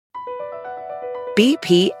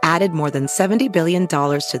BP added more than $70 billion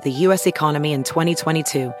to the U.S. economy in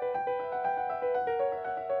 2022.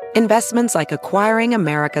 Investments like acquiring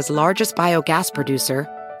America's largest biogas producer,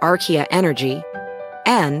 Archaea Energy,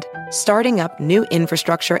 and starting up new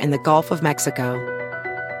infrastructure in the Gulf of Mexico.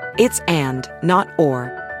 It's and, not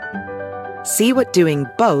or. See what doing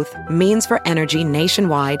both means for energy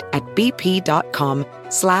nationwide at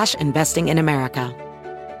bp.com/investing in America.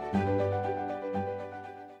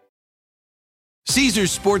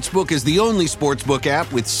 Caesars Sportsbook is the only sportsbook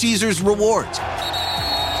app with Caesars Rewards.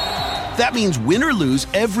 That means win or lose,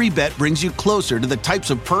 every bet brings you closer to the types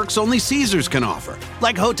of perks only Caesars can offer,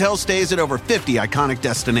 like hotel stays at over 50 iconic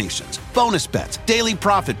destinations, bonus bets, daily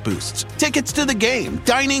profit boosts, tickets to the game,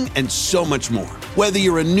 dining, and so much more. Whether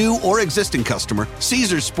you're a new or existing customer,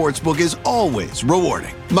 Caesars Sportsbook is always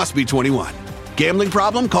rewarding. Must be 21. Gambling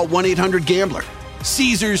problem? Call 1-800-GAMBLER.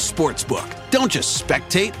 Caesars Sportsbook. Don't just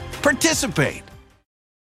spectate, participate.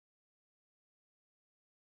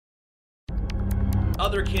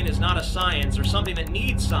 Otherkin is not a science or something that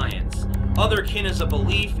needs science. Otherkin is a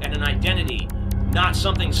belief and an identity, not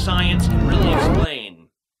something science can really explain.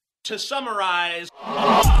 To summarize,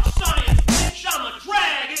 science, bitch, I'm a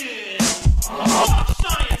dragon!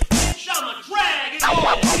 Science, bitch, I'm a dragon!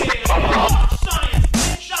 Science,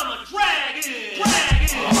 bitch, I'm a dragon!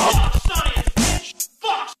 Science, bitch,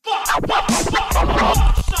 fuck!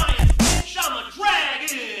 Science, bitch, I'm a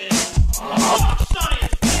dragon!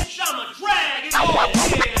 Science, bitch, I'm a dragon!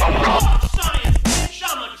 Science, bitch,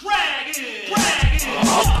 I'm a dragon!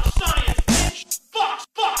 Science, bitch, fuck!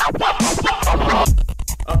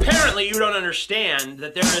 Apparently you don't understand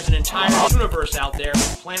that there is an entire universe out there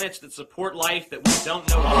with planets that support life that we don't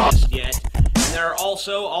know exist yet, and there are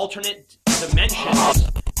also alternate dimensions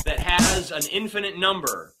that has an infinite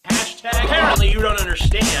number. Hashtag apparently you don't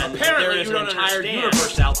understand that there is an entire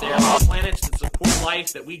universe out there with planets that support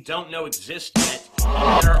life that we don't know exist yet,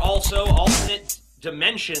 and there are also alternate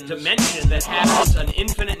dimension that has an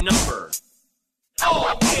infinite number.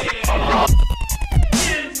 Oh yeah!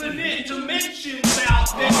 Infinite dimensions out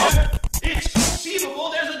there. It's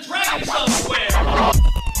conceivable there's a dragon somewhere.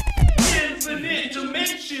 Infinite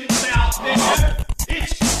dimensions out there.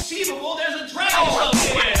 It's conceivable there's a dragon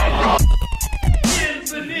somewhere.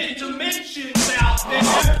 Infinite dimensions out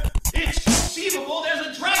there. It's conceivable there's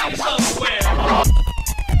a dragon somewhere.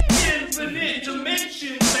 Infinite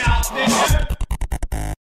dimensions out there.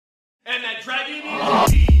 And that dragon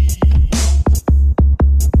is me.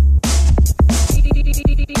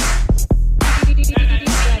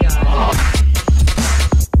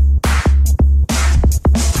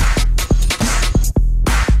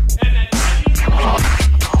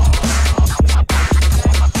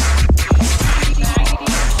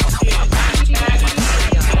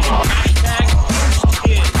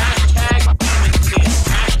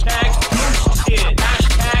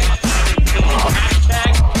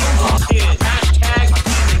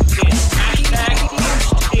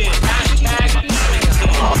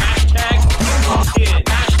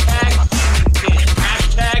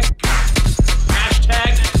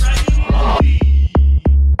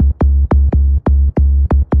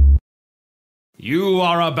 You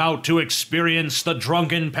are about to experience the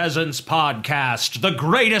Drunken Peasants Podcast, the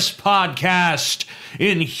greatest podcast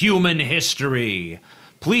in human history.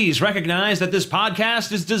 Please recognize that this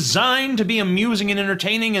podcast is designed to be amusing and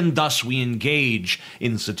entertaining, and thus we engage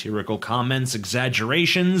in satirical comments,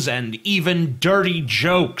 exaggerations, and even dirty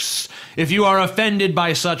jokes. If you are offended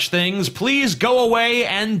by such things, please go away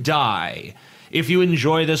and die. If you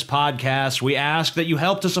enjoy this podcast, we ask that you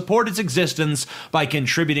help to support its existence by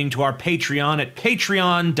contributing to our Patreon at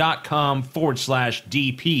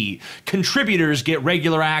patreon.com/DP. Contributors get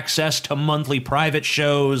regular access to monthly private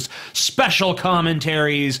shows, special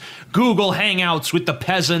commentaries, Google Hangouts with the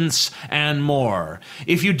peasants, and more.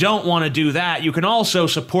 If you don't want to do that, you can also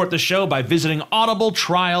support the show by visiting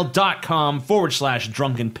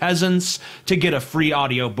audibletrial.com/drunkenpeasants to get a free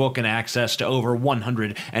audiobook and access to over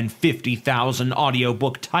 150,000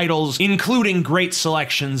 audiobook titles, including great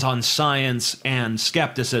selections on science and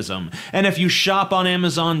skepticism. And if you shop on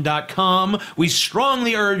Amazon.com, we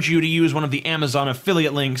strongly urge you to use one of the Amazon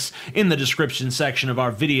affiliate links in the description section of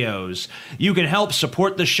our videos. You can help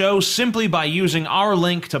support the show simply by using our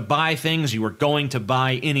link to buy things you were going to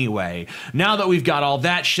buy anyway. Now that we've got all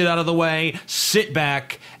that shit out of the way, sit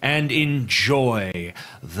back and enjoy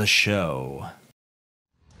the show.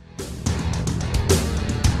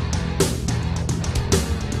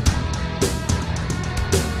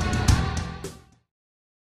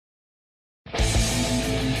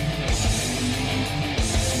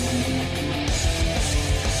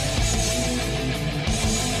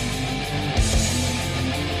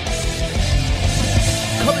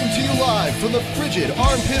 live from the frigid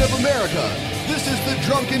armpit of America, this is the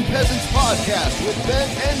Drunken Peasants Podcast with Ben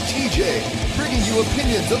and TJ, bringing you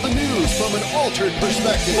opinions of the news from an altered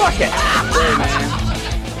perspective. Fuck it! Hey, man.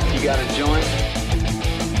 You got a joint?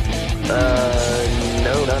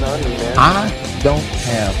 No, not on me, man. I don't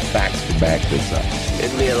have facts to back this up.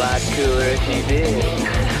 It'd be a lot cooler if you did.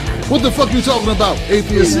 What the fuck are you talking about,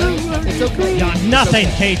 atheist? It's okay. You're nothing,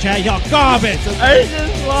 TJ. You're garbage. I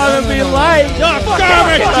just want to be light. You're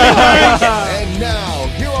garbage, TJ. And now,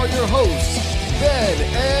 here are your hosts, Ben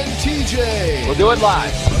and TJ. We'll do it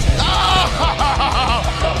live.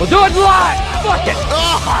 We'll do it live. Fuck it.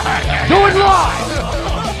 Do it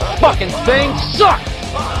live. Fucking thing sucks.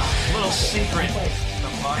 Little secret.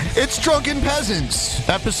 It's Drunken Peasants,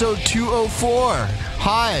 episode 204.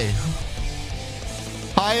 Hi.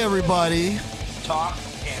 Hi, everybody. Talk.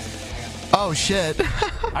 Oh, shit.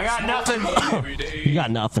 I got nothing. You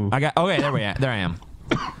got nothing. Okay, there I am.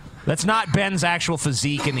 That's not Ben's actual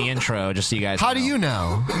physique in the intro, just so you guys How know. do you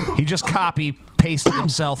know? He just copy-pasted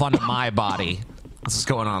himself onto my body. This is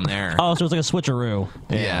going on there. Oh, so it's like a switcheroo.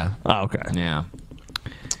 Yeah. Oh, okay. Yeah.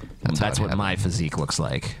 That's how it what my physique looks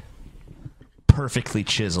like. Perfectly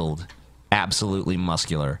chiseled. Absolutely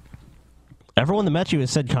muscular. Everyone that met you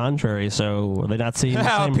has said contrary, so are they not seeing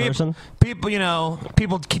the same person? People, you know,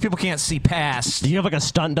 people can't see past. Do you have like a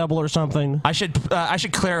stunt double or something? I should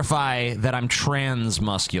clarify that I'm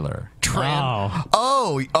transmuscular.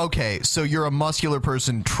 Oh, okay. So you're a muscular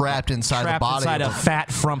person trapped inside the body. Inside a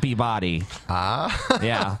fat, frumpy body.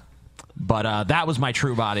 Yeah. But that was my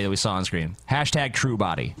true body that we saw on screen. Hashtag true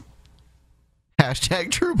body. Hashtag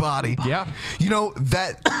true body. Yeah. You know,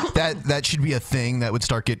 that should be a thing that would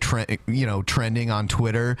start trending on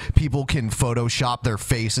Twitter. People can Photoshop their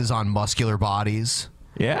faces on muscular bodies.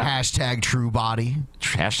 Yeah. Hashtag true body.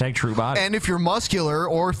 Hashtag true body. And if you're muscular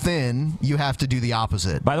or thin, you have to do the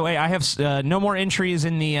opposite. By the way, I have no more entries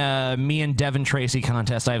in the me and Devin Tracy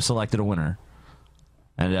contest. I have selected a winner.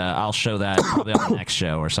 And I'll show that probably on the next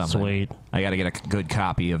show or something. Sweet. I got to get a good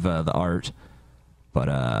copy of the art. But,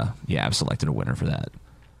 yeah, I've selected a winner for that.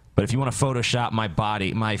 But if you want to Photoshop my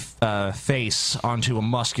body, my face onto a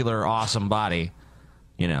muscular, awesome body,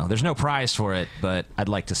 you know, there's no prize for it, but I'd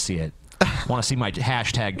like to see it. Want to see my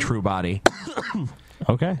hashtag true body.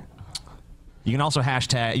 Okay. You can also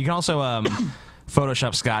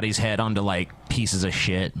Photoshop Scotty's head onto, like, pieces of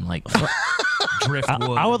shit and, like,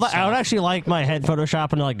 driftwood. I would actually like my head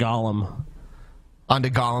Photoshop into like Gollum. Onto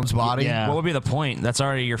Gollum's body? Yeah. What would be the point? That's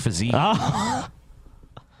already your physique.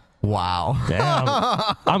 Wow. Damn.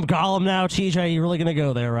 I'm Gollum now, TJ. You really gonna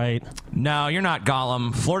go there, right? No, you're not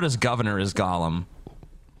Gollum. Florida's governor is Gollum.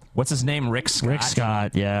 What's his name? Rick Scott? Rick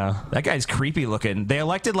Scott, yeah. That guy's creepy looking. They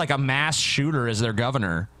elected like a mass shooter as their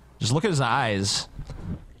governor. Just look at his eyes.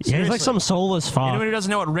 Yeah, he's like some soulless fuck. Anyone who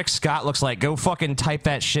doesn't know what Rick Scott looks like, go fucking type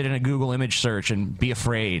that shit in a Google image search and be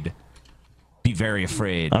afraid. Be very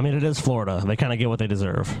afraid. I mean, it is Florida. They kind of get what they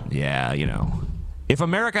deserve. Yeah, you know. If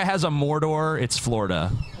America has a Mordor, it's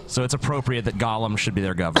Florida. So it's appropriate that Gollum should be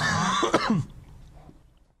their governor.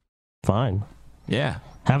 Fine. Yeah.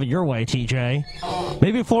 Have it your way, TJ.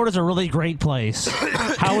 Maybe Florida's a really great place.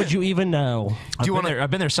 How would you even know?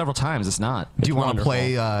 I've been there several times. It's not. Do you want to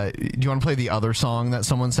play? Do you want to play the other song that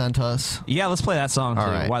someone sent us? Yeah, let's play that song too.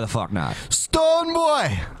 All right. Why the fuck not? Stone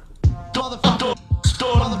Boy. Stone boy,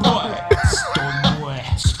 stone boy,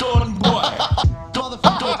 stone boy,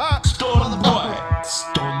 stone boy,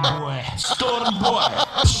 stone boy,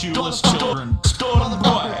 shoeless children, stone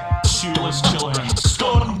boy, shoeless children,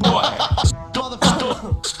 stone boy,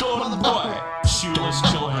 stone boy, shoeless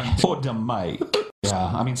children. Oh, mate.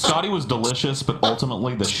 Yeah, I mean, Scotty was delicious, but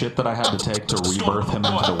ultimately the shit that I had to take to rebirth him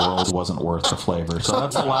into the world wasn't worth the flavor. So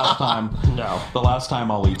that's the last time. No, the last time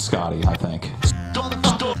I'll eat Scotty, I think.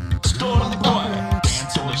 Stone boy,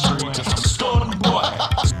 dance in the street, just stone boy.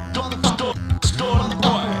 Stone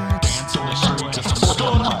boy, dance in the street, just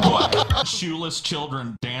stone boy. Shoeless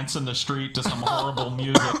children dance in the street to some horrible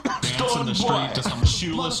music. Dance in the street to some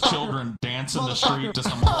shoeless children. Dance in the street to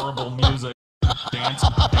some horrible music. Dance,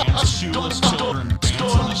 shoeless children. Dance in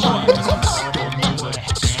the street to some horrible music.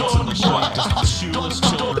 Dance in the street to some shoeless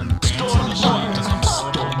children. Dance in the street to some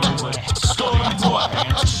horrible music. Stone boy,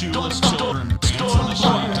 dance, shoeless children. Dance in the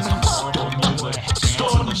street to some horrible music.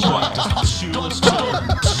 Dance in the street to some shoeless children.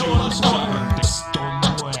 Shoeless children. Stone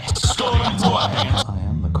boy, dance. I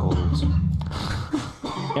am the cold.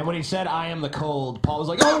 And when he said, "I am the cold," Paul was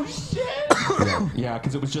like, "Oh shit!" Yeah,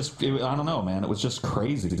 because it was just, I don't know, man. It was just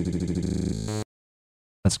crazy.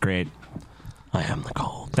 That's great. I am the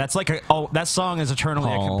cold. That's like that song is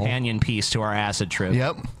eternally a companion piece to our acid trip.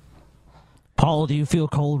 Yep. Paul, do you feel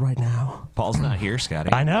cold right now? Paul's not here,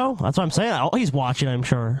 Scotty. I know. That's what I'm saying. Oh, he's watching, I'm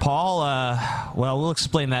sure. Paul, well, we'll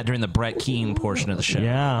explain that during the Brett Keane portion of the show.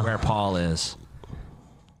 Yeah. Where Paul is.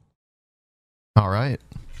 All right.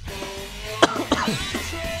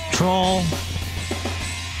 Troll.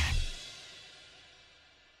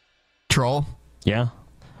 Troll? Yeah.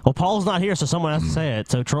 Well, Paul's not here, so someone has to say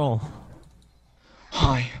it. So, Troll.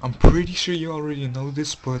 Hi, I'm pretty sure you already know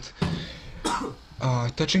this, but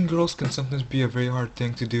touching girls can sometimes be a very hard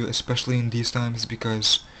thing to do, especially in these times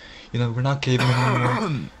because, you know, we're not cavemen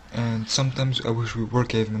anymore, and sometimes I wish we were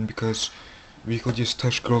cavemen because we could just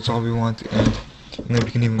touch girls all we want, and, you know,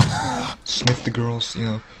 we can even sniff the girls, you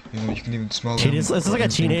know, you can even smell them. Is this like a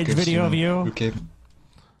teenage video of you? We're cavemen.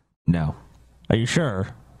 No. Are you sure?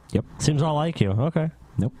 Yep. Seems all like you. Okay.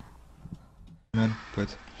 Nope. Man,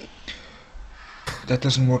 but that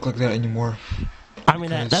doesn't work like that anymore. I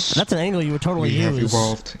mean, that's an angle you would totally we use. have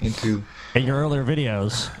evolved into in your earlier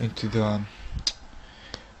videos into the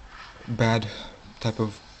bad type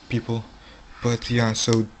of people. But yeah,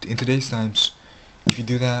 so in today's times, if you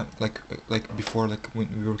do that like before, like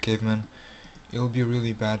when we were cavemen, it'll be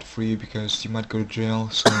really bad for you because you might go to jail.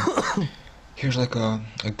 So here's like a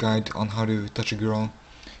guide on how to touch a girl,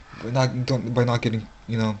 by not getting,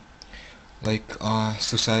 you know, like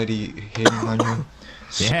society hating on you.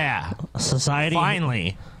 Yeah. Society.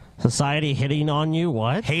 Finally. Society hitting on you.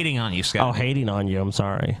 What? Hating on you, Scott. Oh, hating on you. I'm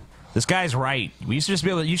sorry. This guy's right. You used to just be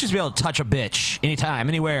able to touch a bitch anytime,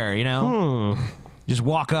 anywhere. You know. Just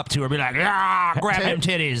walk up to her, be like, grab them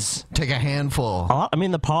titties. Take a handful. I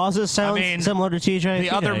mean, the pauses sound similar to TJ. The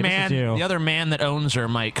other man that owns her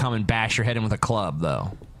might come and bash your head in with a club,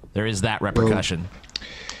 though. There is that repercussion.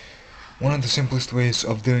 One of the simplest ways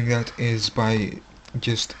of doing that is by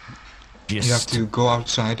just you have to go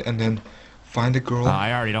outside and then find a girl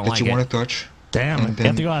I already don't that like you it. want to touch. Damn, and you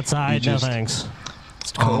have to go outside. No thanks.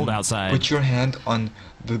 It's cold outside. Put your hand on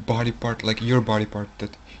the body part, like your body part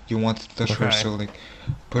that you want to touch her. So like,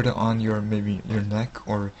 put it on maybe your neck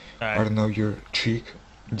or I don't know, your cheek.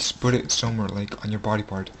 Just put it somewhere like on your body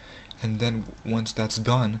part, and then once that's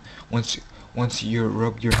done, once you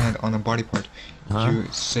rub your hand on a body part, you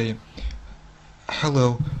say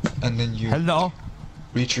hello, and then you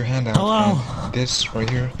reach your hand out. Hello. And this right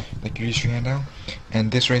here, like you reach your hand out,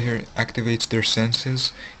 and this right here activates their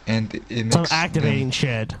senses, and it makes some activating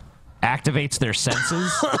shit. Activates their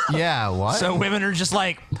senses? Yeah, what? So women are just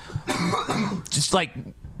like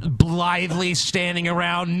blithely standing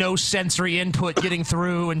around, no sensory input getting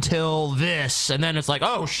through until this, and then it's like,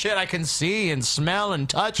 oh shit, I can see and smell and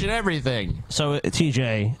touch and everything. So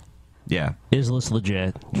TJ, yeah, is this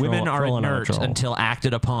legit? Women are inert until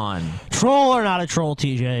acted upon. Troll or not a troll,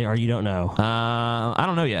 TJ? Or you don't know? I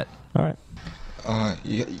don't know yet. All right.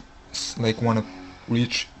 You like want to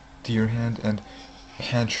reach to your hand and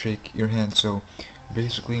handshake your hand. So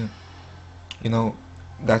basically, you know,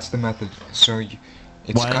 that's the method. So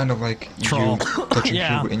it's kind of like troll. You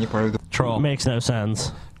touching through any part of the troll. Makes no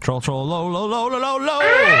sense. Troll, low, low, low, low, low,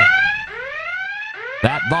 low.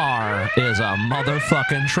 That bar is a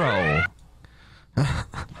motherfucking troll.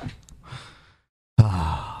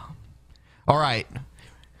 All right.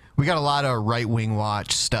 We got a lot of right-wing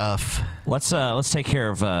watch stuff. Let's take care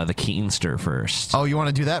of the Keenster first. Oh, you want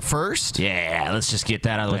to do that first? Yeah, let's just get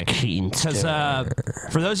that out of the way. Because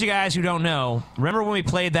for those of you guys who don't know, remember when we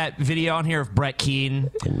played that video on here of Brett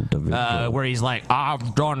Keane, where he's like,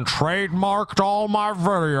 "I've done trademarked all my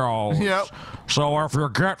videos. Yep. So if you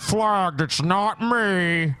get flagged, it's not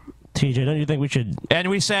me." TJ, don't you think we should... And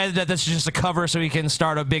we said that this is just a cover so we can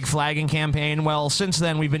start a big flagging campaign. Well, since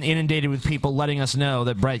then, we've been inundated with people letting us know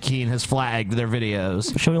that Brett Keane has flagged their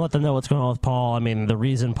videos. Should we let them know what's going on with Paul? I mean, the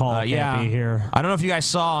reason Paul can't be here. I don't know if you guys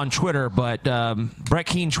saw on Twitter, but Brett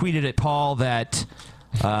Keane tweeted at Paul that...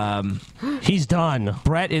 he's done.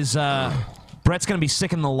 Brett's going to be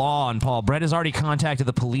sick in the law on Paul. Brett has already contacted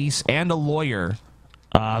the police and a lawyer.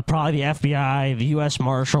 Probably the FBI, the U.S.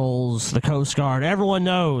 Marshals, the Coast Guard. Everyone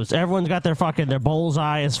knows. Everyone's got their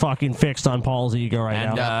bullseye is fucking fixed on Paul's ego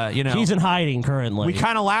right now. You know, he's in hiding currently. We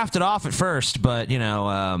kind of laughed it off at first, but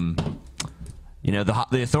the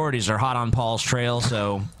authorities are hot on Paul's trail,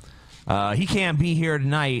 so he can't be here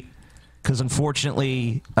tonight because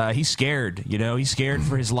unfortunately he's scared. You know, he's scared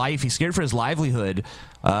for his life. He's scared for his livelihood.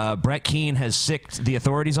 Brett Keane has sicked the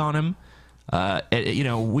authorities on him.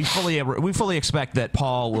 We fully expect that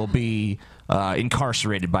Paul will be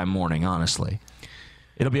incarcerated by morning, honestly.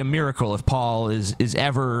 It'll be a miracle if Paul is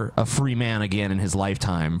ever a free man again in his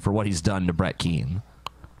lifetime for what he's done to Brett Keane.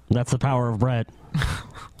 That's the power of Brett.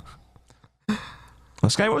 Well,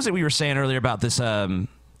 Sky, what was it we were saying earlier about this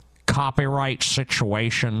copyright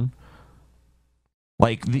situation?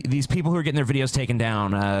 Like, these people who are getting their videos taken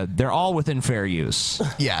down, they're all within fair use.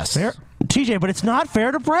 Yes. TJ, but it's not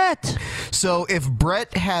fair to Brett. So if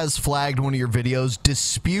Brett has flagged one of your videos,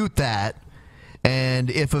 dispute that, and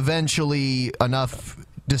if eventually enough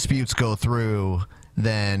disputes go through,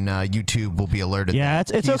 then YouTube will be alerted. Yeah,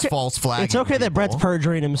 it's He's okay. false flagging. It's okay that Brett's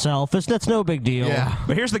perjuring himself. That's no big deal. Yeah.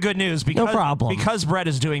 But here's the good news. No problem. Because Brett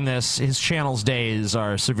is doing this, his channel's days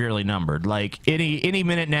are severely numbered. Like, any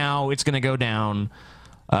minute now, it's going to go down.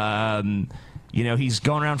 You know, he's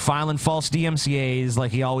going around filing false DMCAs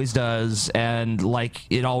like he always does, and like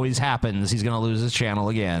it always happens, he's going to lose his channel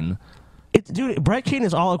again. Dude, Brett Keane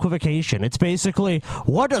is all equivocation. It's basically,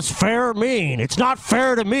 what does fair mean? It's not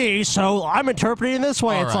fair to me, so I'm interpreting it this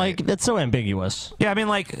way. All it's right. like, it's so ambiguous. Yeah, I mean,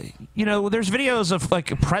 like, you know, there's videos of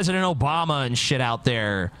like President Obama and shit out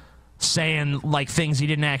there saying like things he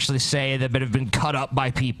didn't actually say that have been cut up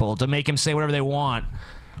by people to make him say whatever they want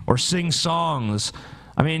or sing songs.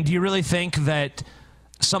 I mean, do you really think that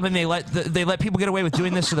something they let people get away with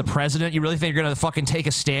doing this to the president? You really think you're gonna fucking take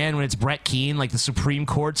a stand when it's Brett Keane? Like the Supreme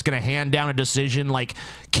Court's gonna hand down a decision like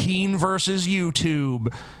Keane versus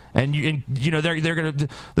YouTube, and you know they're gonna,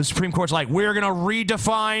 the Supreme Court's like, we're gonna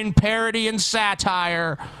redefine parody and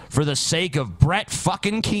satire for the sake of Brett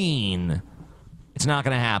fucking Keane. It's not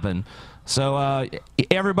gonna happen. So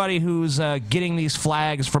everybody who's getting these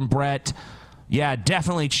flags from Brett, yeah,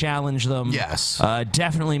 definitely challenge them. Yes.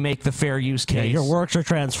 Definitely make the fair use case. Yeah, your works are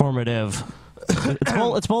transformative.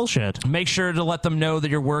 It's bullshit. Make sure to let them know that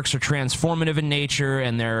your works are transformative in nature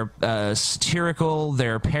and they're satirical.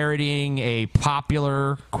 They're parodying a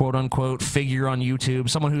popular, quote-unquote, figure on YouTube,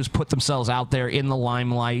 someone who's put themselves out there in the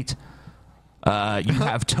limelight. You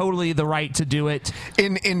have totally the right to do it.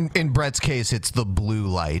 In Brett's case, it's the blue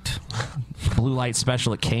light. Blue light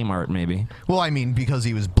special at Kmart, maybe. Well, I mean, because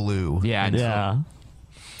he was blue. Yeah, I know. Yeah.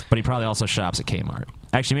 But he probably also shops at Kmart.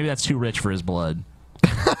 Actually, maybe that's too rich for his blood.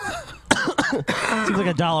 Seems like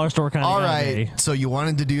a dollar store kind of All guy. right, so you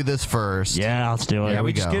wanted to do this first. Yeah, let's do it. Yeah,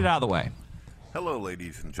 we just get it out of the way. Hello,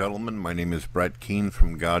 ladies and gentlemen. My name is Brett Keane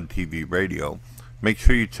from God TV Radio. Make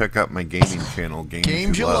sure you check out my gaming channel,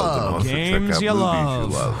 Games You Love. And also Games check You out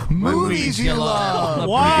Love. Movies You Love.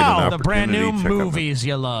 Wow, the brand new opportunity, check out Movies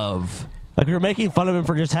You Love. Like, we were making fun of him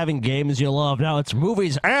for just having games you love. Now it's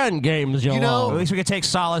movies and games you love. At least we can take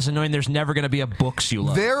solace in knowing there's never going to be a books you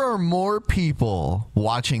love. There are more people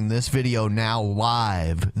watching this video now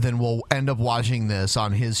live than will end up watching this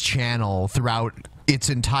on his channel throughout its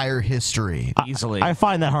entire history. Easily. I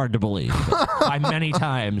find that hard to believe. By many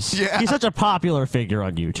times. Yeah. He's such a popular figure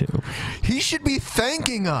on YouTube. He should be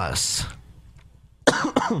thanking us.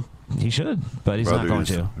 He should, but he's not going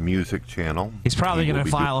to. Music channel. He's probably He going will to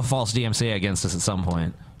be file a false DMCA against us at some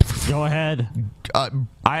point. Go ahead.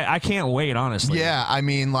 I can't wait, honestly. Yeah, I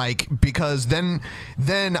mean, like, because then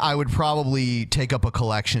I would probably take up a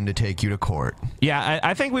collection to take you to court. Yeah,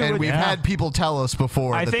 I think we and would. we've had people tell us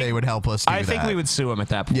before that they would help us do I think that. we would sue him at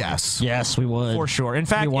that point. Yes. Yes, we would. For sure. In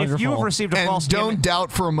fact, if you have received a and false don't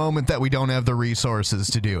doubt for a moment that we don't have the resources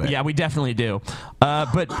to do it. Yeah, we definitely do.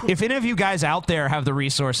 But if any of you guys out there have the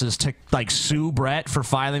resources to like sue Brett for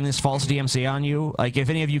filing this false DMCA on you, like if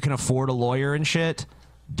any of you can afford a lawyer and shit,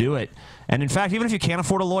 do it. And in fact, even if you can't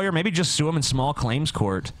afford a lawyer, maybe just sue him in small claims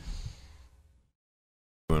court.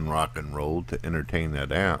 And rock and roll to entertain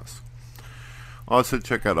that ass. Also,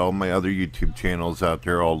 check out all my other YouTube channels out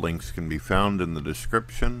there. All links can be found in the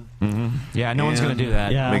description. Yeah, no one's going to do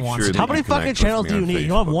that. Yeah. Make sure that How many you connect fucking with channels me do you on need?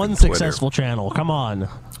 You have Facebook one and Twitter. successful channel. Come on.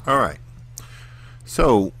 All right.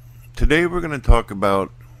 So, today we're going to talk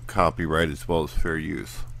about copyright as well as fair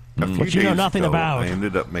use. A few Which you know days nothing ago, about. I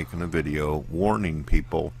ended up making a video warning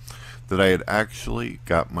people that I had actually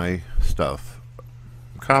got my stuff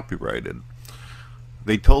copyrighted.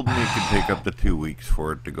 They told me it could take up to 2 weeks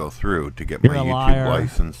for it to go through, to get You're my a YouTube liar.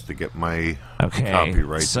 license, to get my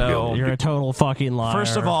copyright. so to be able You're to a total fucking liar.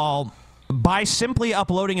 First of all, by simply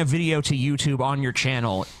uploading a video to YouTube on your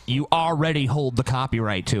channel, you already hold the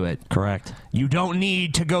copyright to it. Correct. You don't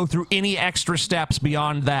need to go through any extra steps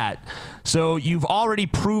beyond that. So you've already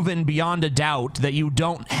proven beyond a doubt that you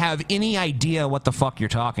don't have any idea what the fuck you're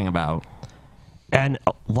talking about. And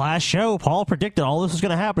last show, Paul predicted all this was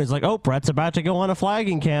going to happen. He's like, oh, Brett's about to go on a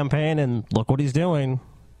flagging campaign, and look what he's doing.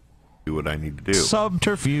 do what I need to do.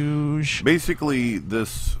 Subterfuge. Basically,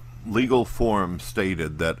 this legal form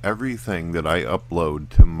stated that everything that I upload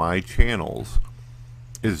to my channels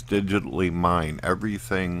is digitally mine.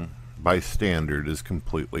 Everything by standard is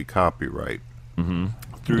completely copyright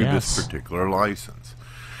through this particular license.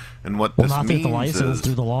 And what Well, this not through means the license, is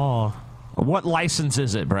through the law. What license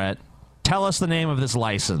is it, Brett? Tell us the name of this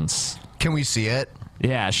license. Can we see it?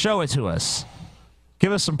 Yeah, show it to us.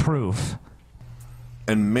 Give us some proof.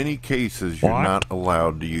 In many cases, you're not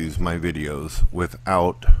allowed to use my videos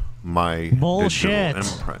without my Bullshit.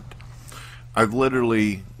 digital imprint. I've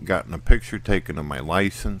literally gotten a picture taken of my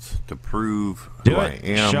license to prove who I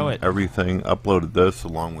am. Show it. Everything. Uploaded this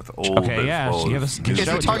along with old. Okay, yeah. Well Give us, Is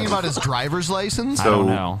he talking about his driver's license? So I don't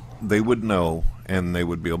know. They would know, and they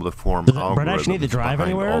would be able to form Brett actually need to algorithms drive behind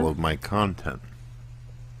anywhere? all of my content.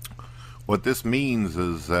 What this means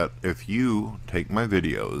is that if you take my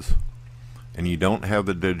videos and you don't have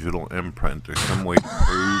a digital imprint or some way to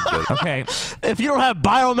prove that... Okay. If you don't have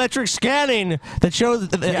biometric scanning that shows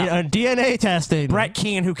DNA testing. Brett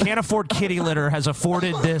Keane, who can't afford kitty litter, has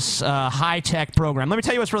afforded this high-tech program. Let me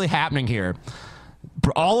tell you what's really happening here.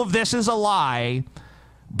 All of this is a lie.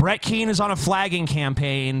 Brett Keane is on a flagging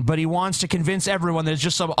campaign, but he wants to convince everyone that it's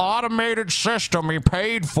just some automated system he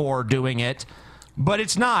paid for doing it. But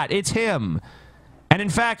it's not. It's him. And in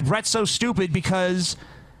fact, Brett's so stupid because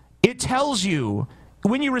it tells you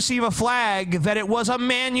when you receive a flag that it was a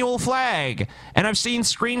manual flag. And I've seen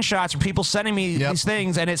screenshots of people sending me these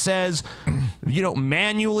things, and it says, you know,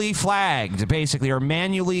 manually flagged, basically, or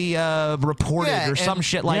manually reported, or some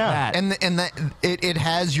shit like that. And that it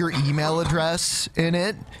has your email address in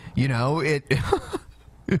it. You know, it.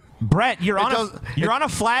 Brett, you're on a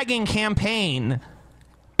flagging campaign.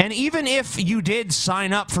 And even if you did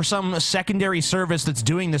sign up for some secondary service that's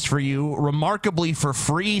doing this for you, remarkably for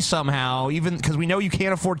free somehow, even because we know you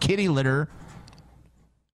can't afford kitty litter,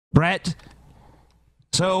 Brett,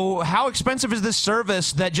 so how expensive is this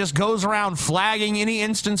service that just goes around flagging any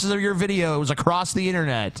instances of your videos across the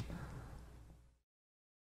internet?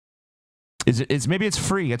 Maybe it's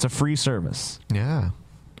free. It's a free service. Yeah.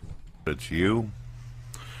 It's you,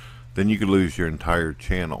 then you could lose your entire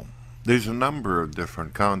channel. There's a number of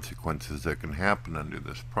different consequences that can happen under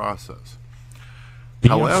this process. Be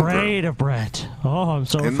However, afraid of Brett. Oh, I'm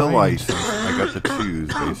so afraid. in the license, I got to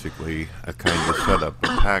choose basically a kind of setup,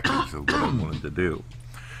 a package of what I wanted to do.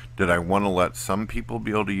 Did I want to let some people be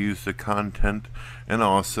able to use the content? And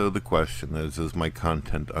also the question is my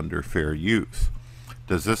content under fair use?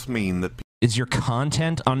 Does this mean that... Is your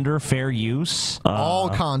content under fair use? All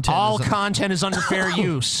content is under fair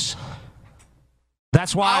use.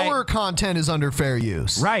 That's why our content is under fair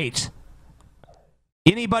use. Right.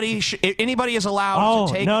 Anybody is allowed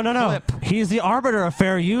to take a clip. He's the arbiter of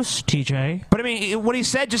fair use, TJ. But I mean, what he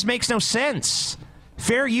said just makes no sense.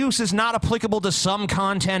 Fair use is not applicable to some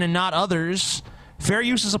content and not others. Fair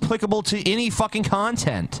use is applicable to any fucking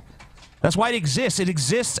content. That's why it exists. It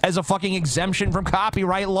exists as a fucking exemption from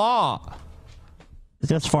copyright law.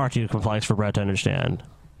 That's far too complex for Brett to understand.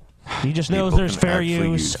 He just knows People there's can fair actually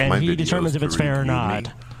use, use and my he determines videos if it's to fair or review not.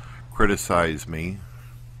 me, criticize me,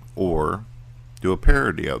 or do a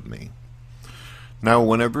parody of me. Now,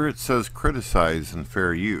 whenever it says criticize and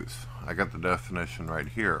fair use, I got the definition right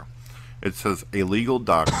here. It says a legal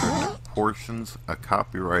doctrine, portions of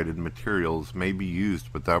copyrighted materials may be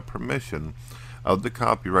used without permission of the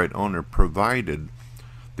copyright owner, provided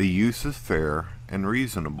the use is fair and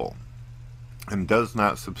reasonable, and does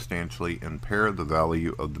not substantially impair the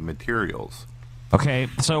value of the materials. Okay,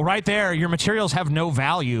 so right there, your materials have no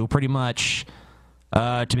value, pretty much,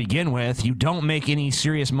 to begin with. You don't make any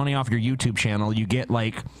serious money off your YouTube channel. You get,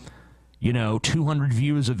 200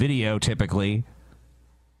 views a video, typically.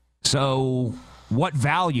 So, what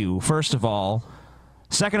value, first of all?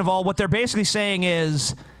 Second of all, what they're basically saying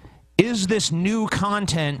is this new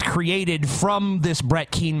content created from this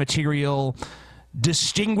Brett Keane material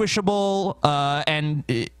distinguishable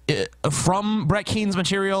and from Brett Keane's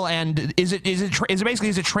material, and is it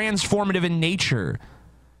transformative in nature?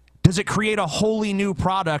 Does it create a wholly new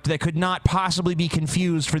product that could not possibly be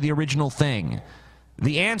confused for the original thing?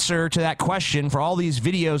 The answer to that question for all these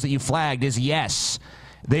videos that you flagged is yes.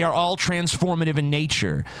 They are all transformative in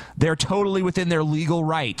nature. They're totally within their legal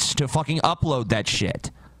rights to fucking upload that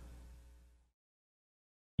shit.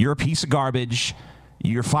 You're a piece of garbage.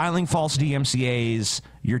 You're filing false DMCAs.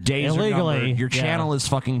 Your days are numbered. Your channel is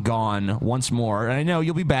fucking gone once more. And I know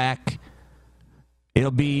you'll be back. It'll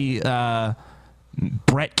be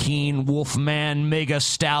Brett Keane, Wolfman, Mega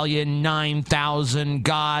Stallion, 9000,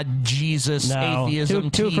 God, Jesus, Atheism,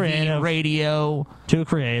 too TV, creative. Radio. Too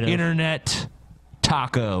creative. Internet,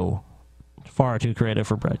 taco. Far too creative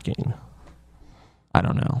for Brett Keane. I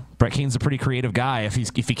don't know. Brett Keane's a pretty creative guy if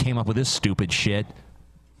he came up with this stupid shit.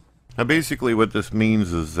 Now, basically what this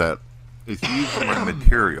means is that if you use my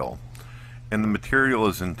material, and the material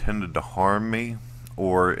is intended to harm me,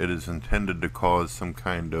 or it is intended to cause some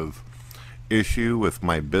kind of issue with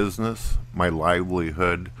my business, my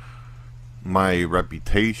livelihood, my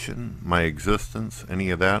reputation, my existence, any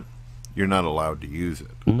of that, you're not allowed to use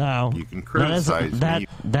it. No. You can criticize me.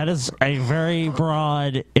 That is a very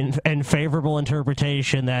broad and favorable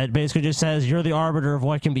interpretation that basically just says you're the arbiter of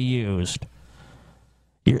what can be used.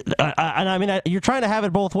 You're trying to have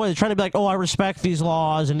it both ways. You're trying to be like, oh, I respect these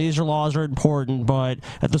laws, and these laws are important, but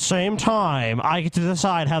at the same time, I get to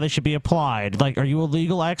decide how they should be applied. Like, are you a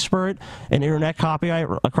legal expert in internet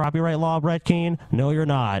copyright law, Brett Keane? No, you're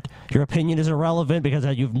not. Your opinion is irrelevant because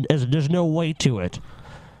there's no weight to it.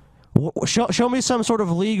 Show me some sort of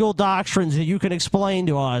legal doctrines that you can explain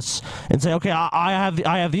to us and say, okay, I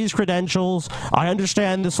have these credentials. I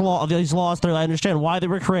understand these laws. I understand why they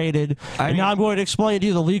were created. And now I'm going to explain to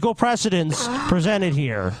you the legal precedents presented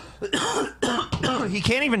here. He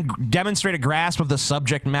can't even demonstrate a grasp of the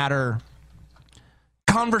subject matter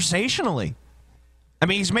conversationally. I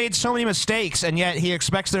mean, he's made so many mistakes, and yet he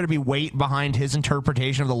expects there to be weight behind his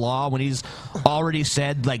interpretation of the law when he's already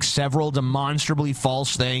said, like, several demonstrably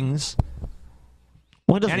false things.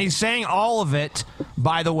 And he's saying all of it,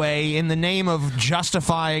 by the way, in the name of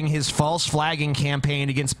justifying his false flagging campaign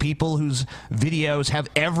against people whose videos have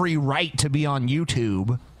every right to be on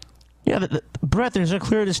YouTube. Yeah, Brett, there's a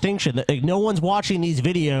clear distinction. That no one's watching these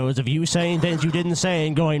videos of you saying things you didn't say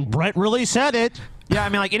and going, Brett really said it. Yeah, I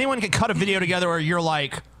mean, like, anyone can cut a video together where you're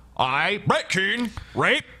like, Brett Keane,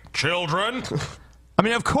 rape children. I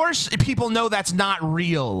mean, of course people know that's not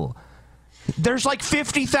real. There's like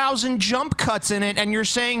 50,000 jump cuts in it, and you're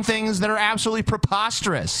saying things that are absolutely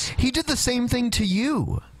preposterous. He did the same thing to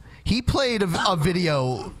you. He played a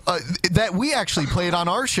video that we actually played on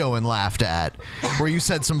our show and laughed at, where you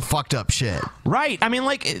said some fucked up shit. Right. I mean,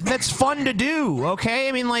 like, that's fun to do, okay?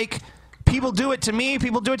 I mean, like, people do it to me.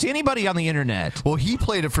 People do it to anybody on the internet. Well, he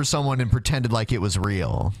played it for someone and pretended like it was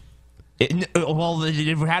real. It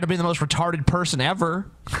had to be the most retarded person ever.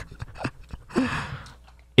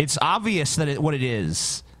 It's obvious that what it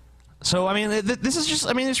is. So, I mean, this is just,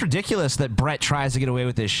 I mean, it's ridiculous that Brett tries to get away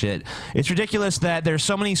with this shit. It's ridiculous that there's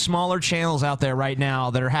so many smaller channels out there right now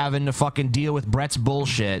that are having to fucking deal with Brett's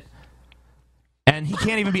bullshit. And he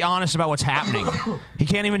can't even be honest about what's happening. He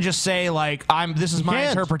can't even just say, like, this is my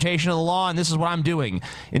interpretation of the law and this is what I'm doing.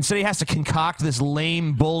 Instead, he has to concoct this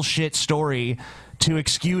lame bullshit story to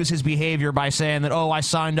excuse his behavior by saying that, oh, I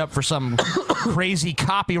signed up for some crazy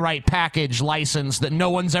copyright package license that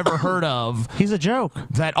no one's ever heard of. He's a joke.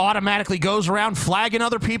 That automatically goes around flagging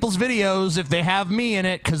other people's videos if they have me in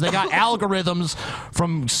it because they got algorithms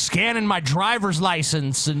from scanning my driver's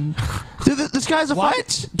license. And dude, this guy's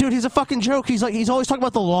dude, he's a fucking joke. He's always talking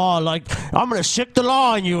about the law. Like, I'm going to sick the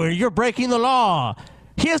law on you or you're breaking the law.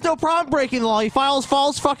 He has no problem breaking the law. He files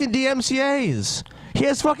false fucking DMCAs. He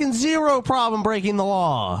has fucking zero problem breaking the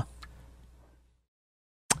law.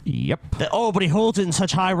 Yep. Oh, but he holds it in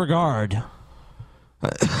such high regard.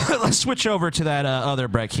 Let's switch over to that other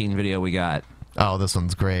Brett Keane video we got. Oh, this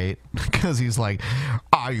one's great. Because he's like,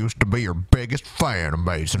 I used to be your biggest fan,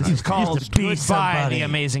 Amazing. He's called Beat by the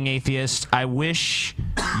Amazing Atheist. I wish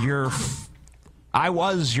I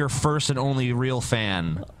was your first and only real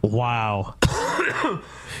fan. Wow.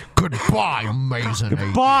 Goodbye, Amazing Atheist.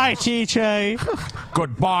 Goodbye, TJ.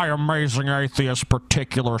 Goodbye, Amazing Atheist,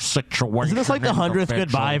 particular situation. Isn't this like the 100th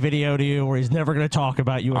goodbye video to you where he's never going to talk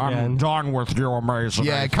about you again? I'm done with you, Amazing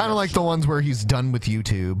Yeah, Atheist. kind of like the ones where he's done with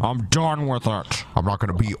YouTube. I'm done with it. I'm not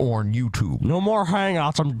going to be on YouTube. No more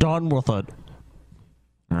hangouts. I'm done with it.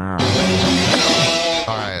 All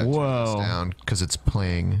right. Whoa. Down because it's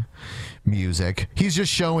playing music. He's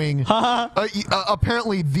just showing.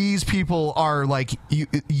 Apparently, these people are like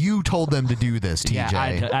you told them to do this, TJ.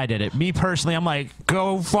 Yeah, I did it. Me personally, I'm like,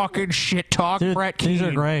 go fucking shit talk, Dude, Brett Keane. These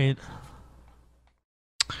are great.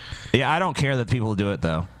 Yeah, I don't care that people do it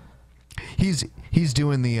though. He's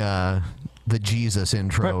doing the Jesus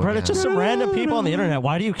intro. Brett, it's just some random people on the internet.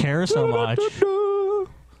 Why do you care so much?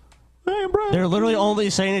 They're literally only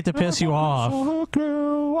saying it to piss you off.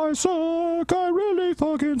 I suck. I really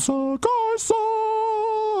fucking suck. I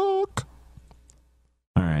suck.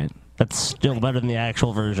 All right. That's still better than the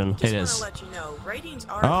actual version. It is.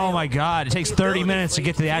 Oh my god, it takes 30 minutes to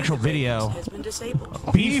get to the actual video.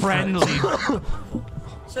 Be friendly.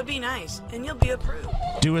 So be nice, and you'll be approved.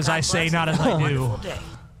 Do as I say, not as I do.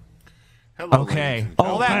 Hello, Okay.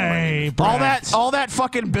 ladies and All that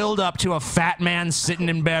fucking build up to a fat man sitting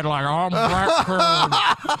in bed like, oh,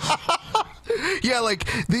 yeah, like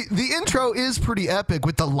the intro is pretty epic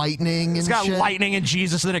with the lightning. It's and got shit. lightning and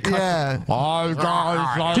Jesus that it cuts. Yeah.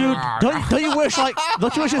 Dude, don't you wish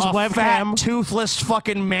his webcam, fat, toothless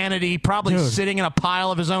fucking manatee probably sitting in a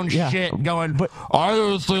pile of his own shit going,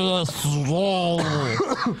 don't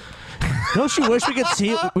you wish we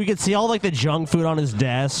could see all like the junk food on his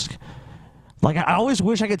desk? Like, I always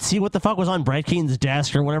wish I could see what the fuck was on Brett Keen's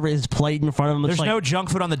desk or whatever his plate in front of him. There's like, no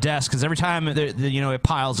junk food on the desk because every time it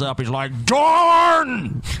piles up, he's like,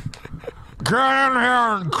 Dawn! Get in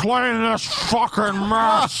here and clean this fucking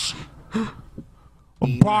mess.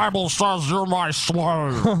 The Bible says you're my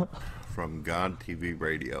slave. From God TV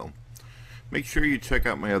Radio. Make sure you check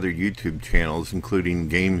out my other YouTube channels, including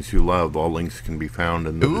Games You Love. All links can be found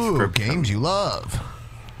in the description. Games You Love.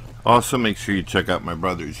 Also, make sure you check out my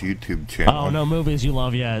brother's YouTube channel. Oh, no movies you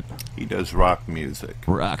love yet. He does rock music.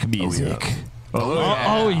 Rock music.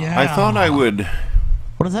 Oh, yeah. I thought I would...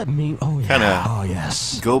 What does that mean? Oh, yeah. Kind of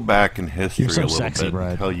yes. go back in history You're so a little sexy, bit Brad.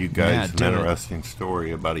 and tell you guys an interesting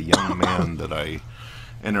story about a young man that I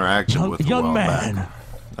interacted with a while back.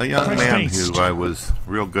 A young man who I was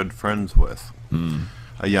real good friends with.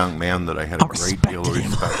 A young man that I had a great deal of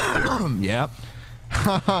respect for. Yep.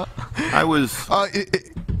 I was...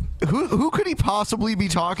 Who could he possibly be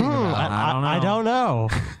talking about? I don't know.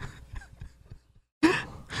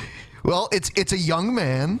 Well, it's a young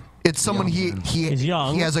man. It's someone he's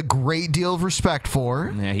young. He has a great deal of respect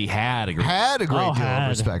for. Yeah, he had a great deal of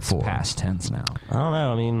respect for. Past tense now. I don't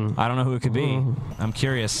know. I mean, I don't know who it could be. I'm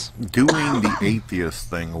curious. Doing the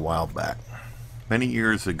atheist thing a while back, many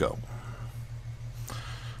years ago,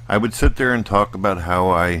 I would sit there and talk about how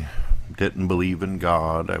I didn't believe in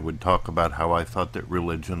God. I would talk about how I thought that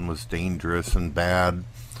religion was dangerous and bad.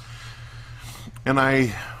 And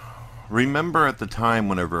I remember at the time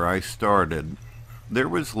whenever I started, there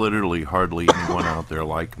was literally hardly anyone out there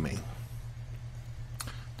like me.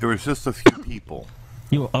 There was just a few people.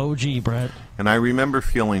 You OG, Brett. And I remember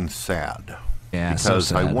feeling sad. Yeah, because so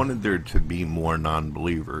sad. I wanted there to be more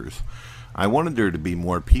non-believers. I wanted there to be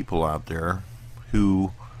more people out there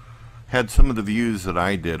who had some of the views that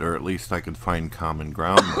I did, or at least I could find common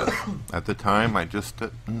ground with. At the time, I just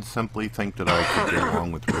didn't simply think that I could get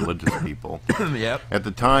along with religious people. Yep. At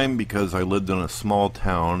the time, because I lived in a small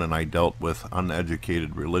town and I dealt with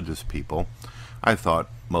uneducated religious people, I thought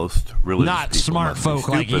most religious Not people smart must be folk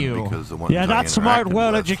like stupid you. because the ones Yeah, I not smart, interacted with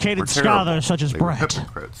well-educated were terrible. scholars such as They were Brett.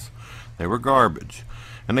 hypocrites. They were garbage,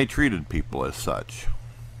 and they treated people as such.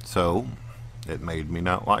 So, it made me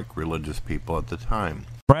not like religious people at the time.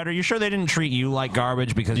 Brad, are you sure they didn't treat you like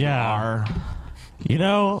garbage because you are? You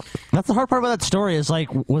know, that's the hard part about that story is, like,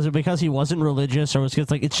 was it because he wasn't religious, or was it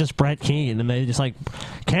like, it's just Brett Keen, and they just, like,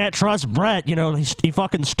 can't trust Brett, you know, he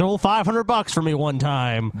fucking stole $500 from me one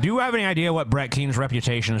time. Do you have any idea what Brett Keen's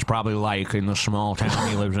reputation is probably like in the small town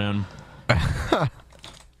he lives in?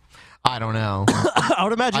 I don't know. I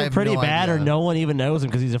would imagine it's pretty bad, or no one even knows him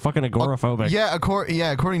because he's a fucking agoraphobic. Yeah,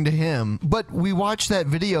 according to him. But we watched that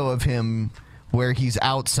video of him where he's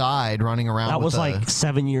outside running around. That with was like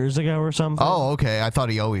 7 years ago or something. Oh, okay. I thought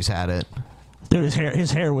he always had it. Dude, his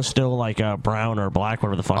hair was still like brown or black,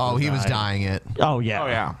 whatever the fuck. Oh, he was dyeing it. Oh yeah. Oh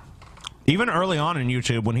yeah. Even early on in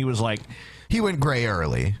YouTube, when he was like, he went gray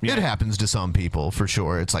early. Yeah. It happens to some people for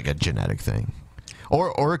sure. It's like a genetic thing,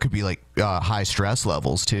 or it could be like high stress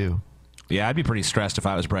levels too. Yeah, I'd be pretty stressed if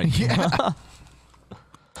I was Brett. Yeah.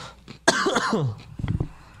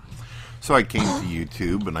 So I came to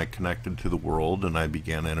YouTube and I connected to the world and I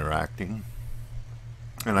began interacting.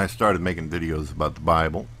 And I started making videos about the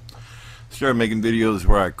Bible. Started making videos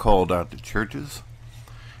where I called out to churches.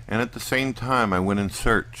 And at the same time I went in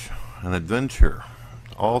search, an adventure,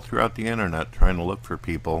 all throughout the internet trying to look for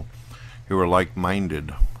people who were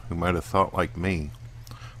like-minded, who might have thought like me.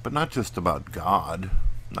 But not just about God,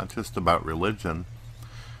 not just about religion.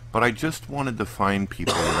 But I just wanted to find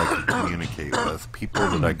people that I could communicate with, people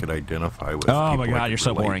that I could identify with. Oh my God, you're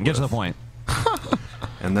so boring. Get to the point.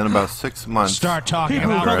 And then about 6 months Start talking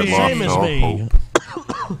after about I the lost same as all me.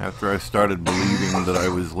 hope, after I started believing that I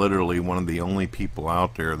was literally one of the only people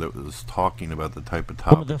out there that was talking about the type of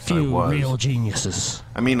One of the topics I few was. real geniuses.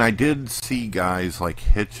 I mean, I did see guys like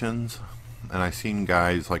Hitchens, and I seen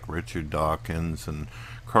guys like Richard Dawkins and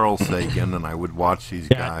Carl Sagan, and I would watch these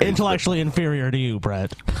guys. Intellectually inferior to you,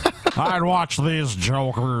 Brett. I'd watch these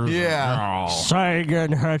jokers. Yeah.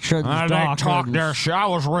 Sagan, Hitchens, Dawkins. I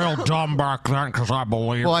was real dumb back then because I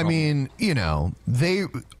believed Well, I them. mean, you know,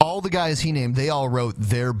 all the guys he named, they all wrote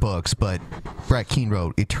their books, but Brett Keen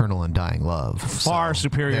wrote Eternal Undying Love. Far So,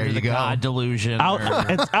 superior there to you the go. God delusion.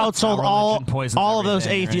 It's outsold. All of those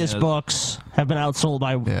atheist books. books have been outsold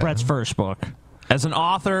by Brett's first book. As an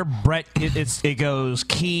author, Brett, it goes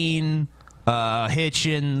Keen,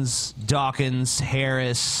 Hitchens, Dawkins,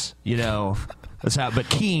 Harris, you know. That's how, but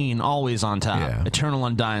Keen always on top. Yeah. Eternal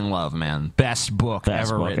Undying Love, man. Best book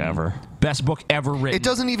ever written. Best book ever written. It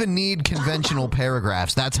doesn't even need conventional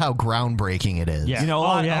paragraphs. That's how groundbreaking it is. You know,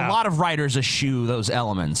 a lot of writers eschew those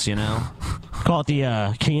elements, you know? Call it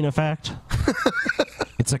the Keen effect.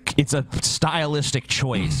 It's a stylistic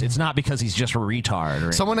choice. It's not because he's just a retard.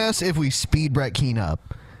 Or Someone asked if we speed Brett Keane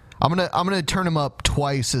up. I'm gonna turn him up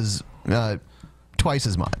twice as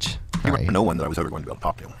much. You were no one that I was ever going to be able to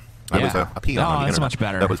talk to. I was a peon on the that's internet much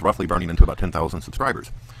better. that was roughly burning into about 10,000 subscribers.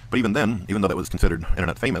 But even then, even though that was considered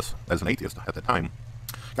internet famous as an atheist at the time,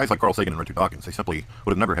 guys like Carl Sagan and Richard Dawkins, they simply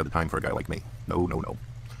would have never had the time for a guy like me. No.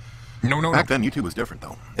 Back then, YouTube was different,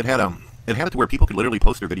 though. It had it to where people could literally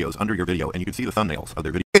post their videos under your video, and you could see the thumbnails of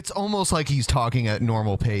their video. It's almost like he's talking at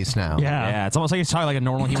normal pace now. Yeah, it's almost like he's talking like a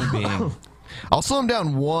normal human being. I'll slow him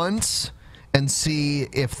down once and see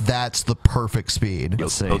if that's the perfect speed.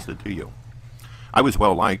 Posted to you. I was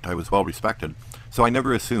well liked. I was well respected. So I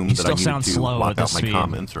never assumed that I needed to lock out my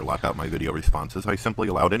comments or lock out my video responses. I simply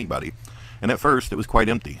allowed anybody. And at first, it was quite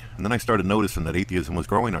empty. And then I started noticing that atheism was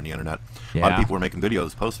growing on the internet. A lot of people were making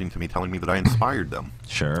videos, posting to me, telling me that I inspired them.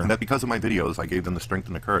 Sure. And that because of my videos, I gave them the strength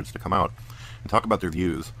and the courage to come out and talk about their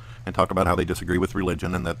views and talk about how they disagree with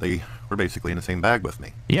religion and that they were basically in the same bag with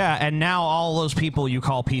me. Yeah, and now all those people you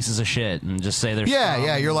call pieces of shit and just say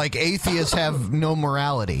they're you're like, atheists have no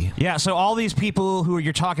morality. Yeah, so all these people who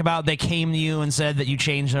you're talking about, they came to you and said that you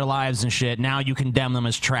changed their lives and shit. Now you condemn them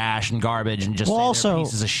as trash and garbage and just say they're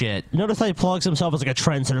pieces of shit. Notice how he plugs himself as like a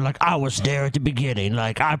trendsetter. Like, I was there at the beginning.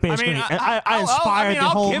 Like, I basically, I inspired the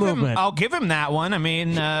whole movement. I'll give him that one. I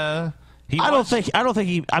mean, I don't think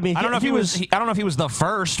he. I mean, I don't know if he was. I don't know if he was the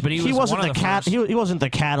first, but he wasn't one of the first. He wasn't the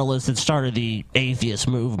catalyst that started the atheist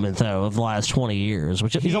movement, though, of the last 20 years.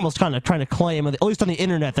 Which he's almost kind of trying to claim, at least on the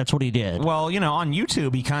internet, that's what he did. Well, on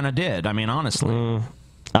YouTube, he kind of did. I mean, honestly, I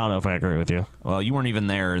don't know if I agree with you. Well, you weren't even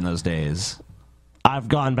there in those days. I've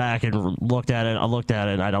gone back and looked at it.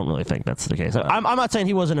 And I don't really think that's the case. I'm not saying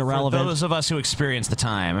he wasn't irrelevant. For those of us who experienced the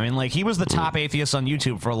time, I mean, like he was the top atheist on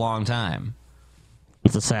YouTube for a long time.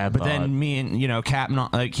 It's a sad But then me and Cap,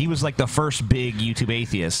 he was like the first big YouTube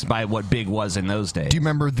atheist by what big was in those days. Do you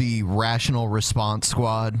remember the Rational Response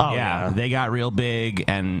Squad? Oh, yeah, they got real big,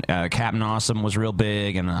 and Captain Awesome was real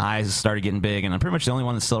big, and I started getting big, and I'm pretty much the only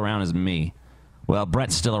one that's still around is me. Well,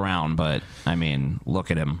 Brett's still around, but, I mean, look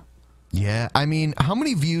at him. Yeah, I mean, how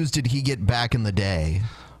many views did he get back in the day?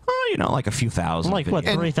 Like a few thousand. Like, what,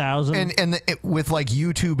 3,000? And with, like,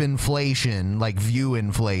 YouTube inflation, like, view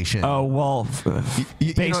inflation. Oh, well,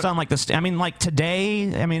 based on, like, I mean, like,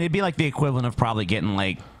 today, I mean, it'd be like the equivalent of probably getting,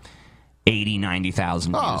 like, 80,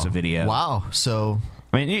 90,000 views a video. Wow, so...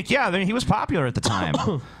 I mean, he was popular at the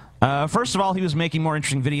time. First of all, he was making more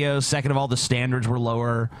interesting videos. Second of all, the standards were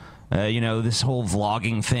lower. This whole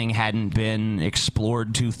vlogging thing hadn't been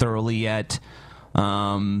explored too thoroughly yet.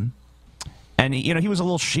 And he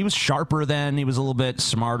was sharper then. He was a little bit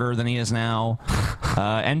smarter than he is now.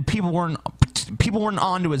 And people weren't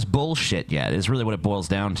onto his bullshit yet. Is really what it boils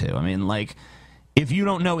down to. I mean, like, if you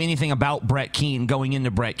don't know anything about Brett Keane going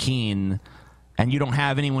into Brett Keane, and you don't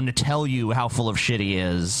have anyone to tell you how full of shit he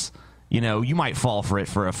is, you might fall for it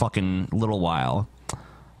for a fucking little while.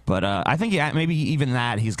 But I think maybe even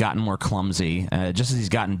that he's gotten more clumsy, just as he's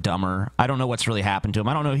gotten dumber. I don't know what's really happened to him.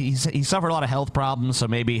 I don't know. He suffered a lot of health problems, so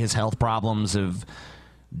maybe his health problems have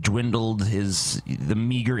dwindled the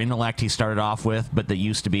meager intellect he started off with, but that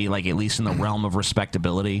used to be like at least in the realm of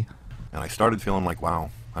respectability. And I started feeling like, wow,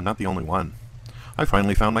 I'm not the only one. I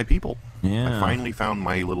finally found my people. Yeah. I finally found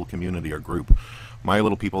my little community or group, my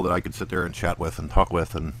little people that I could sit there and chat with and talk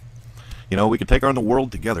with, and we could take on the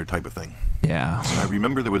world together type of thing. Yeah. And I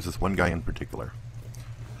remember there was this one guy in particular.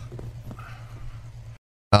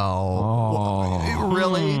 Oh.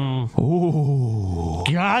 Really? Ooh.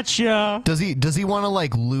 Gotcha. Does he want to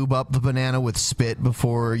like lube up the banana with spit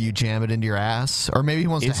before you jam it into your ass? Or maybe he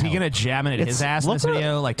wants to Is he going to jam it in his ass in this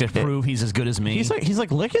video, like to prove he's as good as me? He's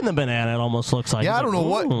like licking the banana, it almost looks like. Yeah, I don't know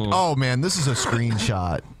what. Ooh. Oh, man, this is a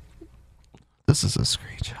screenshot. This is a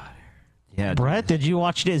screenshot. Yeah, Brett, did you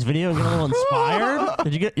watch today's video and get a little inspired?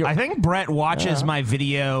 Did you get? I think Brett watches my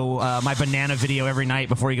video, my banana video every night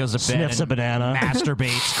before he goes to bed. Sniffs a banana,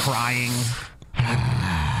 masturbates, crying.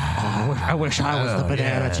 I wish I was the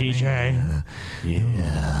banana, TJ.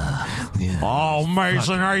 Yeah.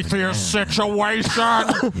 Amazing atheist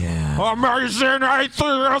situation. Yeah. Amazing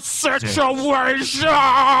atheist situation.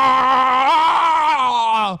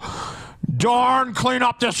 Darn, clean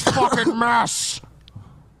up this fucking mess.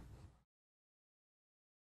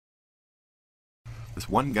 This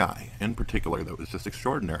one guy in particular that was just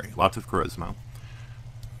extraordinary, lots of charisma.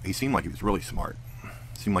 He seemed like he was really smart.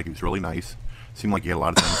 Seemed like he was really nice. Seemed like he had a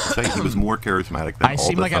lot of things to say. He was more charismatic than all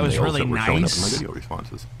the thumbnails that were showing up in my video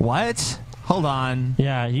responses. What? Hold on.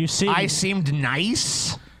 Yeah, you see. I seemed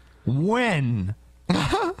nice? When?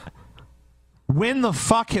 When the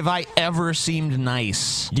fuck have I ever seemed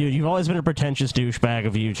nice? Dude, you've always been a pretentious douchebag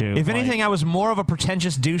of YouTube. If anything, I was more of a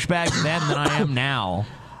pretentious douchebag then than I am now.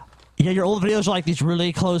 Yeah, your old videos are like these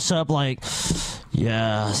really close-up, like,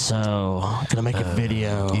 yeah, so, I'm gonna make a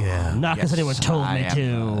video. Yeah. Not because anyone told me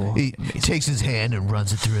to. He takes his hand and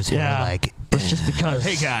runs it through his hair like... It's just because...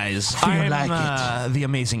 Hey, guys, feel I'm like the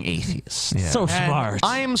amazing atheist. Yeah. So And smart.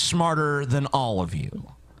 I am smarter than all of you.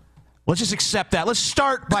 Let's just accept that. Let's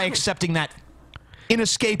start by accepting that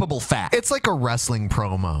inescapable fact. It's like a wrestling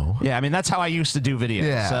promo. Yeah, I mean, that's how I used to do videos.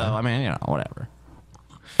 Yeah. So, I mean, you know, whatever.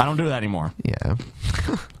 I don't do that anymore. Yeah.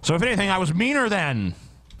 So, if anything, I was meaner then.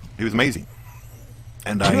 He was amazing.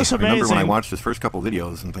 And He I was remember when I amazing. watched his first couple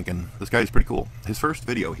videos and thinking, this guy's pretty cool. His first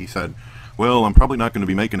video, he said, well, I'm probably not going to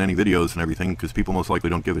be making any videos and everything because people most likely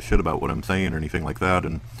don't give a shit about what I'm saying or anything like that.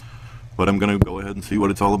 But I'm going to go ahead and see what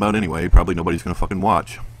it's all about anyway. Probably nobody's going to fucking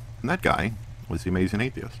watch. And that guy was the amazing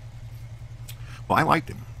atheist. Well, I liked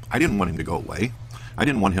him. I didn't want him to go away. I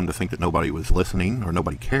didn't want him to think that nobody was listening or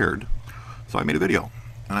nobody cared. So I made a video.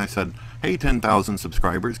 And I said, hey, 10,000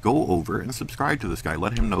 subscribers, go over and subscribe to this guy.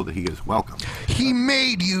 Let him know that he is welcome. He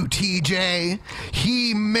made you, TJ.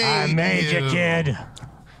 He made I made you, kid.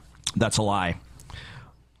 That's a lie.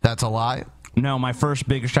 That's a lie? No, my first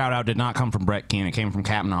big shout-out did not come from Brett Keane. It came from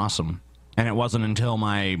Captain Awesome. And it wasn't until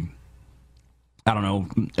my... I don't know.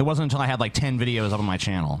 It wasn't until I had like 10 videos up on my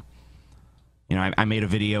channel. You know, I made a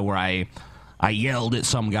video where I yelled at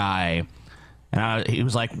some guy... And he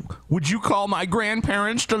was like, would you call my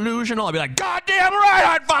grandparents delusional? I'd be like, goddamn right,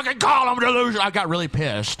 I'd fucking call them delusional. I got really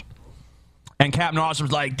pissed. And Captain Awesome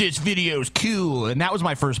was like, this video's cool. And that was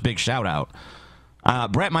my first big shout-out.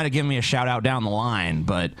 Brett might have given me a shout-out down the line,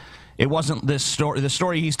 but it wasn't this story. The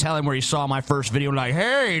story he's telling where he saw my first video, like,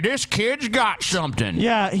 hey, this kid's got something.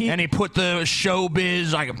 Yeah, and he put the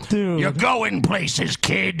showbiz, like, Dude. you're going places,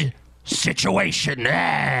 kid. Situation.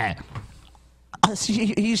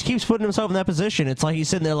 He just keeps putting himself in that position. It's like he's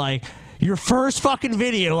sitting there like, your first fucking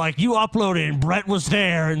video, like, you uploaded and Brett was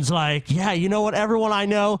there and it's like, yeah, you know what, everyone I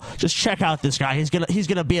know, just check out this guy. He's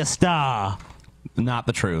gonna be a star. Not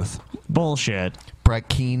the truth. Bullshit. Brett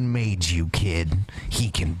Keane made you, kid. He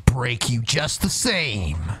can break you just the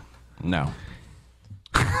same. No.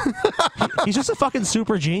 He's just a fucking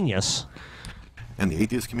super genius. And the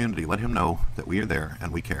atheist community, let him know that we are there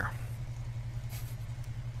and we care.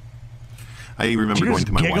 I remember Did you going just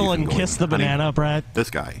to my giggle wife and going, kiss the "Honey, banana, Brett?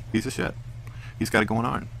 This guy, he's a shit. He's got it going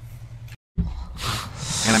on." And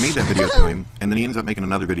I made that video to him, and then he ends up making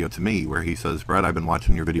another video to me where he says, "Brett, I've been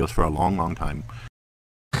watching your videos for a long, long time."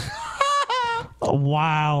 Oh,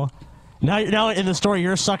 wow. Now in the story,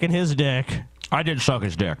 you're sucking his dick. I did suck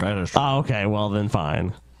his dick. Oh, okay. Well, then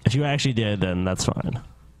fine. If you actually did, then that's fine.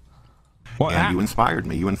 And you inspired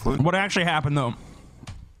me. You influenced me. What actually happened, though,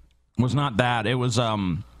 was not that. It was,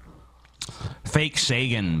 Fake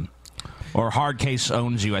Sagan, or Hard Case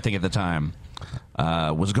Owns You, I think at the time,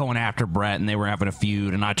 was going after Brett, and they were having a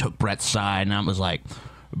feud, and I took Brett's side, and I was like,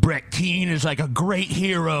 Brett Keane is like a great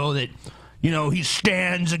hero that, you know, he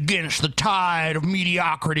stands against the tide of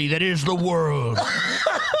mediocrity that is the world.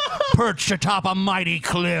 Perched atop a mighty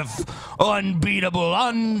cliff, unbeatable,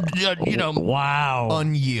 you know. Wow.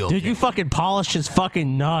 Unyielding. Dude, you fucking polished his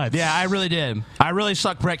fucking nuts. Yeah, I really did. I really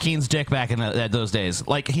sucked Brett Keane's dick back in those days.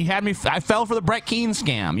 Like, he had me, I fell for the Brett Keane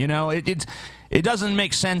scam, you know? It doesn't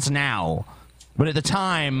make sense now. But at the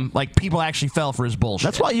time, like, people actually fell for his bullshit.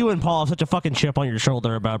 That's why you and Paul have such a fucking chip on your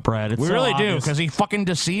shoulder about Brett. It's we so really do, obvious. because he fucking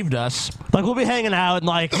deceived us. Like, we'll be hanging out and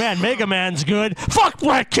like, man, Mega Man's good. Fuck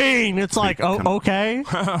Brett Keane. It's like, oh, okay.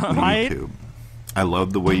 Right? YouTube. I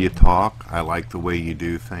love the way you talk. I like the way you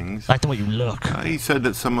do things. I like the way you look. He said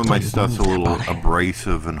that some of my stuff's a little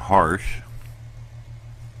abrasive and harsh.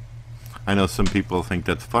 I know some people think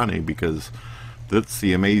that's funny because that's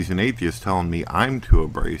the amazing atheist telling me I'm too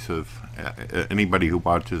abrasive. Anybody who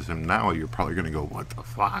watches him now, you're probably going to go, what the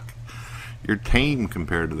fuck? You're tame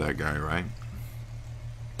compared to that guy, right?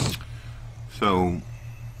 So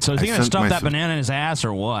is he going to stuff that banana in his ass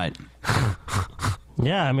or what?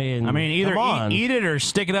 Yeah, I mean, either eat it or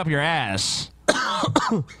stick it up your ass.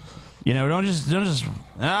 You know, don't just.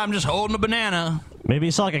 I'm just holding a banana. Maybe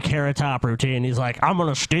he saw like a Carrot Top routine. He's like, I'm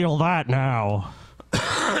gonna steal that now.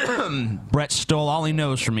 Brett stole all he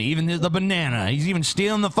knows from me, even the banana. He's even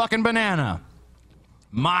stealing the fucking banana.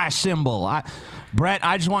 My symbol. Brett,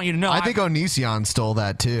 I just want you to know. I think Onision stole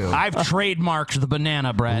that too. I've trademarked the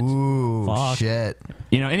banana, Brett. Ooh, Fuck. shit.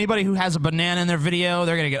 You know, anybody who has a banana in their video,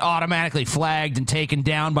 they're going to get automatically flagged and taken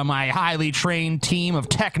down by my highly trained team of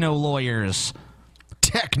techno lawyers.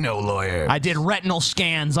 techno lawyer. I did retinal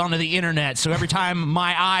scans onto the internet, so every time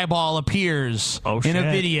my eyeball appears in a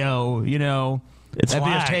video, you know, It's that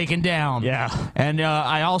video's flagged. taken down. Yeah. And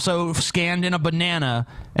I also scanned in a banana,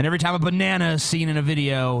 and every time a banana is seen in a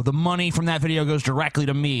video, the money from that video goes directly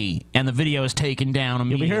to me, and the video is taken down You'll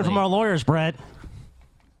immediately. be hearing from our lawyers, Brett.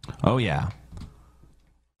 Oh, yeah.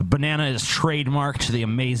 The banana is trademarked to the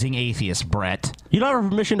amazing atheist, Brett. You don't have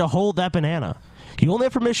permission to hold that banana. You only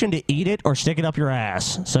have permission to eat it or stick it up your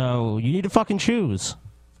ass. So you need to fucking choose.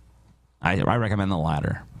 I recommend the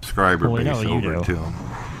latter. Subscriber Well, we base know you over do. to him.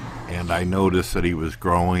 And I noticed that he was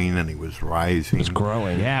growing and he was rising. He was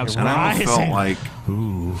growing. Yeah, it was and I almost felt rising. like,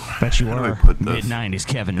 ooh, bet you how do I were. put this? Mid-90s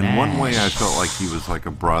Kevin In one way, I Nash. felt like he was like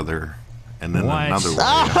a brother. And then What? another way,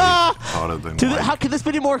 I thought of him Dude, like, how could this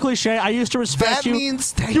be more cliche? I used to respect That you.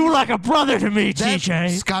 means that you were like a brother to me, That- TJ.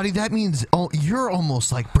 Scotty, that means you're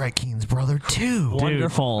almost like Brett Keene's brother, too. Dude,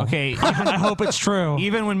 Wonderful. Okay, I hope it's true.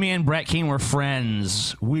 Even when me and Brett Keane were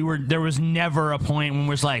friends, there was never a point when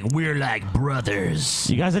we're like brothers.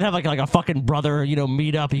 You guys didn't have like a fucking brother, you know,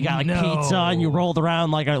 meet up. You got like No. pizza and you rolled around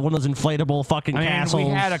like one of those inflatable fucking castles.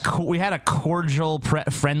 We had a cordial,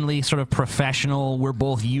 friendly, sort of professional. We're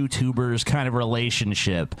both YouTubers kind of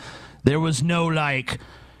relationship. There was no like,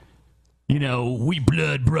 you know, we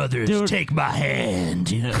blood brothers. Dude. Take my hand.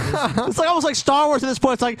 You know, It's like almost like Star Wars at this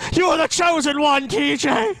point. It's like, you are the chosen one,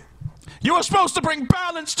 TJ. you were supposed to bring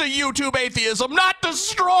balance to YouTube atheism, not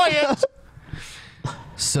destroy it.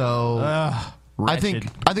 So, I think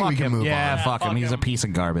we can move on. Yeah, fuck him. He's a piece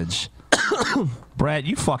of garbage. Brett,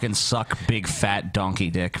 you fucking suck, big fat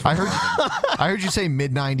donkey dick. I heard you say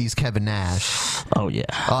mid-90s Kevin Nash. Oh, yeah.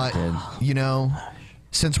 You know,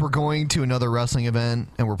 since we're going to another wrestling event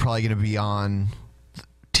and we're probably going to be on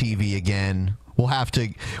TV again, we have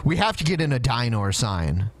to get in a Dynor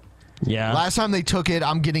sign. Yeah. Last time they took it,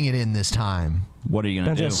 I'm getting it in this time. What are you gonna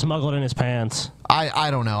And do? just smuggle it in his pants. I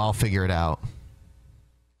don't know. I'll figure it out.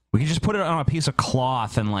 We could just put it on a piece of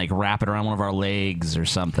cloth and like wrap it around one of our legs or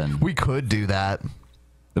something. We could do that.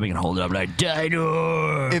 Then we can hold it up like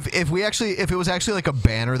Dynor. If it was actually like a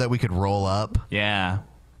banner that we could roll up. Yeah,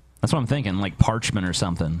 that's what I'm thinking, like parchment or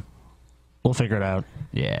something. We'll figure it out.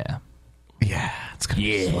 Yeah. Yeah, it's gonna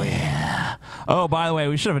be sweet. Oh, by the way,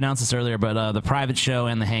 we should have announced this earlier, but the private show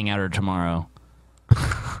and the hangout are tomorrow.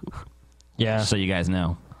 Yeah. So you guys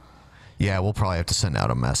know. Yeah, we'll probably have to send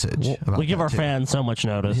out a message. about We give that our too. fans so much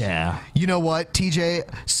notice. Yeah. You know what, TJ?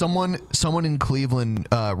 Someone in Cleveland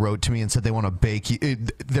wrote to me and said they want to bake you.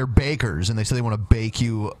 They're bakers, and they said they want to bake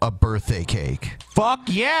you a birthday cake. Fuck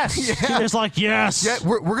yes. Yeah. It's like, yes. Yeah,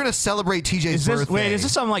 we're gonna celebrate TJ's birthday. Wait, is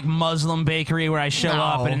this some like Muslim bakery where I show No.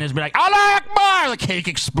 up and it's be like, Allah Akbar, the cake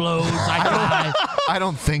explodes, I die. I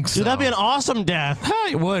don't think so. Dude, that'd be an awesome death.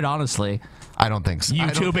 It would, honestly. I don't think so. I don't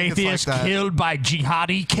YouTube think it's atheist like that. killed by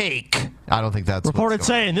jihadi cake. I don't think that's Reported what's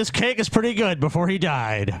going saying this cake is pretty good before he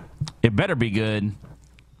died. It better be good.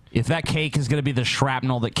 If that cake is going to be the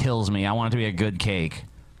shrapnel that kills me, I want it to be a good cake.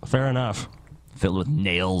 Fair enough. Filled with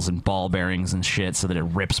nails and ball bearings and shit so that it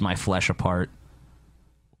rips my flesh apart.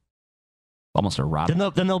 Almost a rot. Then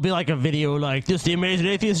there'll be like a video like, this the amazing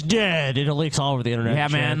atheist dead, and it leaks all over the internet. Yeah,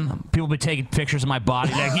 and shit. man. People be taking pictures of my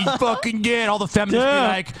body like, he's fucking dead. All the feminists be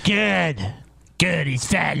like, good. good, he's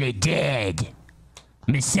finally dead.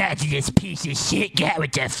 Misogynist piece of shit got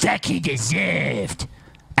what the fuck he deserved.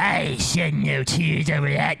 I shed no tears over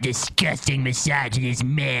that disgusting misogynist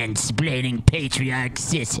man-splaining patriarch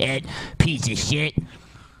cishet piece of shit.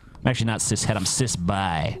 I'm actually not cishet, I'm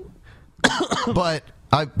cis-bi. But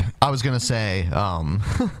I was gonna say,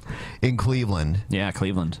 in Cleveland. Yeah,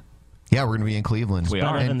 Cleveland. Yeah, we're gonna be in Cleveland. We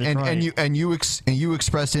are. And you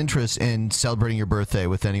expressed interest in celebrating your birthday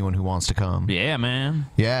with anyone who wants to come. Yeah, man.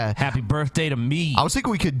 Yeah. Happy birthday to me. I was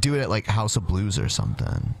thinking we could do it at like House of Blues or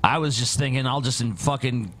something. I was just thinking I'll just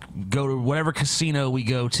fucking go to whatever casino we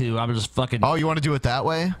go to. I'm just fucking. Oh, you want to do it that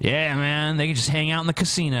way? Yeah, man. They can just hang out in the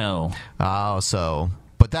casino. Oh, so.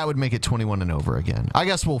 But that would make it 21 and over again. I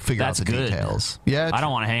guess we'll figure That's out the good. details. Yeah. I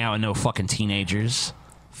don't want to hang out with no fucking teenagers.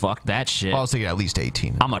 Fuck that shit. Well, I was thinking at least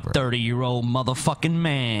 18. I'm a 30-year-old motherfucking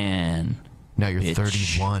man. Now you're Bitch.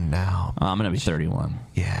 31 now. I'm going to be 31.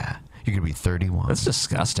 Yeah. You're going to be 31. That's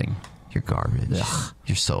disgusting. You're garbage. Ugh.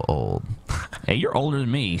 You're so old. Hey, you're older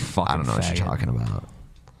than me, fucking I don't know what faggot. you're talking about.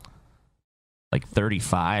 Like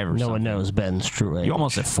 35 or something. No one knows Ben's true age. You're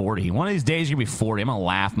almost at 40. One of these days you'll be 40. I'm going to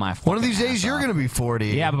laugh my fucking One of these days ass you're off. going to be 40.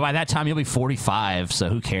 Yeah, but by that time you'll be 45, so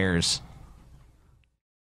who cares?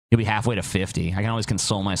 You'll be halfway to 50. I can always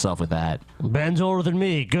console myself with that. Ben's older than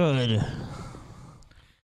me. Good.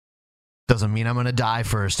 Doesn't mean I'm going to die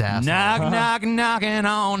first, asshole. Knock, knock, knocking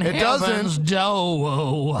on It heaven's doesn't.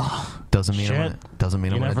 door. Doesn't mean Doesn't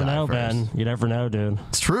mean I'm you gonna never die know, first. Ben. You never know, dude.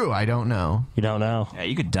 It's true. I don't know. You don't know. Yeah,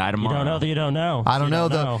 you could die tomorrow. You don't know that you don't know. I don't You know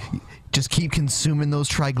know. Just keep consuming those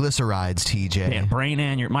triglycerides, TJ. Yeah, brain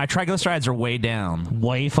and my triglycerides are way down.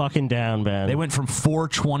 Way fucking down, Ben. They went from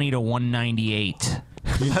 420 to 198.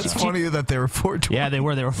 That's funny that they were 420. Yeah, they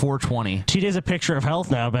were 420. TJ's a picture of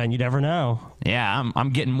health now, Ben. You never know. Yeah, I'm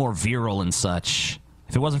getting more virile and such.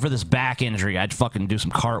 If it wasn't for this back injury, I'd fucking do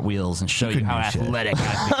some cartwheels and show you how athletic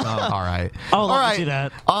I've become. All right. Oh, All right. see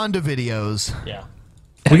that. On to videos. Yeah.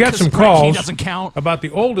 We got some calls doesn't count. about the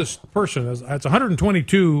oldest person. It's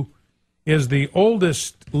 122 is the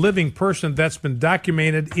oldest living person that's been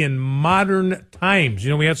documented in modern times. You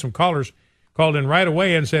know, we had some callers called in right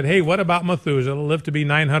away and said, hey, what about Methuselah? Lived to be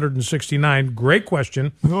 969. Great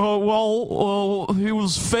question. Oh, well, he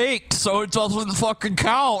was faked, so it doesn't fucking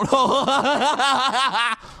count.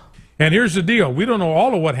 And here's the deal. We don't know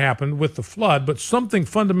all of what happened with the flood, but something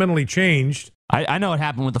fundamentally changed. I know what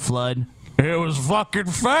happened with the flood. It was fucking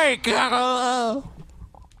fake. Is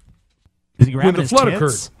he grabbing When the his flood tits?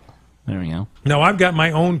 occurred. There we go. Now, I've got my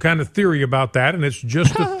own kind of theory about that, and it's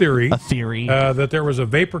just a theory. A theory. That there was a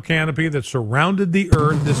vapor canopy that surrounded the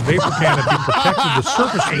Earth. This vapor canopy protected the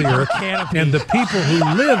surface of the Earth and the people who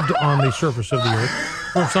lived on the surface of the Earth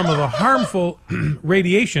from some of the harmful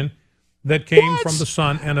radiation that came from the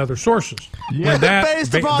sun and other sources. Yeah, When that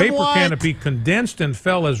based upon vapor what? canopy condensed and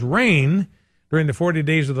fell as rain during the 40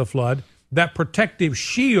 days of the flood, that protective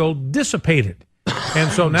shield dissipated. And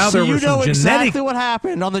so now there you was know some exactly genetic... what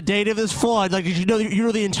happened on the date of this flood. Like, did you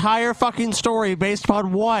know the entire fucking story based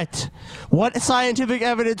upon what? What scientific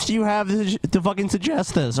evidence do you have to fucking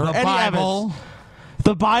suggest this? Or The any Bible. evidence?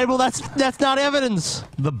 The Bible? That's not evidence.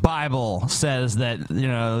 The Bible says that,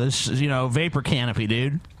 this, vapor canopy,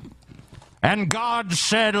 dude. And God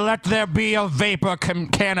said, let there be a vapor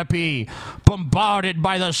canopy bombarded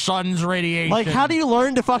by the sun's radiation. Like, how do you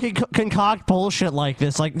learn to fucking concoct bullshit like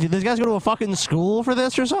this? Like, did these guys go to a fucking school for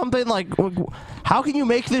this or something? Like, how can you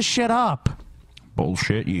make this shit up?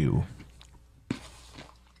 Bullshit you.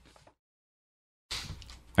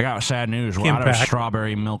 I got sad news. We're out of Impact.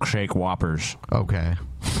 strawberry milkshake Whoppers. Okay.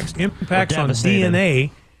 Impacts on devastated. DNA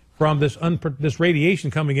from this radiation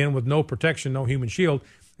coming in with no protection, no human shield.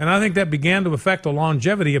 And I think that began to affect the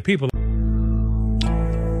longevity of people.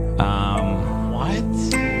 What?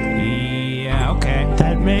 Yeah, okay.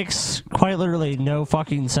 That makes quite literally no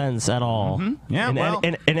fucking sense at all. Mm-hmm. Yeah,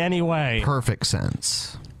 in any way. Perfect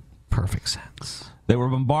sense. Perfect sense. They were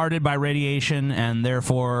bombarded by radiation, and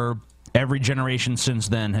therefore every generation since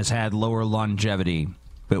then has had lower longevity.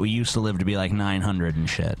 But we used to live to be like 900 and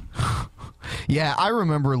shit. Yeah, I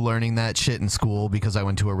remember learning that shit in school because I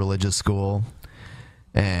went to a religious school.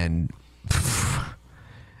 And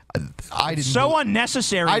I didn't. So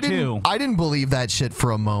unnecessary too. I didn't believe that shit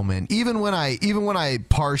for a moment. Even when I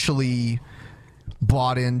partially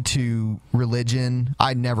bought into religion,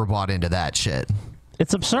 I never bought into that shit.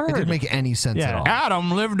 It's absurd. It didn't make any sense at all. Adam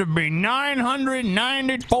lived to be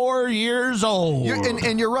 994 years old.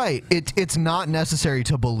 And you're right. It's not necessary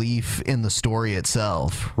to believe in the story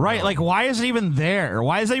itself. Right, like why is it even there?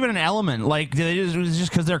 Why is that even an element? Like, is it just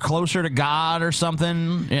because they're closer to God or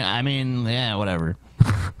something? Yeah, I mean, yeah, whatever.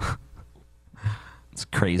 It's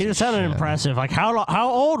crazy. It sounded impressive. Like, how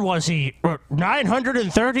old was he?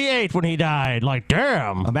 938 when he died. Like,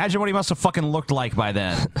 damn. Imagine what he must have fucking looked like by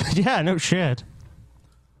then. Yeah, no shit.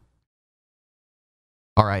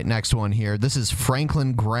 All right, next one here. This is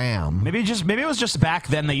Franklin Graham. Maybe it was just back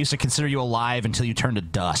then they used to consider you alive until you turned to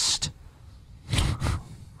dust.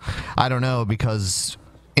 I don't know, because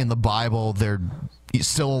in the Bible they're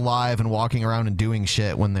still alive and walking around and doing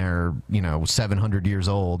shit when they're 700 years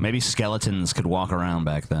old. Maybe skeletons could walk around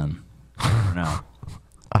back then. No.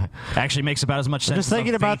 Actually makes about as much sense. Just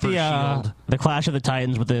thinking as a about vapor the Clash of the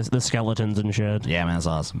Titans with the skeletons and shit. Yeah, man, that's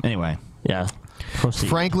awesome. Anyway. Yeah. Proceed.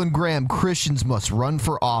 Franklin Graham, Christians must run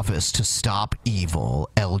for office to stop evil.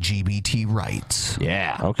 LGBT rights.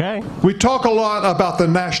 Yeah. Okay. We talk a lot about the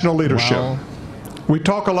national leadership. We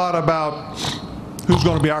talk a lot about who's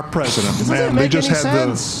going to be our president. Doesn't they make just any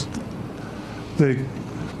had sense. the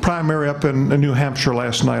primary up in New Hampshire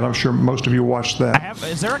last night. I'm sure most of you watched that.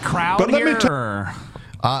 Is there a crowd But let me here? Or?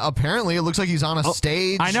 Apparently, it looks like he's on a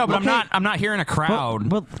stage. I know, but I'm not hearing a crowd.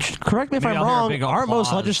 But correct me if Maybe I'm I'll hear a wrong. big Aren't most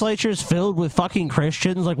applause. legislatures filled with fucking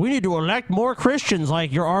Christians? Like, we need to elect more Christians.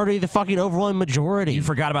 Like, you're already the fucking overwhelming majority. You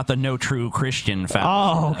forgot about the no true Christian fact.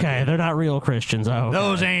 Oh, okay. They're not real Christians. Oh, okay.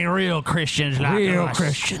 Those ain't real Christians like Real us.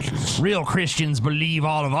 Christians. Real Christians believe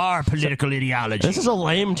all of our political ideology. This is a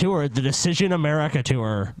lame tour, the Decision America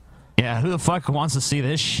tour. Yeah, who the fuck wants to see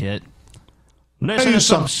this shit? Listen to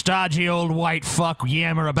some stodgy old white fuck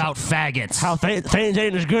yammer about faggots. How things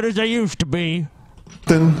ain't as good as they used to be.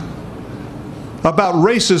 Then about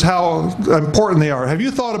races, how important they are. Have you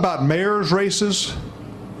thought about mayors' races?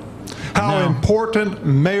 How important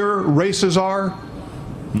mayor races are?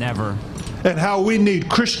 Never. And how we need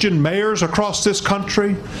Christian mayors across this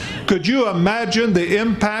country? Could you imagine the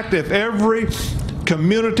impact if every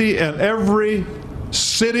community and every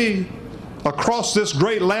city across this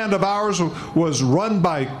great land of ours was run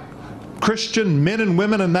by Christian men and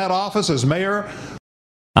women in that office as mayor?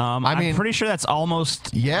 I'm pretty sure that's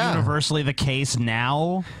almost universally the case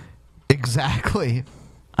now. Exactly.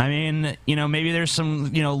 I mean, maybe there's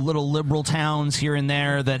some, little liberal towns here and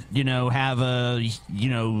there that, have a,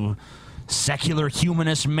 secular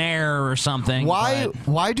humanist mayor or something.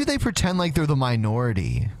 Why do they pretend like they're the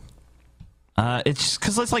minority? It's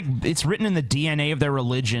because it's written in the DNA of their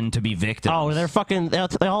religion to be victims. Oh,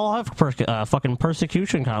 they all have fucking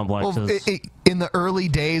persecution complexes. Well, in the early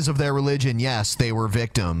days of their religion, yes, they were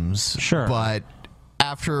victims. Sure. But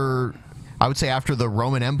after the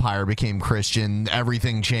Roman Empire became Christian,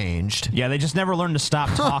 everything changed. Yeah, they just never learned to stop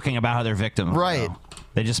talking about how they're victims. Right.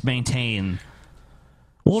 They just maintain.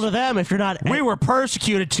 Well, to them, if you're not... We were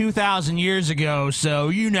persecuted 2,000 years ago, so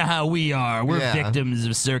you know how we are. We're victims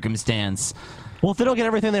of circumstance. Well, if they don't get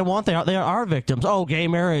everything they want, they are victims. Oh, gay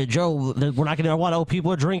marriage. Oh, we're not getting what? Oh,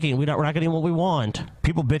 people are drinking. We're not getting what we want.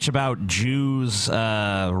 People bitch about Jews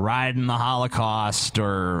riding the Holocaust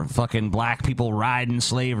or fucking black people riding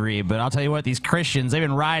slavery, but I'll tell you what, these Christians, they've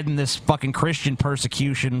been riding this fucking Christian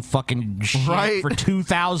persecution fucking shit for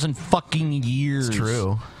 2,000 fucking years. It's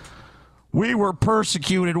true. We were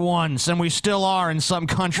persecuted once, and we still are in some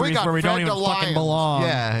countries where we don't even fucking belong.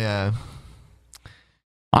 Yeah.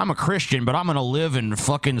 I'm a Christian, but I'm going to live in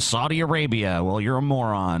fucking Saudi Arabia. Well, you're a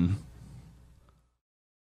moron.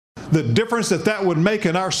 The difference that would make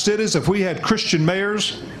in our cities if we had Christian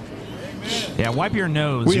mayors. Yeah, wipe your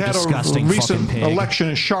nose, we you had disgusting a recent fucking pig. election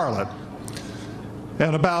in Charlotte,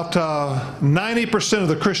 and about 90% of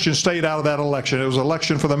the Christians stayed out of that election. It was an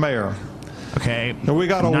election for the mayor. Okay. And we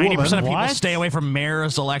got a 90% woman. of people stay away from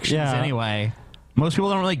mayor's elections anyway. Most people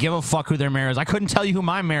don't really give a fuck who their mayor is. I couldn't tell you who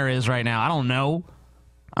my mayor is right now. I don't know.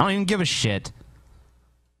 I don't even give a shit.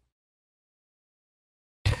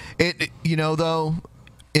 Though,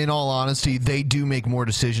 in all honesty, they do make more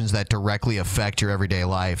decisions that directly affect your everyday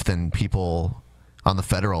life than people on the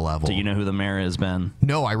federal level. Do you know who the mayor is, Ben?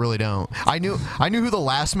 No, I really don't. I knew who the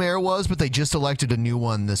last mayor was, but they just elected a new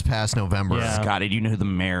one this past November. Yeah. Scotty, do you know who the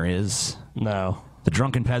mayor is? No. The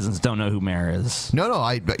drunken peasants don't know who mayor is. No,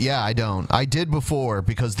 I don't. I did before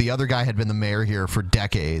because the other guy had been the mayor here for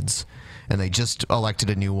decades, and they just elected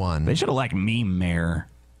a new one. They should elect me mayor.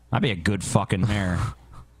 I'd be a good fucking mayor.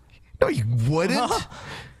 No, you wouldn't.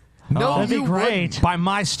 No, that'd be great. Wouldn't. By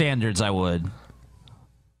my standards, I would.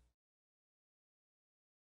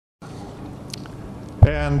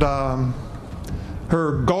 And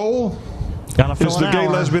her goal is the gay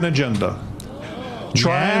lesbian agenda.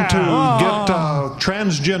 Trying to get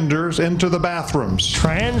transgenders into the bathrooms.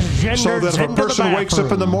 Transgenders so that if a into the person wakes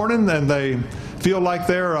up in the bathroom. morning and they feel like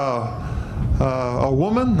they're a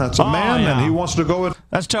woman, that's a man, and he wants to go with...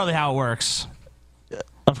 That's totally how it works.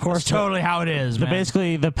 Of course, that's totally how it is, man.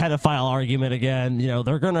 Basically, the pedophile argument again.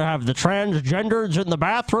 They're going to have the transgenders in the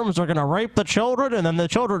bathrooms. They're going to rape the children, and then the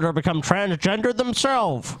children are going to become transgendered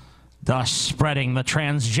themselves, thus spreading the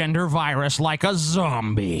transgender virus like a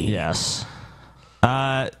zombie. Yes.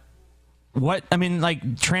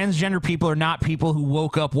 Transgender people are not people who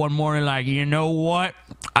woke up one morning like, you know what?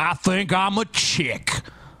 I think I'm a chick.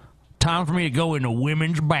 Time for me to go in the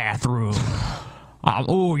women's bathroom.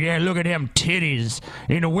 Oh, yeah, look at them titties.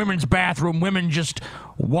 In the women's bathroom, women just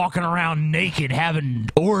walking around naked having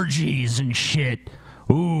orgies and shit.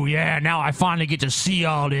 Ooh, yeah, now I finally get to see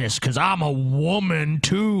all this because I'm a woman,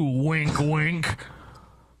 too. Wink, wink.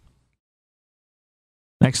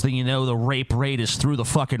 Next thing you know, the rape rate is through the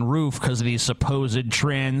fucking roof because of these supposed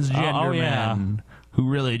transgender men who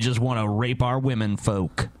really just want to rape our women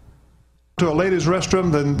folk. To a ladies'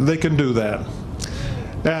 restroom, then they can do that.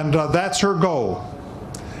 And that's her goal.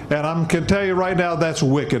 And I can tell you right now, that's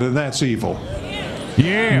wicked and that's evil.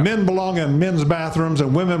 Yeah. Men belong in men's bathrooms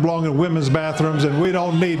and women belong in women's bathrooms, and we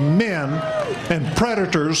don't need men and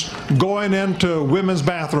predators going into women's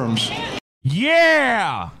bathrooms.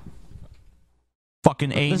 Yeah.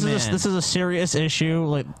 Fucking amen. This is a serious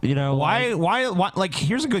issue. Why? Like,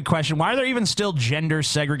 here's a good question. Why are there even still gender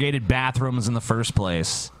segregated bathrooms in the first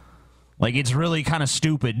place? Like, it's really kind of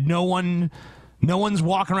stupid. No one's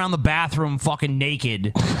walking around the bathroom fucking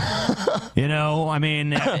naked. I mean,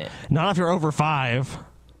 not if you're over 5.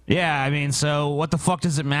 Yeah, I mean, so what the fuck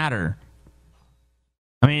does it matter?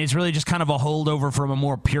 I mean, it's really just kind of a holdover from a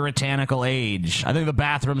more puritanical age. I think the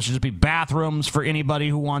bathrooms should just be bathrooms for anybody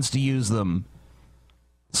who wants to use them.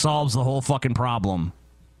 Solves the whole fucking problem.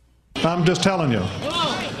 I'm just telling you.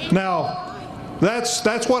 Now,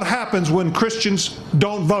 that's what happens when Christians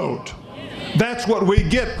don't vote. That's what we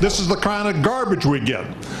get. This is the kind of garbage we get.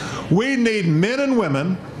 We need men and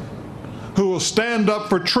women who will stand up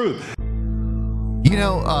for truth. You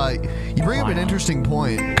know, you bring up an interesting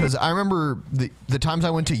point, because I remember the times I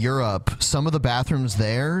went to Europe, some of the bathrooms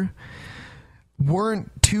there weren't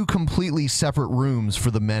two completely separate rooms for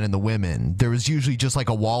the men and the women. There was usually just like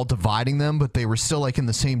a wall dividing them, but they were still like in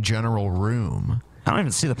the same general room. I don't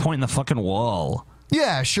even see the point in the fucking wall.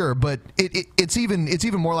 Yeah, sure, but it's even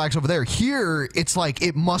more lax over there. Here, it's like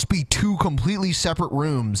it must be two completely separate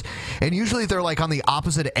rooms, and usually they're like on the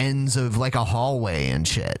opposite ends of like a hallway and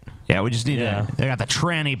shit. Yeah, we just need they got the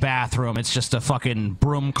tranny bathroom. It's just a fucking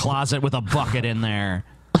broom closet with a bucket in there.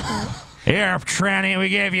 Here, tranny, we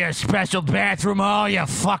gave you a special bathroom all you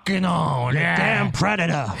fucking own. Yeah. Damn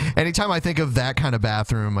predator. Anytime I think of that kind of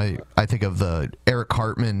bathroom, I think of the Eric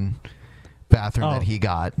Cartman bathroom that he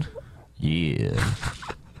got. Yeah.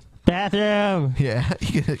 Bathroom. Yeah,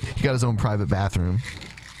 he got his own private bathroom.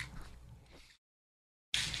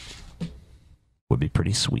 Would be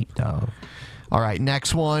pretty sweet, dog. All right,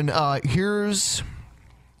 next one. Here's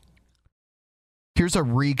a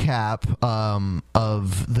recap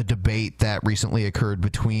of the debate that recently occurred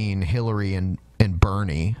between Hillary and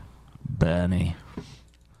Bernie. Bernie.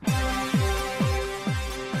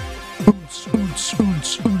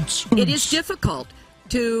 It is difficult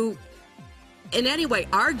to, in any way,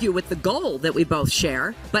 argue with the goal that we both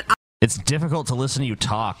share, but It's difficult to listen to you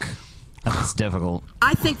talk. That's difficult.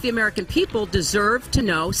 I think the American people deserve to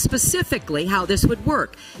know specifically how this would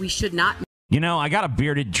work. We should not. You know, I got a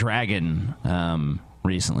bearded dragon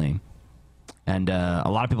recently, and a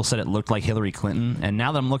lot of people said it looked like Hillary Clinton. And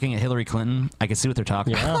now that I'm looking at Hillary Clinton, I can see what they're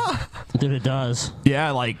talking about. Yeah, dude, it does. Yeah,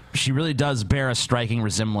 like she really does bear a striking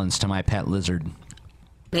resemblance to my pet lizard.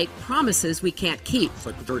 Make promises we can't keep.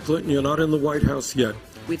 Secretary Clinton, you're not in the White House yet.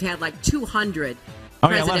 We've had like 200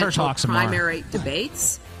 let her presidential talk some more. primary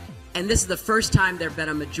debates, and this is the first time there have been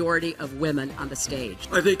a majority of women on the stage.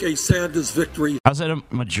 I think a Sanders victory. I was at a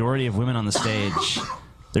majority of women on the stage.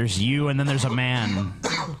 There's you, and then there's a man.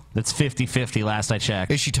 That's 50-50 last I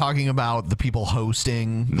checked. Is she talking about the people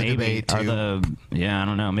hosting the debate too? I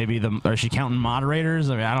don't know. Maybe is she counting moderators?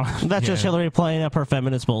 I mean, I don't. That's just Hillary playing up her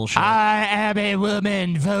feminist bullshit. I am a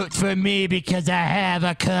woman. Vote for me because I have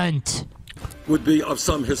a cunt. Would be of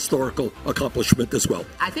some historical accomplishment as well.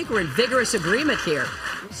 I think we're in vigorous agreement here.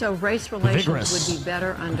 So race relations Vigorous. would be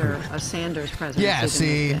better under a Sanders presidency. Yeah, than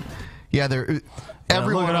see, they've been. they're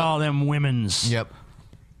Everyone, look at all them women's. Yep.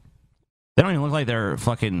 They don't even look like they're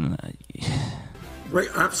fucking. Right,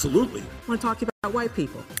 absolutely. I want to talk about white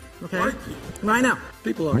people. Okay? White people. Right now.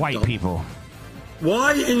 People are White dumb. people.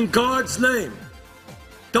 Why in God's name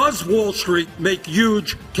does Wall Street make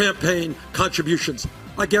huge campaign contributions?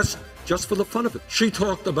 I guess just for the fun of it. She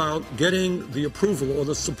talked about getting the approval or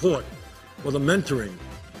the support or the mentoring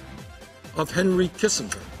of Henry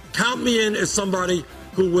Kissinger. Count me in as somebody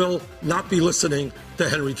who will not be listening to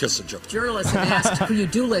Henry Kissinger. Journalists have asked who you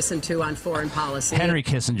do listen to on foreign policy. Henry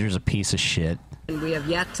Kissinger's a piece of shit. And we have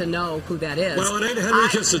yet to know who that is. Well, it ain't Henry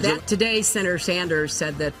Kissinger. Today, Senator Sanders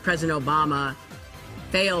said that President Obama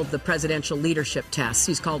failed the presidential leadership test.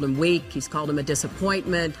 He's called him weak. He's called him a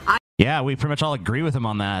disappointment. Yeah, we pretty much all agree with him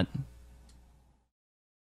on that.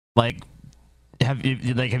 Like, have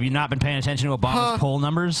you not been paying attention to Obama's poll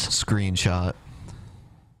numbers? Screenshot.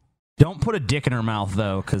 Don't put a dick in her mouth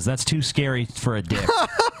though, because that's too scary for a dick.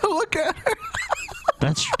 Look at her.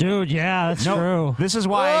 That's that's true. This is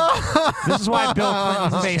why Bill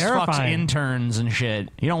Clinton's face fucks terrifying. interns and shit.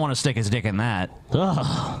 You don't want to stick his dick in that.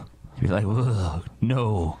 Ugh. You'd be like, ugh,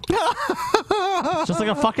 no. It's just like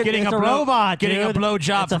a fucking Getting it's a a robot, Getting dude. a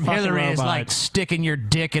blowjob It's a from fucking Hillary is robot. like sticking your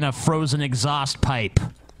dick in a frozen exhaust pipe.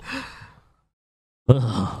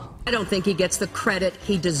 Ugh. I don't think he gets the credit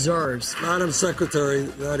he deserves. Madam Secretary,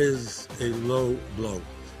 that is a low blow.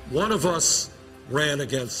 One of us ran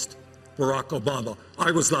against Barack Obama.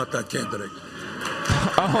 I was not that candidate.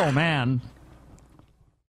 Oh, man.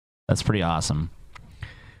 That's pretty awesome.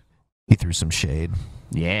 He threw some shade.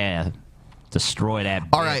 Yeah. Destroy that bitch.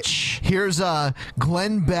 All right, here's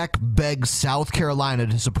Glenn Beck begs South Carolina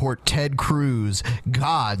to support Ted Cruz,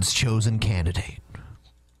 God's chosen candidate.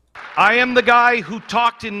 I am the guy who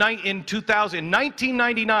talked in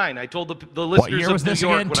 1999. I told the listeners year of was New this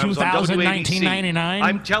York again? when I was on 2000, WABC. 1999?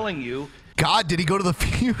 I'm telling you, God, did he go to the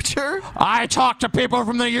future? I talked to people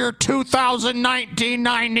from the year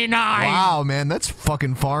 1999. Wow, man, that's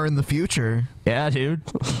fucking far in the future. Yeah, dude.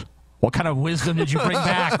 What kind of wisdom did you bring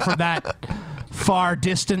back from that far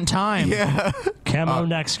distant time? Yeah. Camo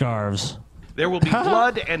neck scarves. There will be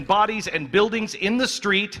blood and bodies and buildings in the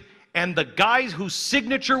street, and the guys whose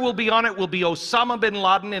signature will be on it will be Osama bin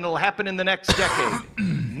Laden, and it'll happen in the next decade.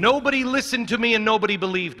 Nobody listened to me and nobody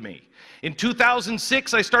believed me. In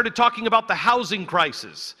 2006, I started talking about the housing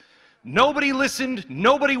crisis. Nobody listened,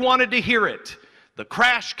 nobody wanted to hear it. The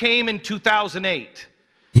crash came in 2008.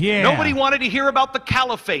 Yeah. Nobody wanted to hear about the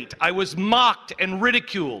caliphate. I was mocked and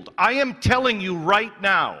ridiculed. I am telling you right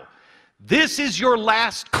now, this is your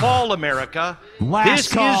last call, America. Last this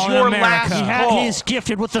call, is your America. last call. He's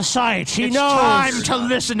gifted with the sight. He It's knows. time to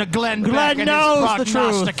listen to Glenn Beck and knows his the truth.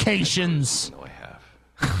 prognostications. No, I have.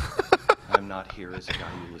 I'm not here as a guy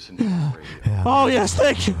who listens to the radio. Oh, yes,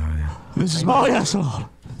 thank you. This is Oh, yes, Lord.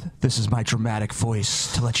 This is my dramatic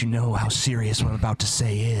voice to let you know how serious what I'm about to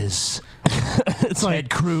say is. It's like Ted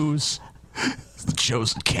Cruz, the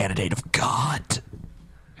chosen candidate of God.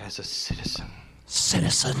 As a citizen.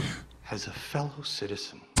 Citizen. As a fellow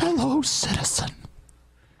citizen. Fellow citizen.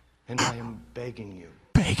 And I am begging you.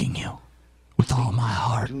 Begging you. With all my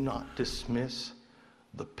heart. Do not dismiss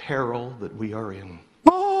the peril that we are in.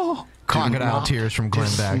 Oh. Crocodile tears from Glenn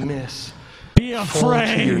Beck. Dismiss. Be Fall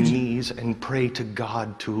to your afraid. knees and pray to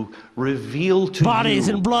God to reveal to Bodies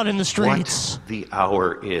you and blood in the streets. what the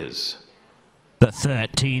hour is. The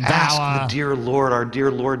 13th Ask hour. the dear Lord, our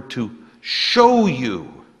dear Lord, to show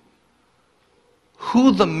you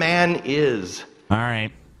who the man is. All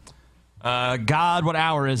right. God, what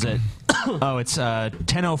hour is it? Oh, it's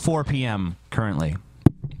 10:04 p.m. currently.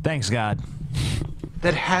 Thanks, God.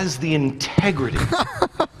 That has the integrity,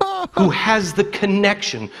 who has the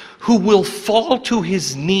connection, who will fall to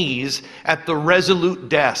his knees at the Resolute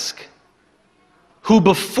desk, who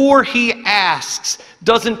before he asks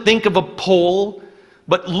doesn't think of a poll,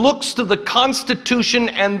 but looks to the Constitution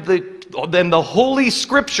and the Holy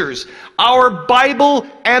Scriptures. Our Bible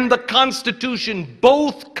and the Constitution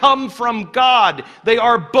both come from God. They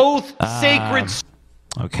are both sacred.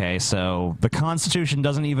 Okay, so the Constitution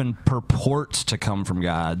doesn't even purport to come from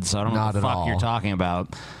God, so I don't know what the fuck you're talking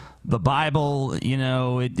about. The Bible, you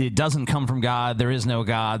know, it doesn't come from God. There is no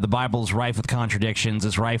God. The Bible's rife with contradictions.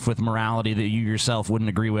 It's rife with morality that you yourself wouldn't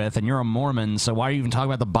agree with. And you're a Mormon, so why are you even talking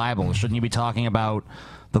about the Bible? Shouldn't you be talking about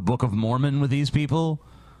the Book of Mormon with these people?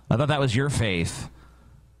 I thought that was your faith.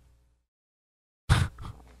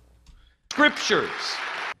 Scriptures.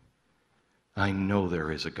 I know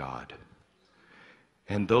there is a God.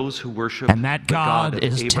 And those who worship and that the God God of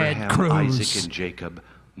is Abraham, Ted Cruz. Isaac, and Jacob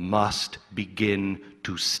must begin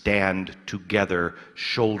to stand together,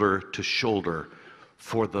 shoulder to shoulder,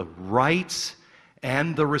 for the rights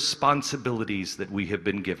and the responsibilities that we have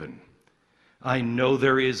been given. I know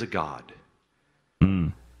there is a God.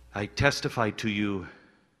 I testify to you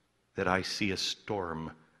that I see a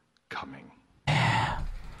storm coming.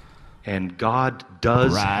 And God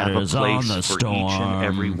does have a Riders on place the for each and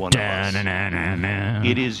every one of us. Da-na-na-na-na.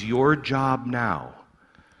 It is your job now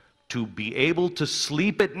to be able to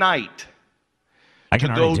sleep at night, I to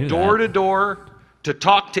can go already do door that. to door, to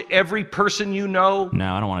talk to every person you know,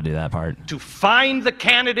 No, I don't want to do that part. to find the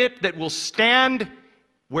candidate that will stand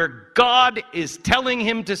where God is telling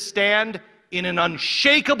him to stand in an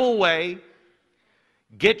unshakable way.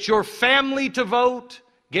 Get your family to vote,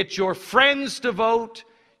 get your friends to vote.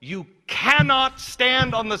 You cannot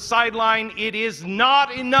stand on the sideline. It is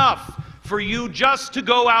not enough for you just to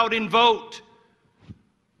go out and vote.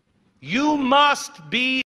 You must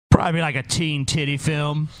be Probably like a teen titty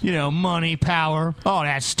film. You know, money, power, all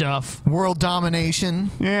that stuff. World domination.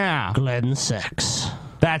 Yeah. Glenn Sex.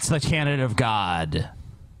 That's the candidate of God.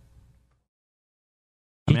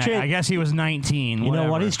 I guess he was 19. You know what?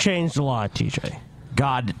 whatever. He's changed a lot, TJ.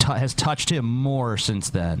 God has touched him more since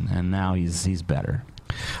then, and now he's better.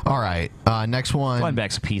 All right. Next one. Glenn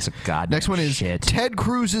Beck's a piece of God. Next one is shit. Ted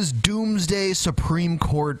Cruz's doomsday Supreme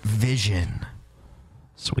Court vision.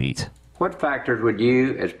 Sweet. What factors would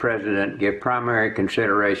you, as president, give primary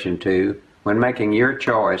consideration to when making your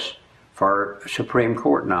choice for Supreme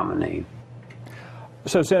Court nominee?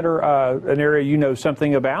 So, Senator, an area you know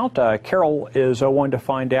something about, Carol is wanting to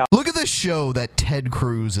find out. Look at the show that Ted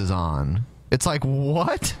Cruz is on. It's like,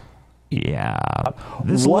 what? Yeah.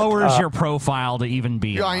 This What, lowers your profile to even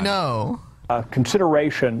be Yeah, I on. know.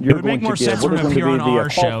 Consideration It you're would going make more to give. sense What are if going to you're be on the our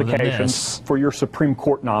show than qualifications this. for your Supreme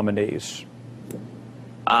Court nominees?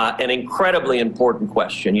 An incredibly important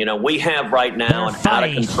question. You know, we have right now an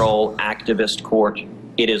out-of-control activist court.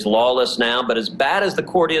 It is lawless now, but as bad as the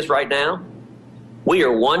court is right now, We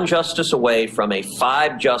are one justice away from a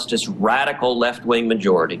 5-justice radical left-wing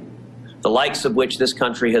majority, the likes of which this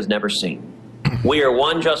country has never seen. We are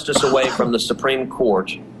one justice away from the Supreme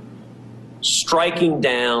Court striking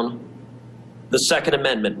down the Second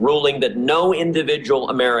Amendment, ruling that no individual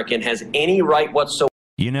American has any right whatsoever.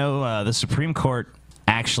 You know, the Supreme Court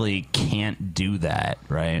actually can't do that,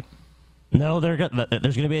 right? No, there's going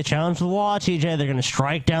to be a challenge to the law, TJ. They're going to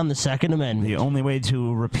strike down the Second Amendment. The only way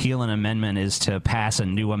to repeal an amendment is to pass a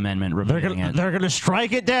new amendment repealing it. They're going to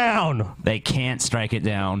strike it down. They can't strike it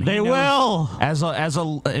down. They will.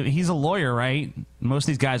 He's a lawyer, right? Most of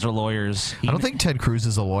these guys are lawyers. I don't think Ted Cruz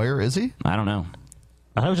is a lawyer, is he? I don't know.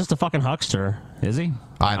 I was just a fucking huckster. Is he?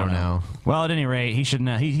 I don't know. Well, at any rate, he should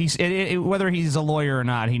know. Whether he's a lawyer or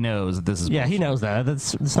not, he knows that this is. Yeah, he knows that.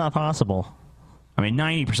 It's not possible. I mean,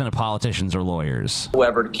 90% of politicians are lawyers.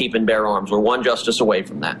 Whoever to keep and bear arms. We're one justice away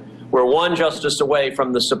from that. We're one justice away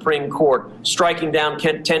from the Supreme Court striking down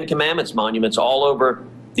 10 Commandments monuments all over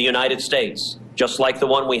the United States, just like the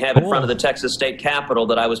one we have in front of the Texas State Capitol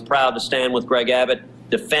that I was proud to stand with Greg Abbott,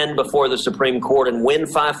 defend before the Supreme Court, and win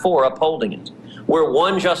 5-4 upholding it. We're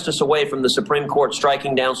one justice away from the Supreme Court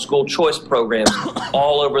striking down school choice programs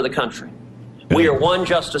all over the country. We are one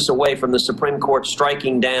justice away from the Supreme Court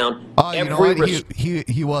striking down you know what?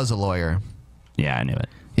 He was a lawyer. Yeah, I knew it.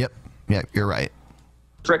 Yep, you're right.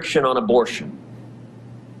 Restriction on abortion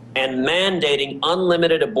and mandating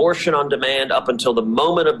unlimited abortion on demand up until the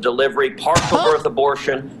moment of delivery, partial birth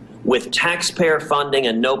abortion with taxpayer funding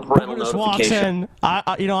and no parental notification.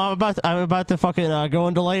 Walks in. I'm about to fucking go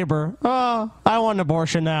into labor. Oh, I want an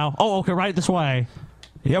abortion now. Oh, okay, right this way.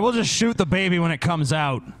 Yeah, we'll just shoot the baby when it comes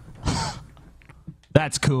out.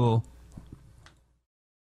 That's cool.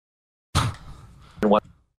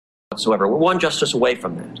 Whatsoever. We're one justice away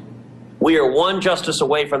from that. We are one justice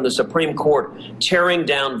away from the Supreme Court tearing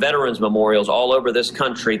down veterans memorials all over this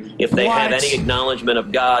country if they have any acknowledgement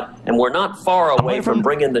of God. And we're not far away from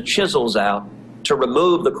bringing the chisels out to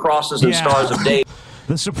remove the crosses and stars of David.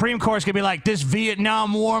 The Supreme Court's going to be like, this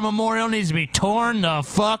Vietnam War memorial needs to be torn the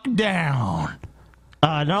fuck down.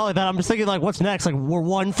 Not only that, I'm just thinking, like, what's next? Like, we're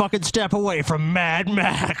one fucking step away from Mad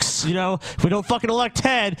Max. You know, if we don't fucking elect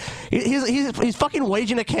Ted, he's fucking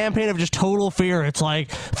waging a campaign of just total fear. It's like,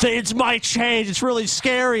 things might change. It's really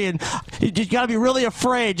scary, and you gotta be really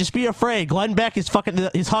afraid. Just be afraid. Glenn Beck is fucking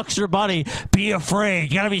his huckster buddy. Be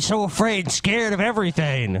afraid. You gotta be so afraid, scared of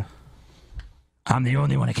everything. I'm the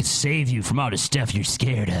only one that can save you from all the stuff you're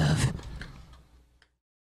scared of.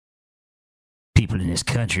 People in this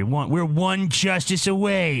country we're one justice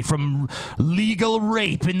away from legal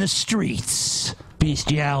rape in the streets.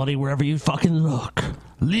 Bestiality wherever you fucking look.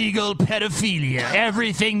 Legal pedophilia.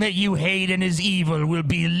 Everything that you hate and is evil will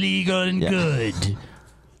be legal and good.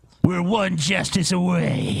 We're one justice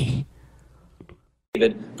away.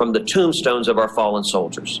 From the tombstones of our fallen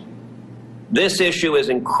soldiers. This issue is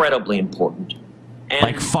incredibly important.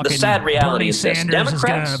 And the sad reality is this.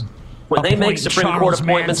 Democrats, when they make Supreme Court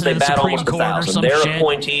appointments, they bat almost 1,000. Their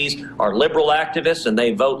appointees are liberal activists, and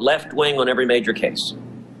they vote left-wing on every major case.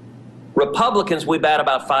 Republicans, we bat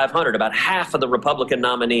about 500. About half of the Republican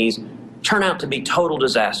nominees turn out to be total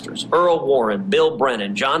disasters. Earl Warren, Bill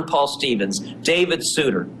Brennan, John Paul Stevens, David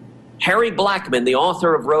Souter, Harry Blackmun, the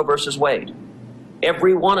author of Roe versus Wade.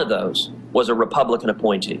 Every one of those was a Republican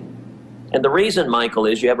appointee. And the reason, Michael,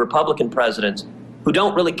 is you have Republican presidents who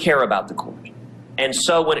don't really care about the court. And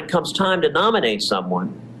so when it comes time to nominate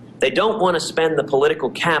someone, they don't want to spend the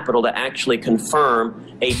political capital to actually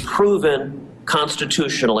confirm a proven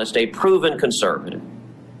constitutionalist, a proven conservative.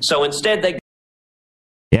 So instead they...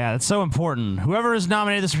 Yeah, that's so important. Whoever is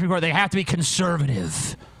nominated to the Supreme Court, they have to be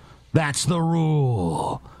conservative. That's the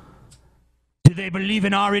rule. Do they believe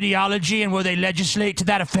in our ideology and will they legislate to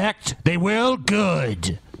that effect? They will?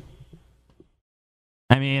 Good.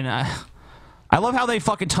 I mean, I love how they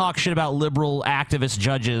fucking talk shit about liberal activist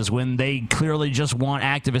judges when they clearly just want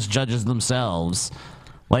activist judges themselves.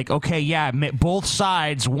 Like, okay, yeah, both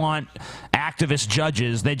sides want activist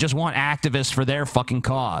judges. They just want activists for their fucking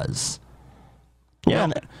cause.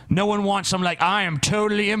 Yeah, no one wants someone like, I am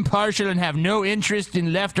totally impartial and have no interest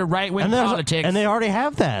in left or right-wing politics. And they already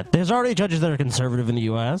have that. There's already judges that are conservative in the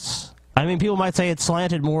U.S. I mean, people might say it's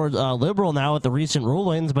slanted more liberal now with the recent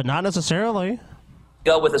rulings, but not necessarily.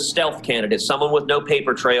 Go with a stealth candidate, someone with no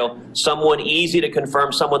paper trail, someone easy to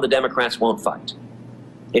confirm, someone the Democrats won't fight.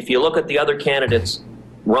 If you look at the other candidates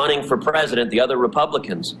running for president, the other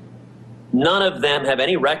Republicans, none of them have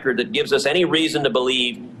any record that gives us any reason to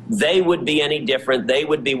believe they would be any different, they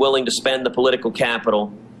would be willing to spend the political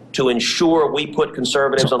capital to ensure we put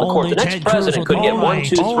conservatives on the court. The next president could get 1,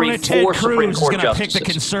 2, 3, 4 Supreme Court justices. Pick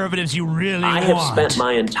the conservatives you really I want. have spent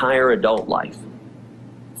my entire adult life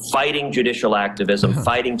fighting judicial activism,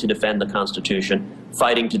 fighting to defend the Constitution,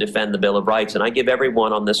 fighting to defend the Bill of Rights, and I give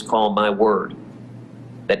everyone on this call my word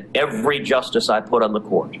that every justice I put on the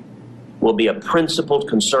court will be a principled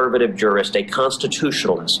conservative jurist, a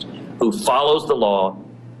constitutionalist who follows the law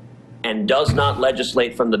and does not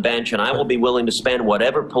legislate from the bench, and I will be willing to spend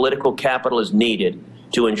whatever political capital is needed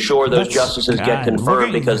to ensure those justices get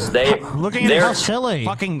confirmed because looking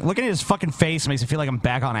at his fucking face makes me feel like I'm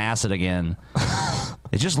back on acid again.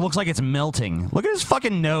 It just looks like it's melting. Look at his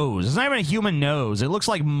fucking nose. It's not even a human nose. It looks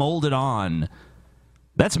like molded on.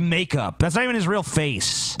 That's makeup. That's not even his real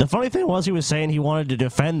face. The funny thing was he was saying he wanted to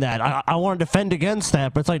defend that. I want to defend against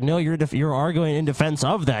that, but it's like, no, you're arguing in defense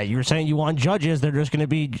of that. You're saying you want judges. They're just going to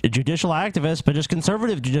be judicial activists, but just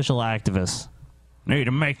conservative judicial activists. Need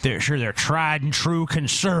to make sure they're tried and true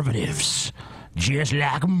conservatives, just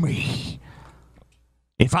like me.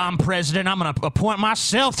 If I'm president, I'm going to appoint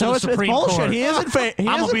myself to the Supreme Court. He is in favor.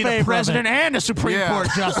 I'm going to be the president and the Supreme Court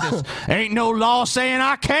justice. Ain't no law saying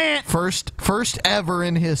I can't. First ever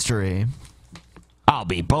in history. I'll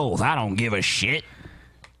be both. I don't give a shit.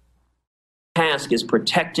 Task is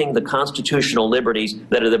protecting the constitutional liberties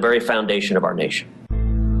that are the very foundation of our nation.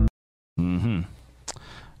 Mm-hmm.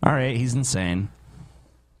 All right, he's insane.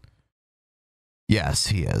 Yes,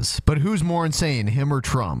 he is. But who's more insane, him or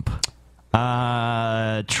Trump?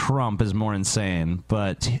 Trump is more insane,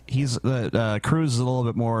 but he's Cruz is a little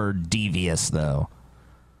bit more devious, though.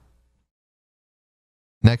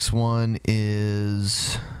 Next one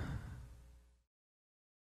is...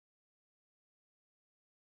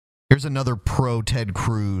 Here's another pro-Ted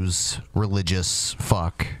Cruz religious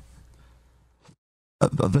fuck.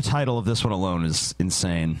 The title of this one alone is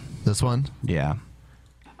insane. This one? Yeah.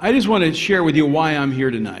 I just want to share with you why I'm here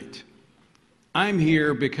tonight. I'm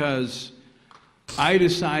here because I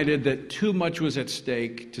decided that too much was at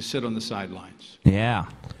stake to sit on the sidelines. Yeah.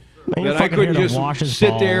 That I couldn't just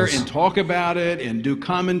sit there and talk about it and do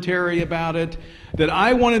commentary about it. That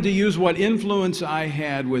I wanted to use what influence I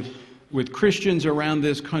had with Christians around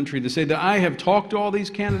this country to say that I have talked to all these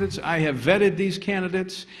candidates, I have vetted these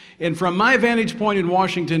candidates, and from my vantage point in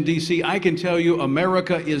Washington, D.C., I can tell you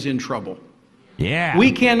America is in trouble. Yeah.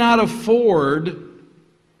 We cannot afford,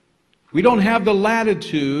 we don't have the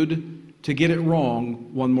latitude to get it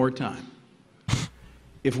wrong one more time.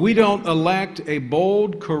 If we don't elect a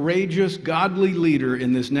bold, courageous, godly leader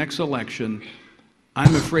in this next election,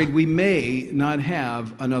 I'm afraid we may not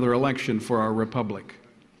have another election for our republic.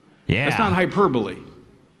 Yeah. That's not hyperbole.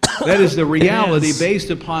 That is the reality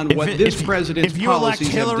based upon what this president's policies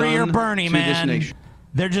have done Hillary or Bernie, to this nation.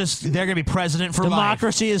 They're gonna be president for life.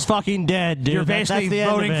 Democracy is fucking dead, dude. You're basically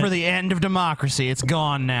That's voting for the end of democracy. It's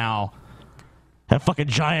gone now. Have fucking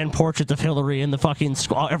giant portraits of Hillary in the fucking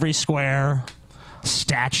every square.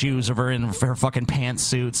 Statues of her in her fucking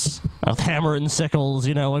pantsuits. With hammer and sickles,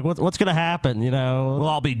 you know, like what's gonna happen, you know? We'll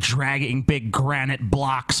all be dragging big granite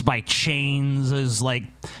blocks by chains as, like,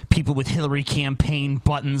 people with Hillary campaign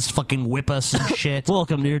buttons fucking whip us and shit.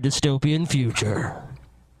 Welcome to your dystopian future.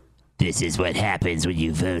 This is what happens when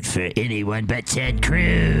you vote for anyone but Ted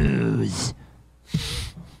Cruz.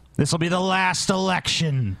 This will be the last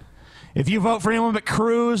election. If you vote for anyone but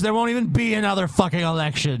Cruz, there won't even be another fucking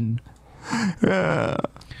election. All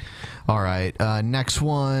right, next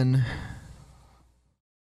one.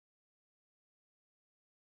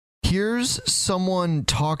 Here's someone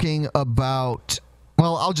talking about...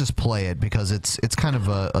 Well, I'll just play it because it's kind of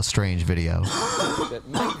a strange video. That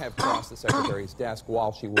might have crossed the secretary's desk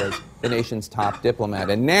while she was the nation's top diplomat.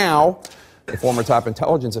 And now, the former top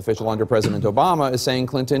intelligence official under President Obama is saying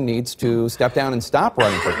Clinton needs to step down and stop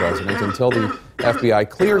running for president until the FBI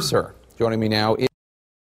clears her. Joining me now is...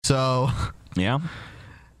 So... Yeah.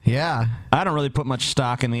 I don't really put much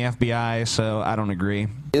stock in the FBI, so I don't agree.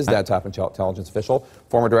 Is that top intelligence official,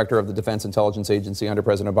 former director of the Defense Intelligence Agency under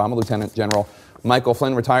President Obama, Lieutenant General Michael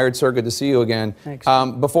Flynn, retired. Sir, good to see you again. Thanks.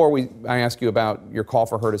 Before I ask you about your call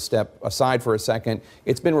for her to step aside for a second,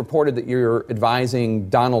 it's been reported that you're advising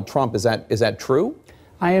Donald Trump. Is that true?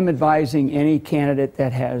 I am advising any candidate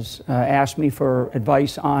that has asked me for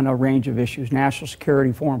advice on a range of issues, national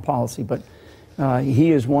security, foreign policy, but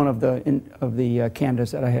he is one of the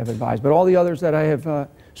candidates that I have advised. But all the others that I have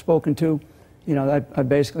spoken to, you know, I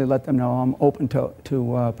basically let them know I'm open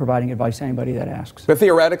to providing advice to anybody that asks. But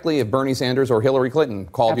theoretically, if Bernie Sanders or Hillary Clinton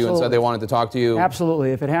called you and said they wanted to talk to you...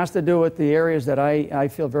 Absolutely. If it has to do with the areas that I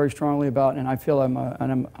feel very strongly about and I feel I'm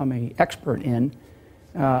an expert in,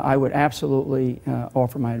 I would absolutely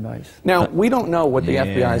offer my advice. Now, we don't know what the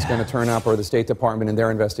FBI is going to turn up or the State Department in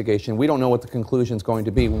their investigation. We don't know what the conclusion is going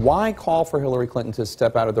to be. Why call for Hillary Clinton to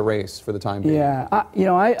step out of the race for the time being? Yeah,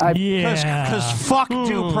 Because fuck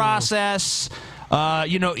due process.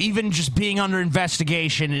 Even just being under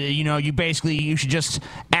investigation, you should just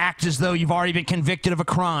act as though you've already been convicted of a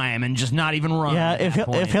crime and just not even run. Yeah,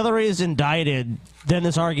 if Hillary is indicted, then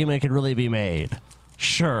this argument could really be made.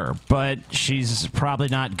 Sure, but she's probably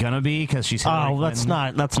not gonna be because she's Hillary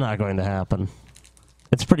Clinton. that's not going to happen.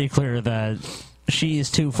 It's pretty clear that she's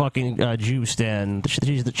too fucking juiced in.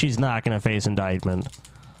 She's not going to face indictment.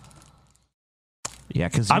 Yeah,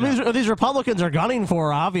 because these Republicans are gunning for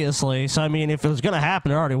her, obviously. So I mean, if it was going to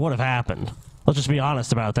happen, it already would have happened. Let's just be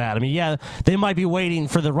honest about that. I mean, yeah, they might be waiting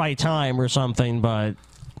for the right time or something, but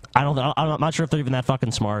I'm not sure if they're even that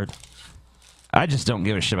fucking smart. I just don't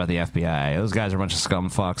give a shit about the FBI. Those guys are a bunch of scum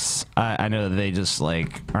fucks. I know that they just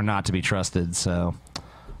are not to be trusted, so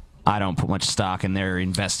I don't put much stock in their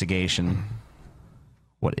investigation.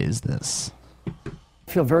 What is this?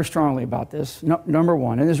 I feel very strongly about this. Number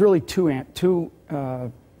one, and there's really two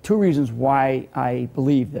reasons why I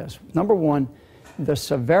believe this. Number one, the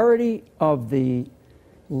severity of the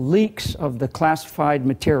leaks of the classified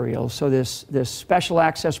materials. So this special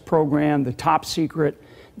access program, the top secret,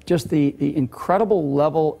 just the incredible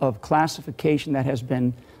level of classification that has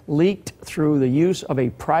been leaked through the use of a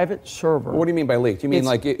private server. What do you mean by leaked? You mean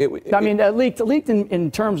leaked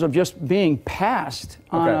in terms of just being passed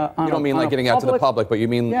on a You don't mean like getting out to the public, but you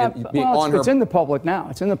mean it's in the public now.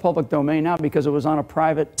 It's in the public domain now because it was on a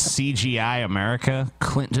private... CGI America,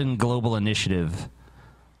 Clinton Global Initiative.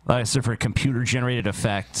 I stood for computer-generated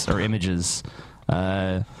effects or images.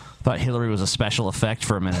 Thought Hillary was a special effect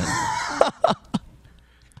for a minute.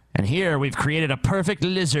 And here we've created a perfect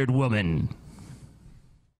lizard woman.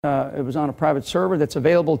 It was on a private server that's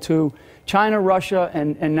available to China, Russia,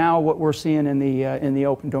 and now what we're seeing in the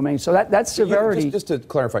open domain. So that's severity. Just to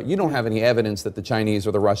clarify, you don't have any evidence that the Chinese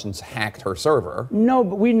or the Russians hacked her server. No,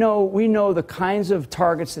 but we know the kinds of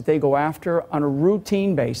targets that they go after on a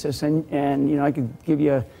routine basis, and I could give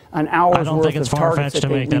you an hour's worth of targets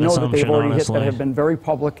that we know that they've already hit that have been very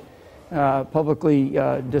publicly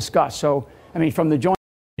discussed. So I mean, from the joint.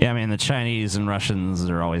 Yeah, I mean the Chinese and Russians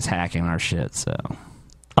are always hacking our shit. So.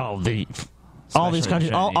 All these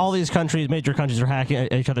countries, major countries, are hacking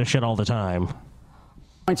each other's shit all the time.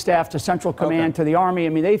 Joint staff to Central Command to the Army. I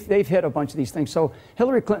mean, they've hit a bunch of these things. So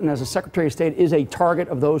Hillary Clinton, as a Secretary of State, is a target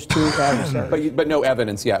of those two adversaries. but no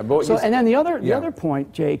evidence yet. And then the other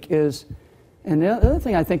point, Jake, is, and the other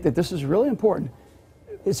thing I think that this is really important.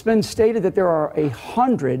 It's been stated that there are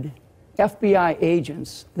 100 FBI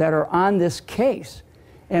agents that are on this case.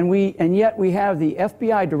 And yet we have the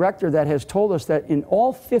FBI director that has told us that in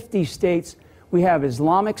all 50 states we have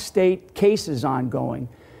Islamic State cases ongoing.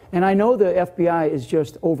 And I know the FBI is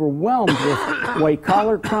just overwhelmed with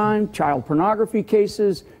white-collar crime, child pornography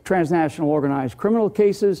cases, transnational organized criminal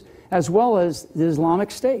cases, as well as the Islamic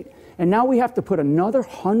State. And now we have to put another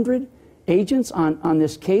 100 agents on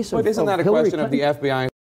this case But isn't that a Hillary question Clinton? of the FBI?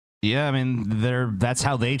 Yeah, I mean, that's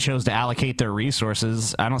how they chose to allocate their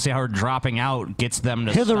resources. I don't see how her dropping out gets them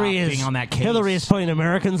to stop being on that case. Hillary is putting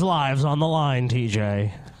Americans' lives on the line,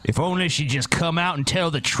 TJ. If only she'd just come out and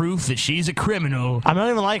tell the truth that she's a criminal. I'm not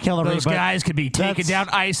even like Hillary. Those guys could be taking down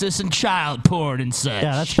ISIS and child porn and such.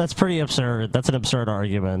 Yeah, that's pretty absurd. That's an absurd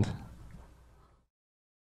argument.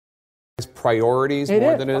 Priorities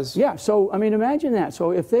more than it is. Yeah. So I mean, imagine that.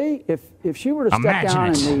 So if she were to step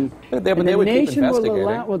down,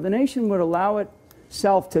 the nation would allow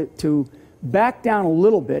itself to back down a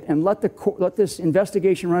little bit and let this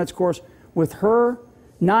investigation run its course with her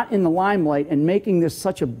not in the limelight and making this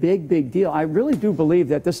such a big deal. I really do believe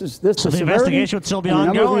that the investigation would still be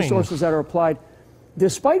ongoing. The number of resources that are applied,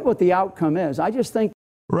 despite what the outcome is, I just think.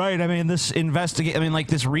 Right. I mean, this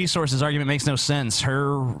resources argument makes no sense.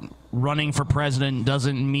 Her running for president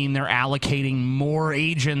doesn't mean they're allocating more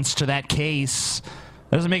agents to that case.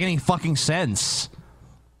 That doesn't make any fucking sense.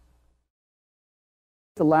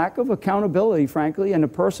 The lack of accountability, frankly, and a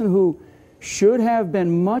person who should have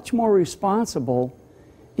been much more responsible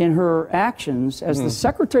in her actions as the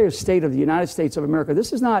Secretary of State of the United States of America.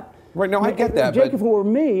 This is not. Right, no, I get that. Jake, if it were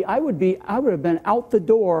me, I would have been out the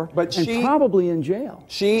door and probably in jail.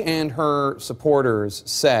 She and her supporters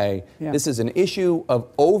say this is an issue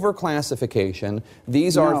of overclassification.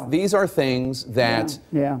 These are things that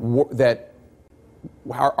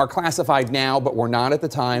are classified now, but were not at the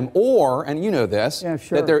time. Or, and you know this,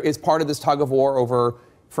 that there is part of this tug of war over.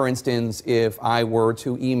 For instance, if I were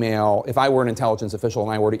an intelligence official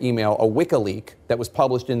and I were to email a WikiLeaks that was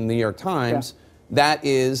published in the New York Times. that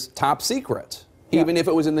is top secret, even if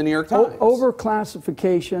it was in the New York Times.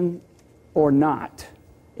 Overclassification or not.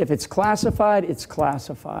 If it's classified, it's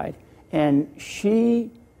classified. And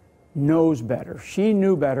she knows better. She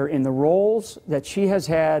knew better in the roles that she has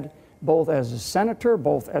had, both as a senator,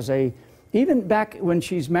 both as even back when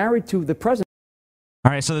she's married to the president.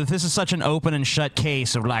 All right, so if this is such an open and shut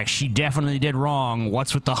case of like she definitely did wrong,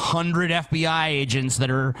 what's with the 100 FBI agents that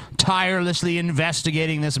are tirelessly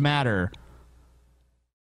investigating this matter?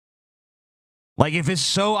 Like, if it's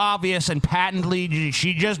so obvious and patently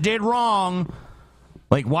she just did wrong,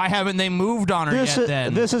 like, why haven't they moved on her yet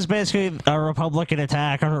then? This is basically a Republican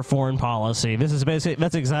attack on her foreign policy. This is basically,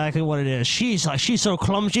 that's exactly what it is. She's so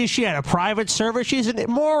clumsy. She had a private service. She's a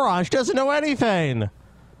moron. She doesn't know anything.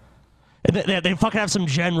 They fucking have some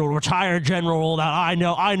retired general rolled out.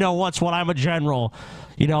 I know what's what. I'm a general.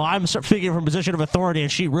 You know, I'm speaking from a position of authority,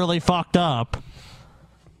 and she really fucked up.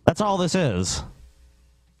 That's all this is.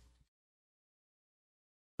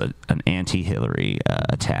 An anti-Hillary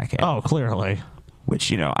attack. Oh, clearly.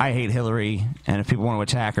 Which, you know, I hate Hillary, and if people want to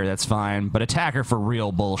attack her, that's fine. But attack her for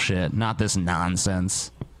real bullshit, not this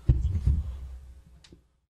nonsense.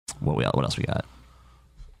 What else we got?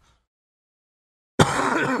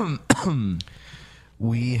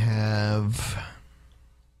 We have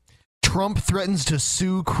Trump threatens to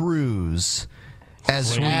sue Cruz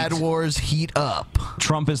as ad wars heat up.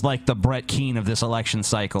 Trump is like the Brett Keane of this election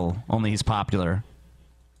cycle, only he's popular.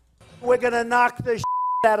 We're going to knock the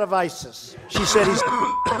out of ISIS. She said he's...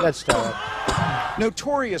 Let's start.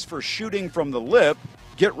 Notorious for shooting from the lip,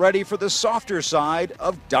 get ready for the softer side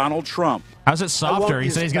of Donald Trump. How's it softer? He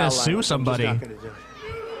said he's going to sue somebody. I'm not going to do it.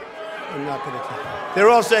 They're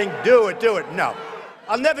all saying, do it, do it. No.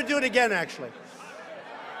 I'll never do it again, actually.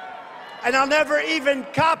 And I'll never even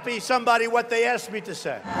copy somebody what they asked me to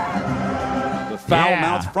say. The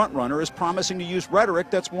foul-mouthed frontrunner is promising to use rhetoric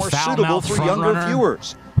that's more suitable for younger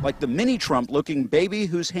viewers, like the mini-Trump-looking baby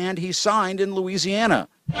whose hand he signed in Louisiana.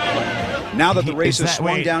 Now that the race has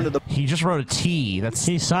swung down to the... He just wrote a T.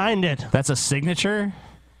 He signed it. That's a signature?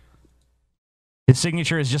 His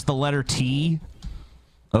signature is just the letter T?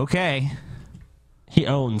 Okay. He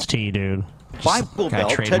owns T, dude. Bible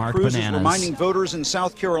Belt, Ted Cruz is reminding voters in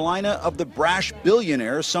South Carolina of the brash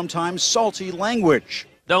billionaire's sometimes salty language.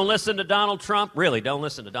 Don't listen to Donald Trump. Really, don't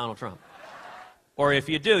listen to Donald Trump. Or if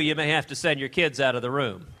you do, you may have to send your kids out of the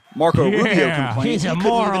room. Marco Rubio complained he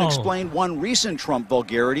couldn't even explain one recent Trump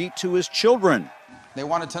vulgarity to his children. They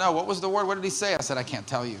wanted to know, what was the word? What did he say? I said, I can't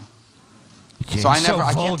tell you. Yeah, so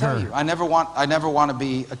I can't tell you. I never want to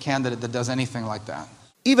be a candidate that does anything like that.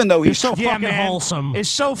 Even though he's so fucking wholesome. It's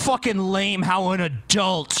so fucking lame how an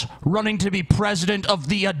adult running to be president of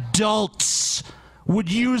the adults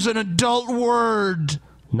would use an adult word.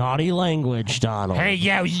 Naughty language, Donald. Hey,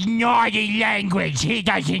 yo, naughty language. He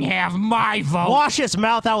doesn't have my vote. Wash his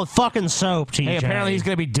mouth out with fucking soap, TJ. Hey, apparently he's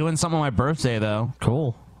going to be doing something on my birthday, though.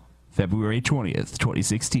 Cool. February 20th,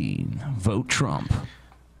 2016. Vote Trump.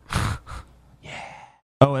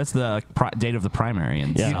 Oh, that's the date of the primary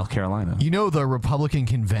in South Carolina. You know the Republican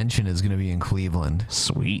convention is going to be in Cleveland.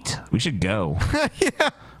 Sweet. We should go.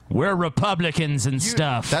 Yeah. We're Republicans and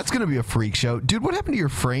stuff. That's going to be a freak show. Dude, what happened to your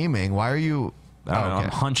framing? Why are you... I don't know, I'm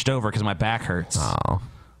hunched over because my back hurts. Oh.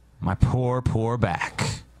 My poor, poor back.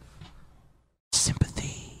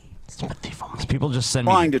 Sympathy from me. People just send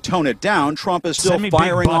me... Trying to tone it down, Trump is still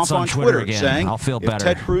firing off on Twitter saying, I'll feel if better.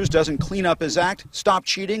 Ted Cruz doesn't clean up his act, stop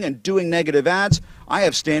cheating and doing negative ads, I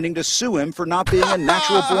have standing to sue him for not being a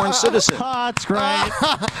natural-born citizen. That's great.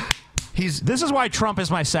 This is why Trump is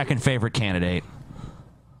my second favorite candidate.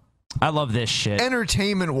 I love this shit.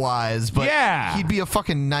 Entertainment-wise, but he'd be a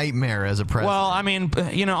fucking nightmare as a president. Well, I mean,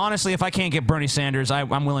 you know, honestly, if I can't get Bernie Sanders,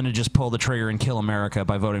 I'm willing to just pull the trigger and kill America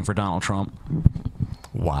by voting for Donald Trump.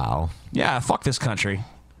 Wow. Yeah, fuck this country.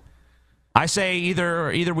 I say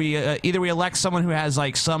either we elect someone who has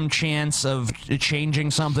like some chance of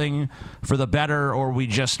changing something for the better, or we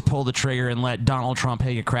just pull the trigger and let Donald Trump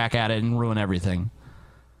take a crack at it and ruin everything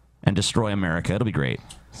and destroy America. It'll be great.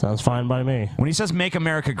 Sounds fine by me. When he says make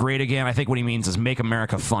America great again, I think what he means is make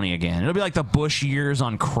America funny again. It'll be like the Bush years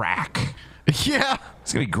on crack. Yeah.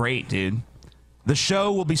 It's going to be great, dude. The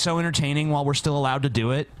show will be so entertaining while we're still allowed to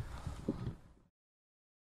do it.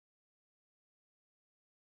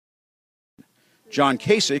 John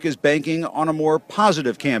Kasich is banking on a more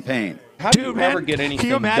positive campaign. How do you ever get anything can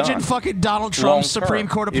you imagine done fucking Donald Trump's Supreme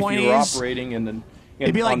Court appointees? If you're operating in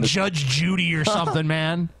It'd be like Judge Judy or something,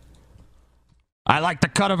 man. I like the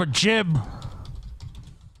cut of a jib.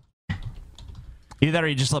 Either that or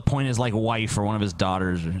he just point his like wife or one of his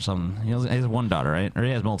daughters or something. He has one daughter, right? Or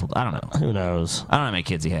he has multiple. I don't know. Who knows? I don't know how many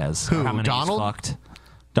kids he has. Who, How many Donald? He's fucked.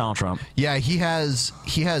 Donald Trump. Yeah, he has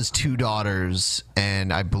 2 daughters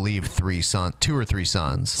and I believe 2 or 3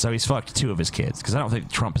 sons. So he's fucked 2 of his kids because I don't think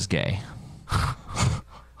Trump is gay.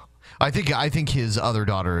 I think his other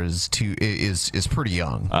daughter is pretty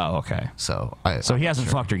young. Oh, okay. So he hasn't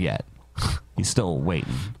fucked her yet. He's still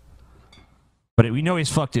waiting. But we know he's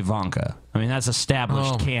fucked Ivanka. I mean, that's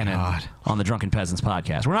established canon on the Drunken Peasants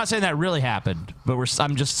podcast. We're not saying that really happened, but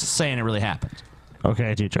I'm just saying it really happened.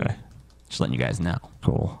 Okay, TJ. Just letting you guys know.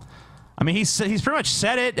 Cool. I mean, he's pretty much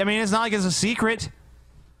said it. I mean, it's not like it's a secret.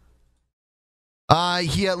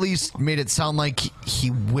 He at least made it sound like he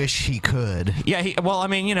wish he could. Yeah, well, I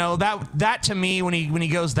mean, that to me, when he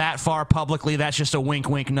goes that far publicly, that's just a wink,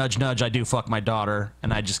 wink, nudge, nudge. I do fuck my daughter,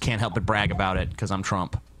 and I just can't help but brag about it because I'm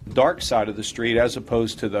Trump. Dark side of the street as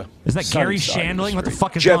opposed to the Is that Gary Shandling? What the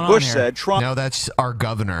fuck is Jeb going Bush on here? said Trump. No, that's our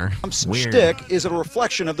governor. Trump's Weird. shtick is a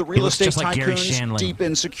reflection of the real looks estate just like Gary tycoon's Shandling. deep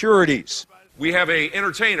insecurities. We have an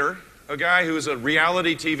entertainer, a guy who is a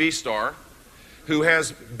reality TV star, who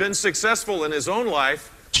has been successful in his own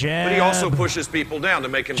life, but he also pushes people down to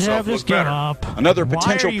make himself look better. Another Why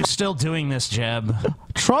potential. are you still doing this, Jeb?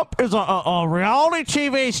 Trump is a reality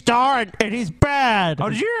TV star, and he's bad. Oh,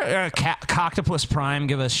 did your Coctopus Prime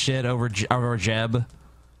give us shit over Jeb?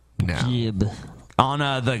 No. Jeb. On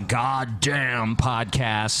the goddamn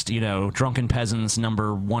podcast, Drunken Peasants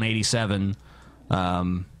number 187.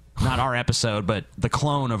 Not our episode, but the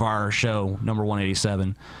clone of our show, number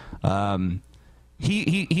 187.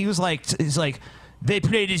 He was like, they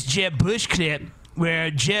played this Jeb Bush clip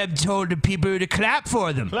where Jeb told the people to clap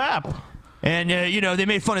for them. Clap. And, they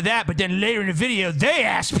made fun of that, but then later in the video, they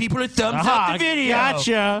asked people to thumbs up the video.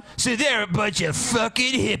 Gotcha. So they're a bunch of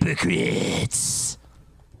fucking hypocrites.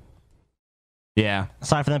 Yeah.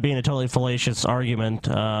 Aside from that being a totally fallacious argument.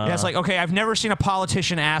 Yeah, it's like, okay, I've never seen a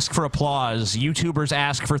politician ask for applause. YouTubers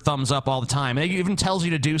ask for thumbs up all the time. And it even tells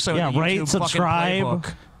you to do so Yeah, in the rate, YouTube subscribe. fucking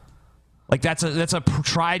playbook. Like that's a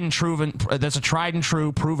tried and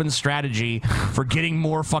true proven strategy for getting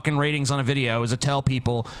more fucking ratings on a video is to tell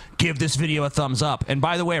people give this video a thumbs up. And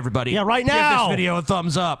by the way, everybody, Yeah, right give now. this video a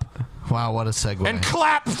thumbs up Wow, what a segue. and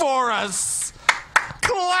clap for us.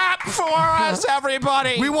 Clap for us,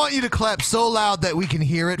 everybody. We want you to clap so loud that we can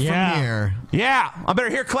hear it Yeah. from here. Yeah, I better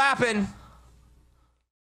hear clapping.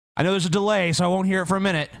 I know there's a delay, so I won't hear it for a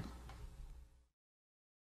minute.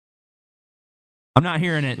 I'm not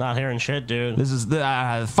hearing it. Not hearing shit, dude. This is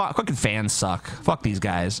the fucking fans suck. Fuck these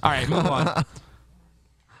guys. All right, move on.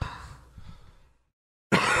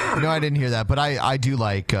 No, I didn't hear that, but I do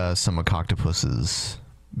like some of Coctopus's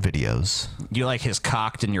videos. You like his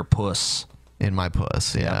cocked in your puss. In my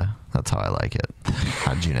puss, yeah. That's how I like it.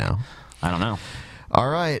 How'd you know? I don't know. All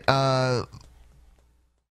right. I'm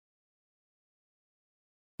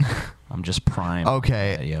just primed.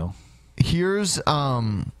 Okay. Video. Here's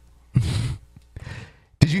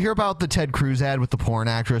Did you hear about the Ted Cruz ad with the porn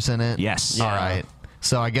actress in it? Yes. All right.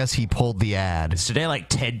 So I guess he pulled the ad. It's today like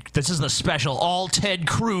Ted. This is the special all Ted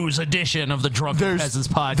Cruz edition of the Drunken Peasants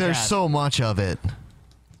podcast. There's so much of it.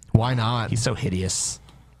 Why not? He's so hideous.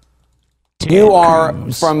 You are,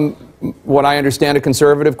 from what I understand, a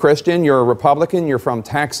conservative Christian. You're a Republican. You're from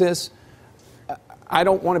Texas. I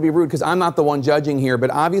don't want to be rude because I'm not the one judging here, but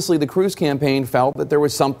obviously the Cruz campaign felt that there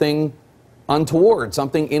was something untoward,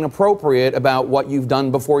 something inappropriate about what you've done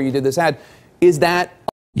before you did this ad. Is that...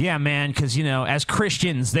 Yeah, man, because, as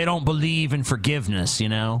Christians, they don't believe in forgiveness,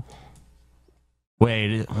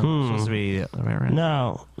 Wait, it's supposed to be...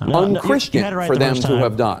 No. unchristian right for the them first to time.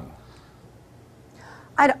 have done?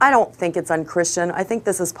 I don't think it's unchristian. I think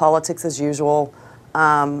this is politics as usual.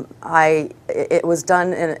 It was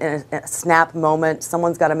done in a snap moment.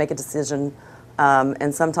 Someone's got to make a decision,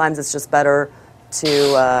 and sometimes it's just better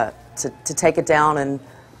to take it down. And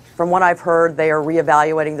from what I've heard, they are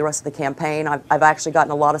reevaluating the rest of the campaign. I've actually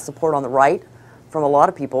gotten a lot of support on the right from a lot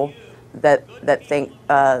of people that think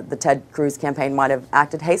the Ted Cruz campaign might have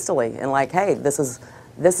acted hastily and like, hey, this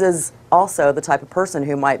is also the type of person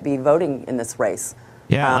who might be voting in this race.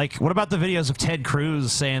 Yeah, like, what about the videos of Ted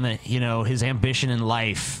Cruz saying that, his ambition in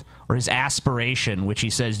life, or his aspiration, which he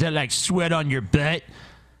says, they're like sweat on your butt.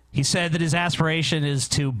 He said that his aspiration is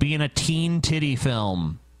to be in a teen titty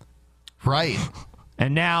film. Right.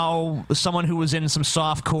 And now, someone who was in some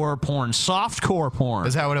softcore porn. Softcore porn.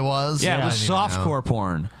 Is that what it was? Yeah, it was softcore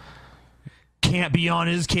porn. Can't be on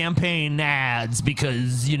his campaign ads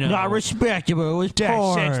because, Not respectable. It was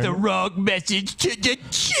porn. That sends the wrong message to the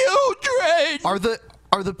children.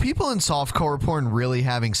 Are the people in softcore porn really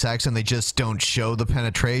having sex and they just don't show the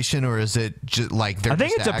penetration, or is it just like they're? I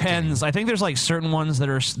think it just acting? depends. I think there's like certain ones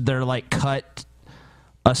that they're like cut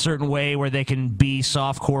a certain way where they can be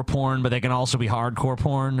softcore porn, but they can also be hardcore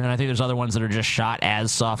porn. And I think there's other ones that are just shot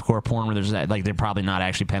as softcore porn where there's like they're probably not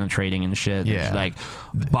actually penetrating and shit. They're just, like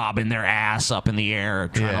bobbing their ass up in the air,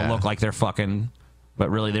 trying to look like they're fucking, but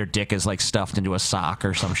really their dick is like stuffed into a sock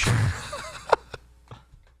or some shit.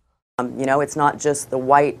 You know, it's not just the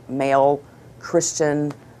white male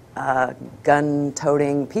Christian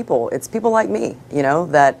gun-toting people. It's people like me, you know,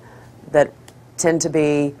 that tend to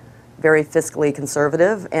be very fiscally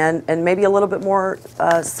conservative and maybe a little bit more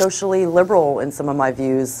socially liberal in some of my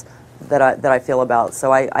views that I feel about.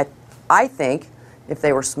 So I think if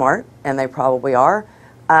they were smart, and they probably are,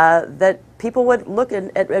 that people would look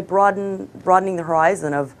at broadening the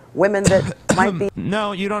horizon of women that might be.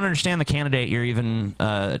 No, you don't understand the candidate you're even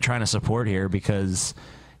trying to support here, because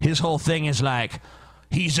his whole thing is like,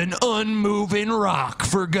 he's an unmoving rock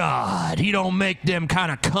for God. He don't make them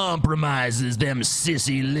kind of compromises them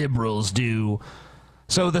sissy liberals do.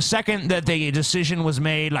 So the second that the decision was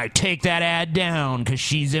made, like, take that ad down because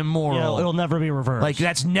she's immoral. Yeah, it'll never be reversed. Like,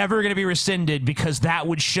 that's never going to be rescinded, because that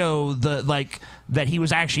would show that he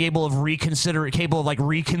was actually capable of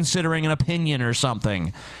reconsidering an opinion or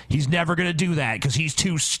something. He's never going to do that because he's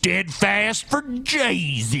too steadfast for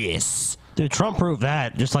Jesus. Dude, Trump proved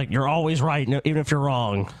that. Just like, you're always right, even if you're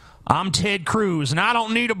wrong. I'm Ted Cruz, and I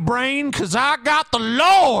don't need a brain because I got the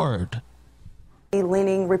Lord.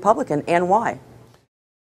 Leaning Republican, and why?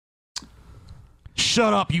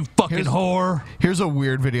 Shut up, you fucking whore. Here's a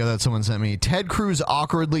weird video that someone sent me. Ted Cruz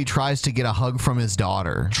awkwardly tries to get a hug from his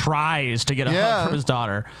daughter. Tries to get a hug from his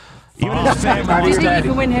daughter. Even his family. Do you think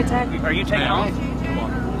you can win here, Ted? Are you taking off?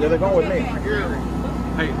 Yeah, they're going with me.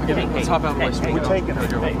 Hey, let's hop out of the way. We're taking her.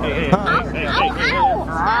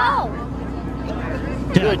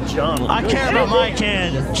 Good John. I care about my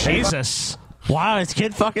kid. Jesus. Wow, this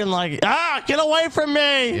kid fucking like, get away from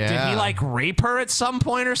me! Did he like rape her at some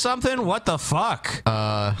point or something? What the fuck?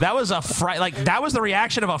 That was that was the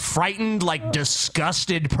reaction of a frightened, like,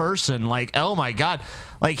 disgusted person. Like, oh my god.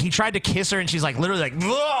 Like, he tried to kiss her and she's like literally like,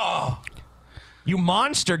 ugh! You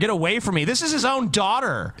monster, get away from me. This is his own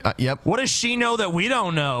daughter. Yep. What does she know that we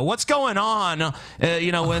don't know? What's going on,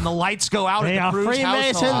 you know, when the lights go out They at are the Cruz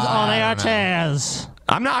Freemasons household? on our tears.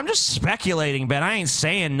 I'm just speculating, Ben. I ain't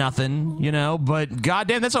saying nothing, you know, but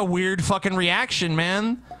goddamn, that's a weird fucking reaction,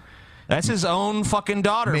 man. That's his own fucking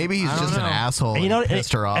daughter. Maybe he's just an asshole and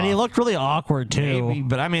pissed her off. And he looked really awkward, too. Maybe,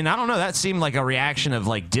 but I mean, I don't know. That seemed like a reaction of,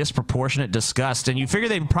 like, disproportionate disgust. And you figure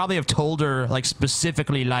they probably have told her, like,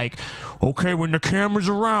 specifically, like, okay, when the camera's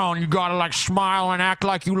around, you gotta, like, smile and act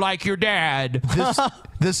like you like your dad.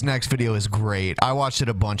 This next video is great. I watched it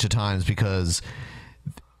a bunch of times because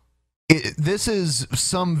this is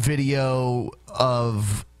some video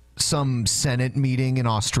of some Senate meeting in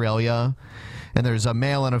Australia, and there's a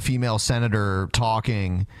male and a female senator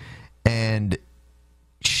talking, and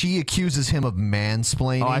she accuses him of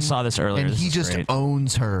mansplaining. Oh, I saw this earlier. And he just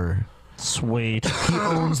owns her. Sweet. He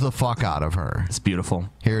owns the fuck out of her. It's beautiful.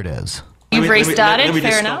 Here it is. You've restarted, let me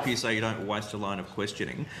fair just enough. stop you so you don't waste a line of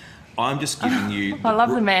questioning. I'm just giving you... I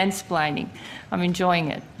love the mansplaining. I'm enjoying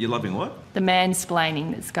it. You're loving what? The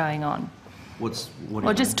mansplaining that's going on. What do you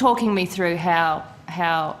Well, just talking me through how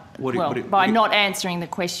by not answering the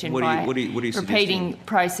question, by repeating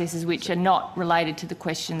processes which are not related to the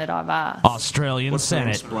question that I've asked. Australian Senate.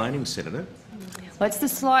 What's explaining, Senator? Well, it's the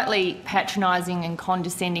slightly patronising and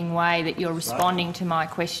condescending way that you're responding to my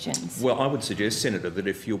questions. Well, I would suggest, Senator, that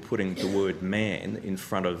if you're putting the word man in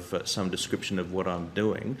front of some description of what I'm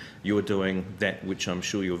doing, you're doing that which I'm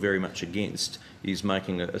sure you're very much against, is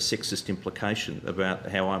making a sexist implication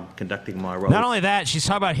about how I'm conducting my role. Not only that, she's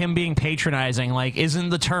talking about him being patronizing. Like,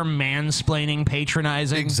 isn't the term mansplaining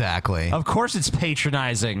patronizing? Exactly. Of course it's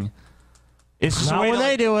patronizing. It's just Not when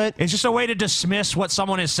they do it. It's just a way to dismiss what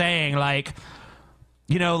someone is saying, like,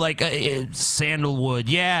 you know, like sandalwood.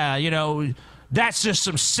 Yeah, you know, that's just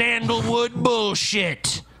some sandalwood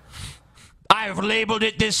bullshit. I've labeled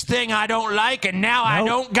it this thing I don't like, and now I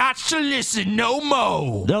don't got to listen no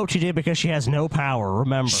more. No, she did, because she has no power,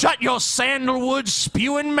 remember. Shut your sandalwood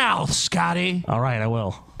spewing mouth, Scotty. All right, I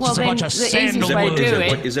will. Well, just a then bunch of the easiest way to do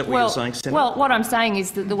it. Is that what you're saying, Senator? Well, what I'm saying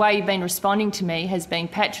is that the way you've been responding to me has been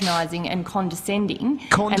patronising and condescending.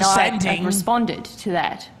 Condescending? And I have responded to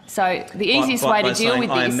that. So the easiest way to deal with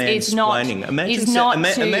this is not to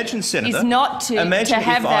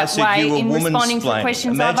have that way in responding to the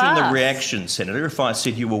questions I've asked. Imagine the reaction, Senator, if I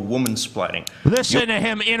said you were woman-splaining. Listen to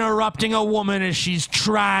him interrupting a woman as she's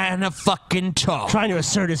trying to fucking talk. Trying to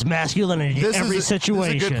assert his masculinity in every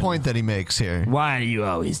situation. This is a good point that he makes here. Why do you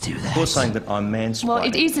always do that? You're saying that I'm mansplaining. Well,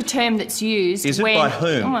 it is a term that's used. Is it by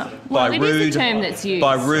whom? Well, it is a term that's used.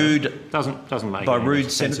 By rude. Doesn't make. By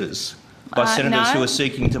rude senators. By senators who are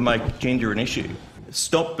seeking to make gender an issue.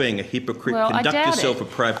 Stop being a hypocrite. Well, Conduct yourself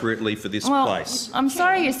appropriately for this place. I'm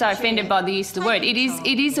sorry you're so offended by the use of the word. It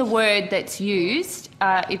is a word that's used.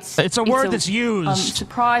 It's a word that's used. I'm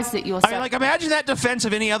surprised that you're. I mean, like, imagine that defense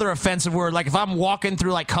of any other offensive word. Like, if I'm walking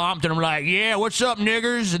through like Compton, I'm like, "Yeah, what's up,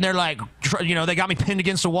 niggers?" And they're like, you know, they got me pinned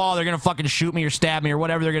against the wall. They're gonna fucking shoot me or stab me or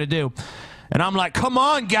whatever they're gonna do. And I'm like, come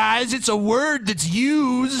on, guys, it's a word that's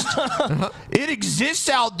used. It exists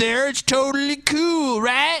out there. It's totally cool,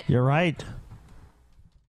 right? You're right.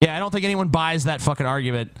 Yeah, I don't think anyone buys that fucking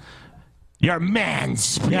argument. You're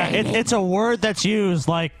mansplaining. Yeah, it's a word that's used,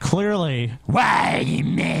 like, clearly. Why are you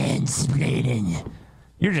mansplaining?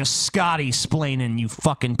 You're just Scotty-splaining, you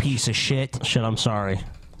fucking piece of shit. Shit, I'm sorry.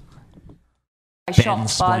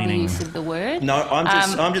 Shocked by the use of the word. No,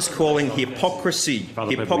 I'm just calling hypocrisy.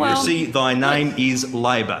 Hypocrisy. Thy name is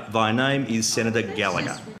Labor. Thy name is Senator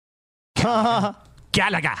Gallagher.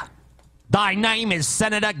 Gallagher. Thy name is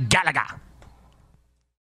Senator Gallagher. I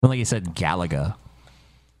don't think he said Galaga.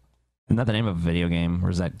 Isn't that the name of a video game, or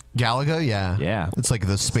is that Galaga? Yeah, yeah. It's like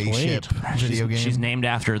the spaceship video game. She's named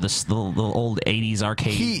after the old '80s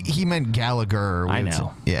arcade. He meant Gallagher. I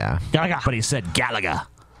know. Yeah, Galaga, but he said Galaga.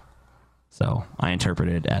 So I interpret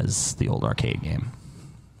it as the old arcade game.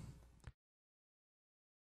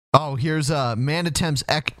 Oh, here's a man attempts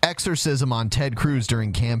exorcism on Ted Cruz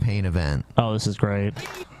during campaign event. Oh, this is great.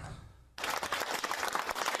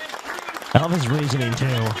 I love his reasoning, too,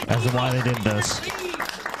 as to why they did this.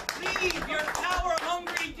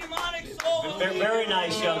 Very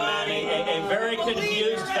nice young man, a very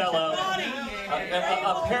confused fellow.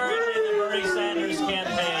 Apparently the Bernie Sanders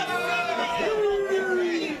campaign.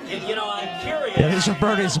 You know, I'm curious. Yeah, these are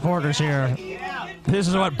Bernie supporters here. This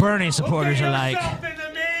is what Bernie supporters are like.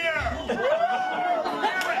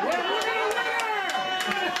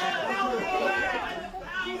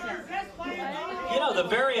 You know, the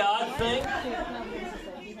very odd thing,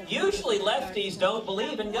 usually lefties don't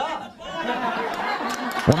believe in God.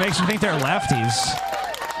 What makes you think they're lefties?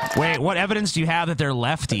 Wait, what evidence do you have that they're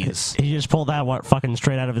lefties? He just pulled that fucking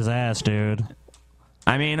straight out of his ass, dude.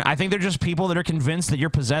 I mean, I think they're just people that are convinced that you're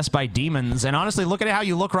possessed by demons. And honestly, look at how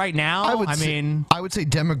you look right now. I would say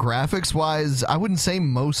demographics-wise, I wouldn't say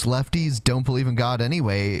most lefties don't believe in God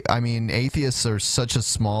anyway. I mean, atheists are such a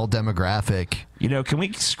small demographic. You know, can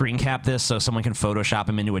we screen cap this so someone can Photoshop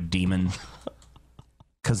him into a demon?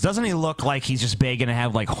 Because doesn't he look like he's just begging to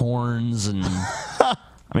have, like, horns and...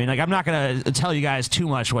 I mean, like, I'm not going to tell you guys too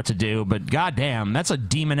much what to do, but goddamn, that's a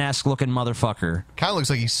demon-esque looking motherfucker. Kind of looks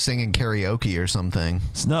like he's singing karaoke or something.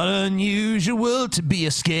 It's not unusual to be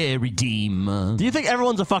a scary demon. Do you think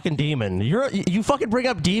everyone's a fucking demon? You fucking bring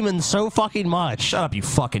up demons so fucking much. Shut up, you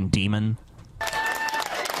fucking demon.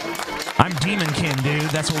 I'm Demon King, dude.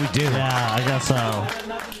 That's what we do. Yeah, I guess so.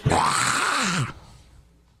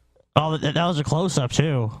 Oh, that was a close-up,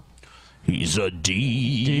 too. He's a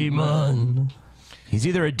demon. He's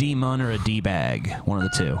either a demon or a D-bag. One of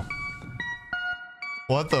the two.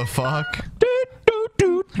 What the fuck?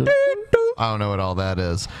 I don't know what all that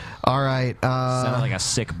is. All right. Sounded like a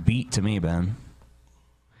sick beat to me, Ben.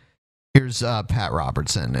 Here's Pat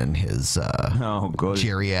Robertson and his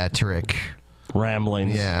geriatric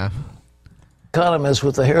ramblings. Yeah. Economist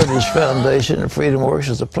with the Heritage Foundation and Freedom Works.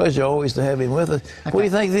 It's a pleasure always to have him with us. What do you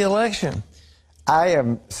think of the election? I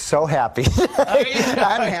am so happy.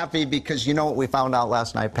 I'm happy because you know what we found out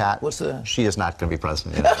last night, Pat? What's that? She is not going to be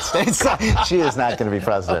president of the United States. She is not going to be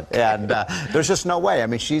president. And there's just no way. I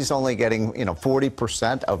mean, she's only getting,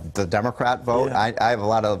 40% of the Democrat vote. Yeah. I have a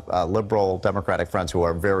lot of liberal Democratic friends who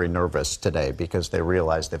are very nervous today because they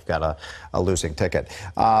realize they've got a losing ticket.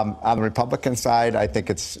 On the Republican side, I think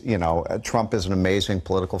it's, Trump is an amazing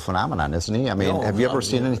political phenomenon, isn't he? I mean, have you ever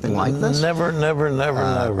seen anything like this? Never.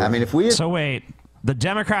 I mean, if we... So wait. The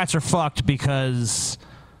Democrats are fucked because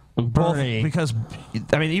I mean,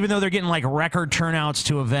 even though they're getting like record turnouts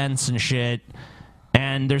to events and shit,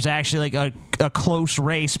 and there's actually like a close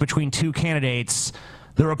race between two candidates,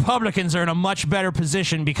 the Republicans are in a much better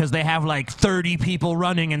position because they have like 30 people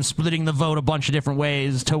running and splitting the vote a bunch of different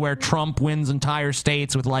ways to where Trump wins entire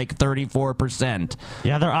states with like 34%.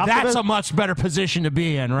 Yeah, that's a much better position to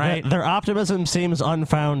be in, right? Their optimism seems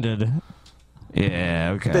unfounded.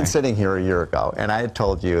 Yeah, okay. I've been sitting here a year ago, and I had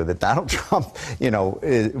told you that Donald Trump,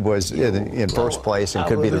 was in first place and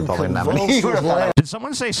could be the Republican nominee. Did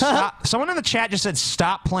someone say stop? Someone in the chat just said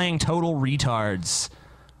stop playing total retards.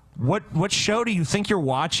 What show do you think you're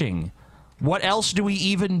watching? What else do we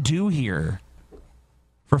even do here?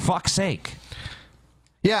 For fuck's sake.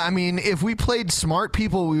 Yeah, I mean, if we played smart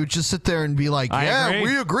people, we would just sit there and be like, yeah,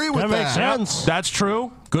 we agree with that. That makes sense. Yep, that's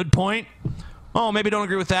true. Good point. Oh, maybe don't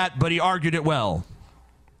agree with that, but he argued it well.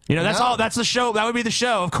 That's all. That's the show. That would be the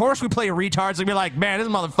show. Of course we play retards and be like, man, this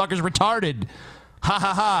motherfucker's retarded. Ha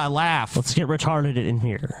ha ha, laugh. Let's get retarded in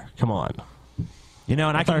here. Come on. And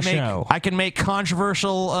I can make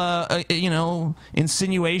controversial,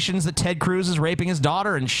 insinuations that Ted Cruz is raping his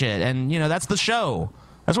daughter and shit. And, that's the show.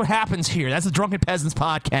 That's what happens here. That's the Drunken Peasants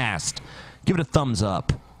podcast. Give it a thumbs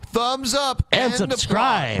up. Thumbs up and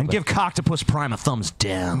subscribe. And give Coctopus Prime a thumbs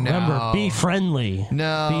down. Remember, be friendly.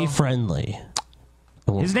 No. Be friendly.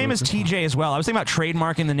 His name is TJ as well. I was thinking about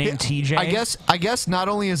trademarking the name TJ. I guess not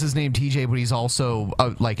only is his name TJ, but he's also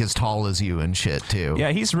like as tall as you and shit too.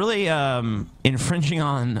 Yeah, he's really infringing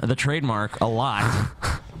on the trademark a lot.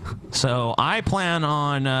 So I plan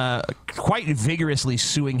on quite vigorously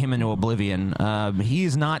suing him into oblivion. He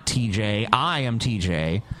is not TJ. I am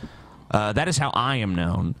TJ. That is how I am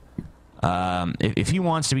known. If he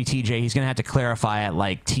wants to be TJ, he's going to have to clarify it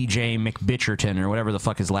like TJ McBitcherton or whatever the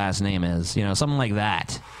fuck his last name is. Something like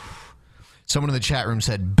that. Someone in the chat room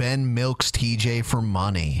said Ben milks TJ for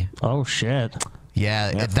money. Oh, shit.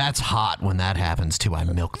 Yeah, that's hot when that happens, too. I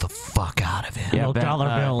milk the fuck out of him. Yeah, Ben,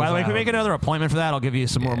 by the way, if we make another appointment for that, I'll give you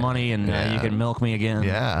some more money and you can milk me again.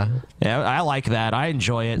 Yeah. Yeah, I like that. I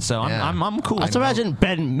enjoy it, so I'm cool. Let's imagine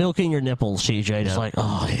Ben milking your nipples, TJ. Just like,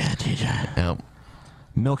 oh, yeah, TJ. Yep.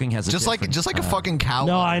 Milking has just like a fucking cow.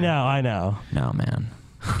 No, I know. No, man.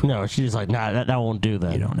 No, she's like, nah, that won't do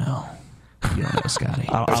that. You don't know. You don't know, Scotty.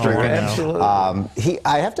 I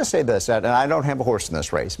have to say this, and I don't have a horse in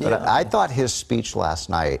this race, but I thought his speech last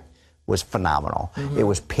night was phenomenal. It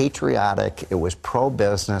was patriotic. It was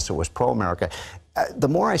pro-business. It was pro-America. The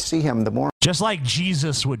more I see him, the more... Just like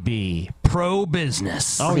Jesus would be,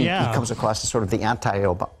 pro-business. Oh, yeah. He comes across as sort of the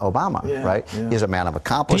anti-Obama, right? Yeah. He's a man of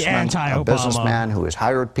accomplishment, a businessman who has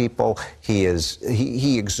hired people. He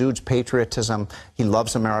exudes patriotism. He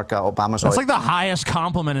loves America. Obama's That's like the highest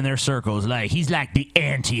compliment in their circles. Like, he's like the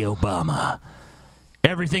anti-Obama.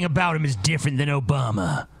 Everything about him is different than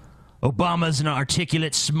Obama. Obama's an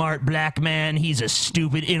articulate, smart black man. He's a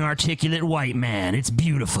stupid, inarticulate white man. It's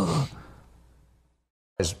beautiful.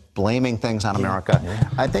 Is blaming things on America.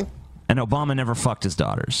 I think. And Obama never fucked his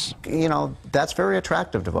daughters. That's very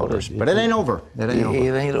attractive to voters. But it ain't over. It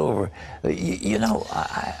ain't over.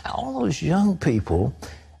 All those young people,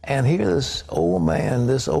 and here this old man,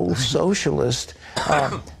 this old socialist,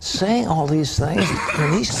 saying all these things.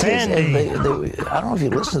 And these kids, I don't know if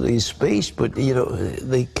you listened to his speech, but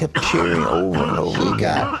they kept cheering over and over. He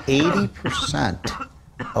got 80%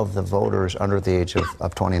 of the voters under the age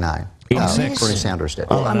of 29. Bernie Sanders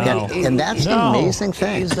did. And that's the amazing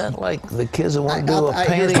thing. Is that like the kids that want to do a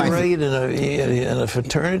panty raid in a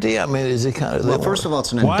fraternity? I mean, is it kind of... Well, first of all,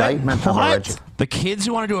 it's an indictment of our education. The kids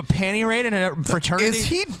who want to do a panty raid in a fraternity? Is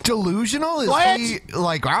he delusional? Is he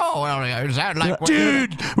like, is that like...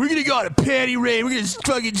 Dude, we're going to go on a panty raid. We're going to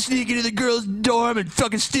fucking sneak into the girls' dorm and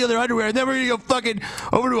fucking steal their underwear. And then we're going to go fucking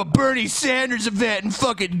over to a Bernie Sanders event and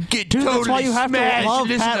fucking get totally that's why you have smashed. To love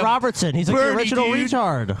Pat Robertson. He's like the original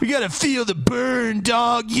retard. We got to feel the burn,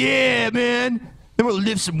 dog. Yeah, man. Then we'll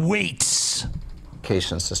lift some weights.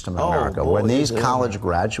 Education system in America. When these college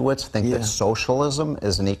graduates think that socialism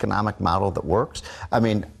is an economic model that works, I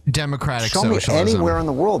mean, democratic show socialism. me anywhere in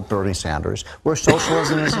the world, Bernie Sanders, where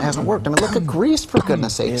socialism hasn't worked. I mean, look at Greece, for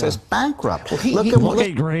goodness sakes. It's bankrupt. Look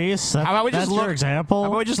at Greece. How about we just your example? How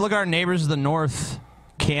about we just look at our neighbors to the north,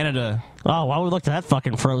 Canada? Oh, why would we look at that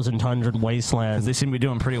fucking frozen tundra wasteland? Because they seem to be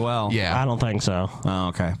doing pretty well. Yeah. I don't think so. Oh,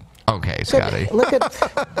 okay. Okay, Scotty. Look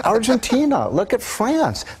at Argentina. Look at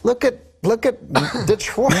France. Look at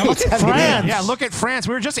Detroit. Yeah, look at France. Yeah, look at France.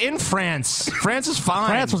 We were just in France. France is fine.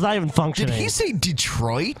 France was not even functioning. Did he say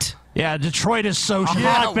Detroit? Yeah, Detroit is socialist.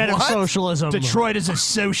 Hotbed of socialism. Detroit is a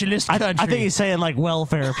socialist country. I think he's saying like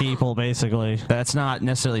welfare people, basically. That's not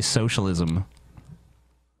necessarily socialism.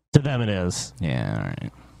 To them, it is. Yeah, all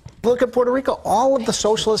right. Look at Puerto Rico. All of the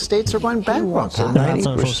socialist states are going bankrupt.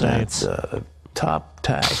 90% top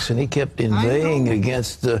tax, and he kept inveighing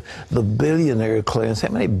against the billionaire class. How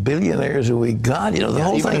many billionaires have we got? You know, the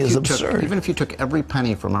whole thing is absurd. Even if you took every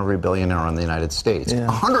penny from every billionaire in the United States,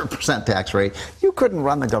 100% tax rate, you couldn't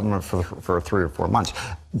run the government for 3 or 4 months.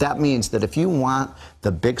 That means that if you want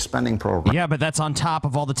the big spending program... Yeah, but that's on top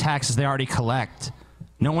of all the taxes they already collect.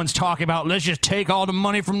 No one's talking about, let's just take all the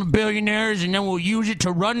money from the billionaires and then we'll use it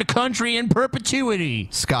to run the country in perpetuity.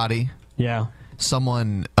 Scotty. Yeah.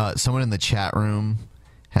 Someone in the chat room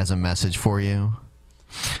has a message for you.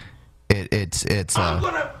 It's I'm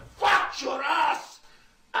gonna fuck your ass,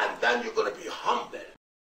 and then you're gonna be humble.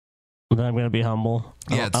 Then I'm gonna be humble.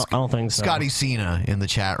 Yeah, I don't think so. Scotty Cena in the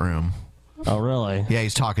chat room. Oh, really? Yeah,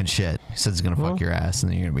 he's talking shit. He says he's gonna fuck your ass,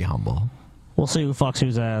 and then you're gonna be humble. We'll see who fucks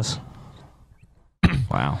whose ass.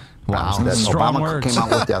 Wow. That Strong Obama words. came out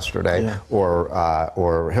with yesterday,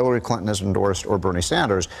 or Hillary Clinton has endorsed, or Bernie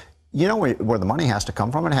Sanders. You know where the money has to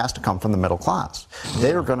come from? It has to come from the middle class.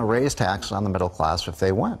 They are going to raise taxes on the middle class if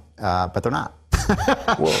they win, but they're not.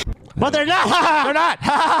 But they're not! They're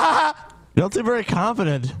not! You don't seem very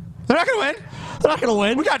confident. They're not going to win. They're not going to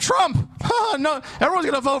win. We got Trump. No, everyone's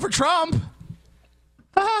going to vote for Trump.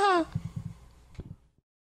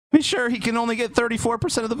 Be sure he can only get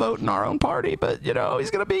 34% of the vote in our own party, but, you know, he's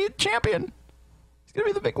going to be a champion. He's going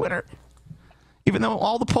to be the big winner. Even though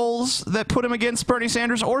all the polls that put him against Bernie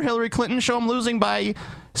Sanders or Hillary Clinton show him losing by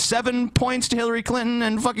 7 points to Hillary Clinton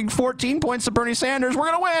and fucking 14 points to Bernie Sanders,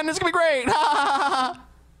 we're going to win. It's going to be great.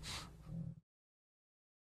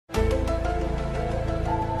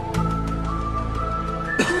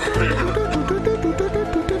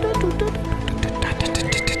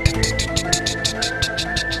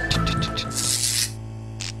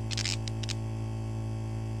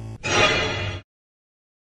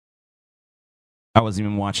 I wasn't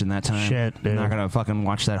even watching that time. Shit, dude. I'm not gonna fucking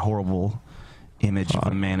watch that horrible image of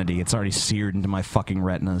humanity. It's already seared into my fucking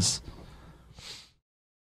retinas.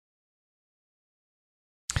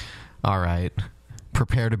 All right.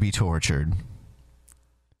 Prepare to be tortured.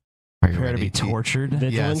 Are you Prepare to ready? be tortured?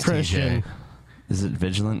 Vigilant Yes, Christian. TJ. Is it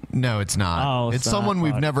vigilant? No, it's not. Oh, it's not. someone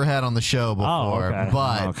we've never had on the show before, okay.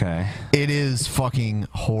 but it is fucking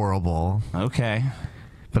horrible. Okay.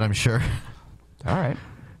 But I'm sure. All right.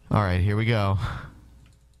 All right, here we go.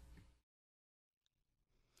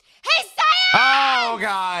 Hey, Science! Oh,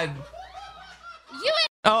 God. You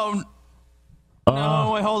Oh.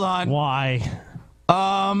 No, wait, hold on. Why?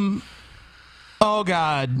 Oh,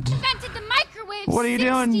 God. invented the microwave. What are you 60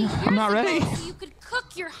 doing? years I'm not ready. ago so you could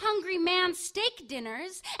cook your hungry man's steak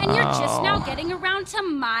dinners, and you're just now getting around to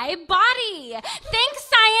my body. Thanks,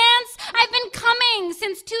 science. I've been coming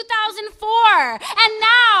since 2004, and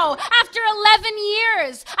now, after 11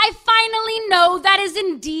 years, I finally know that is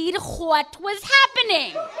indeed what was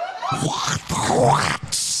happening.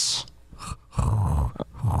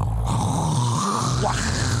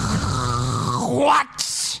 What?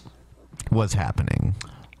 What's happening?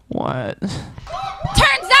 What?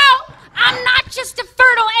 Turns out, I'm not just a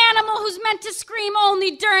fertile animal who's meant to scream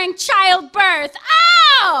only during childbirth.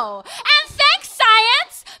 Oh! And thanks,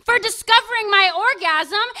 science, for discovering my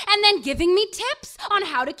orgasm and then giving me tips on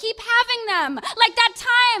how to keep having them. Like that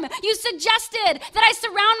time you suggested that I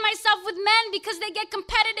surround myself with men because they get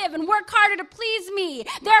competitive and work harder to please me,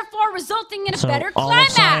 therefore resulting in a better all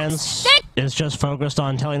climax. science is just focused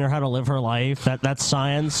on telling her how to live her life. That's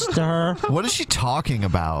science to her. What is she talking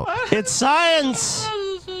about? It's science.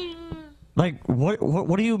 Like,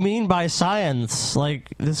 what do you mean by science?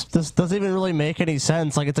 Like, this doesn't even really make any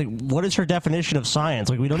sense. Like, it's like, what is her definition of science?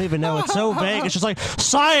 Like, we don't even know. It's so vague. It's just like,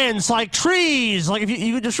 science, like trees. Like, if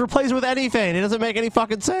you could just replace it with anything. It doesn't make any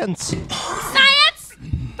fucking sense. Science,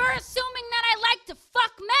 for assuming that I like to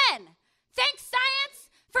fuck men. Thanks, science,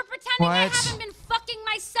 for pretending I haven't been fucking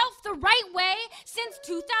myself the right way since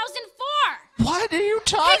 2004. What are you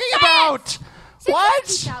talking about? Since What?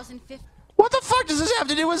 2015. What the fuck does this have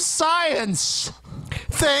to do with science?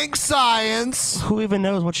 Thanks, science. Who even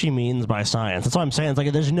knows what she means by science? That's what I'm saying. It's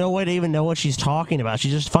like, there's no way to even know what she's talking about.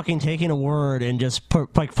 She's just fucking taking a word and just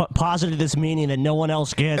posited this meaning that no one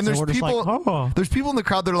else gets. And there's we're just people, like, oh. there's people in the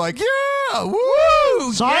crowd that are like, yeah,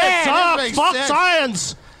 woo, Science sucks. Fuck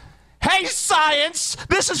science. Hey, science!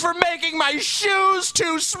 This is for making my shoes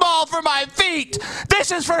too small for my feet!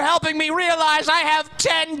 This is for helping me realize I have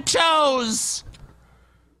 10 toes!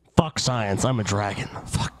 Fuck science. I'm a dragon.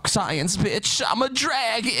 Fuck science, bitch. I'm a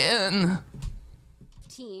dragon.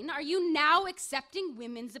 Are you now accepting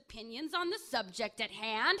women's opinions on the subject at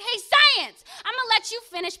hand? Hey, science! I'm gonna let you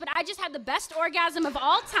finish, but I just had the best orgasm of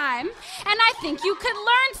all time, and I think you could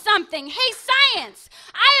learn something. Hey, science!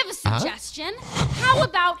 I have suggestion. How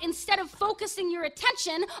about instead of focusing your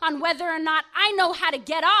attention on whether or not I know how to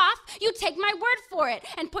get off, you take my word for it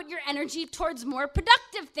and put your energy towards more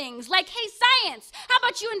productive things like, hey, science, how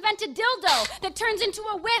about you invent a dildo that turns into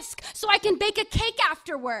a whisk so I can bake a cake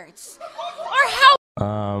afterwards? Or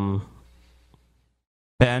how...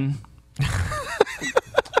 Ben,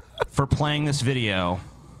 for playing this video.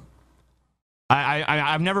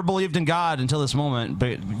 I've never believed in God until this moment,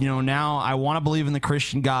 but you know, now I want to believe in the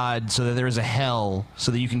Christian God so that there is a hell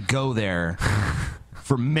so that you can go there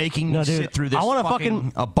for making me sit through this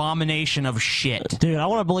fucking abomination of shit. Dude, I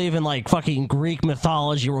want to believe in like fucking Greek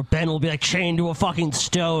mythology where Ben will be like chained to a fucking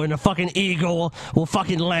stone and a fucking eagle will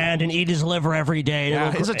fucking land and eat his liver every day.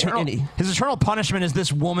 Yeah, his eternal punishment is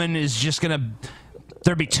this woman is just gonna...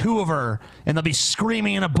 There'd be two of her, and they'll be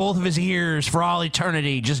screaming into both of his ears for all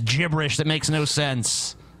eternity, just gibberish that makes no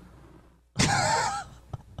sense. About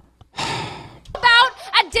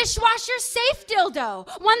a dishwasher safe dildo,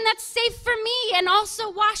 one that's safe for me and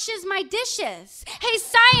also washes my dishes. Hey,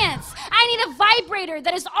 science, I need a vibrator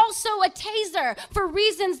that is also a taser for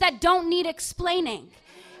reasons that don't need explaining.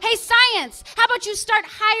 Hey, science, how about you start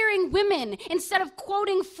hiring women instead of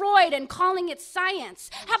quoting Freud and calling it science?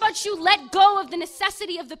 How about you let go of the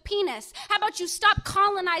necessity of the penis? How about you stop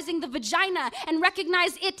colonizing the vagina and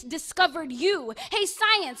recognize it discovered you? Hey,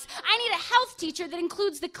 science, I need a health teacher that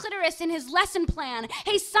includes the clitoris in his lesson plan.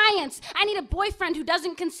 Hey, science, I need a boyfriend who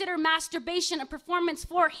doesn't consider masturbation a performance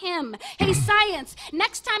for him. Hey, science,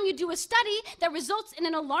 next time you do a study that results in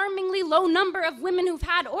an alarmingly low number of women who've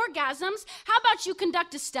had orgasms, how about you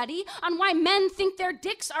conduct a study on why men think their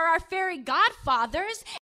dicks are our fairy godfathers.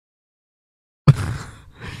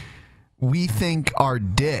 We think our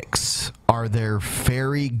dicks are their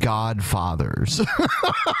fairy godfathers.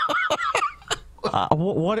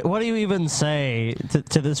 What do you even say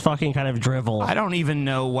to this fucking kind of drivel? I don't even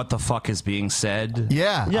know what the fuck is being said.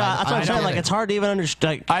 Yeah. Yeah, that's what I'm saying. Like, it's hard to even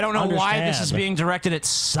understand. I don't know why this is being directed at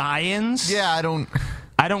science. Yeah, I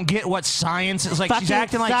don't get what science is. Like, fucking she's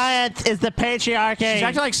acting like science is the patriarchy. She's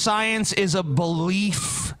acting like science is a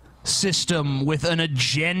belief system with an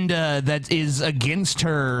agenda that is against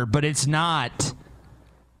her, but it's not.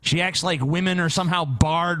 She acts like women are somehow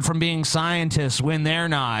barred from being scientists when they're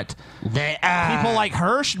not. They are. People like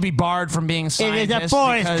her should be barred from being scientists. It is a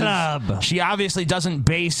boys' because club. She obviously doesn't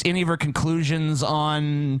base any of her conclusions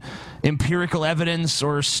on empirical evidence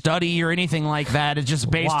or study or anything like that. It's just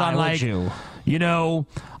based on, like, you know,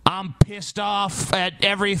 I'm pissed off at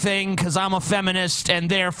everything because I'm a feminist and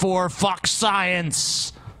therefore fuck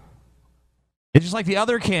science. It's just like the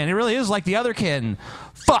other kin. It really is like the other kin.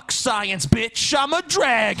 Fuck science, bitch. I'm a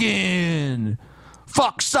dragon.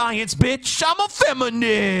 Fuck science, bitch. I'm a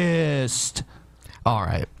feminist. All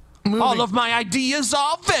right. All of my ideas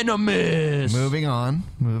are venomous. Moving on.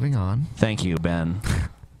 Moving on. Thank you, Ben.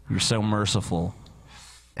 You're so merciful.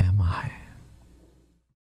 Am I?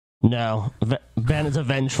 No. Ben is a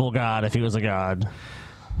vengeful god if he was a god.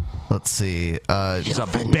 Let's see. He's a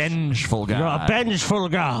vengeful god. You're a vengeful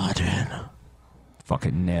god.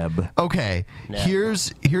 Fucking neb. Okay,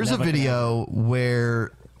 here's a video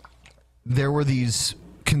where there were these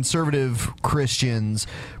conservative Christians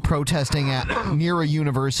protesting near a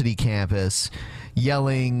university campus,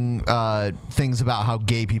 yelling things about how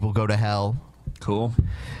gay people go to hell. Cool.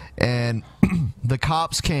 And the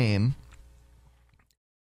cops came,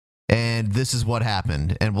 and this is what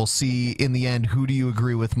happened. And we'll see in the end, who do you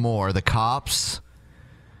agree with more, the cops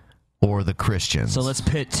or the Christians? So let's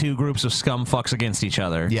pit two groups of scumfucks against each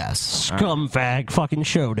other. Yes. Scumfag fucking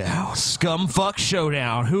showdown. Scumfuck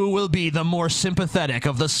showdown. Who will be the more sympathetic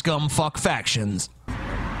of the scumfuck factions?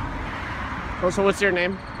 Oh, so what's your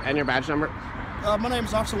name and your badge number? My name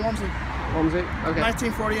is Officer Wormsley. Wormsley? Okay.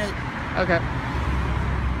 1948. Okay.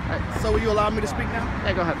 All right, so will you allow me to speak now?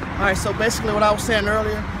 Yeah, go ahead. All right, so basically what I was saying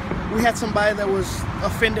earlier, we had somebody that was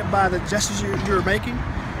offended by the gestures you were making.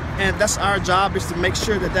 And that's our job, is to make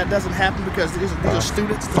sure that that doesn't happen, because these are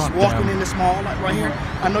students that's walking in this mall, like right here.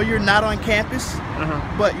 I know you're not on campus,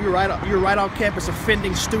 but you're right on campus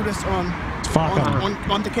offending students on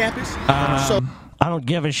the campus. So I don't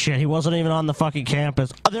give a shit. He wasn't even on the fucking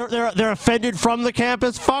campus. They're offended from the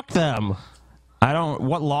campus. Fuck them. I don't.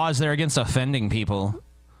 What law is there against offending people?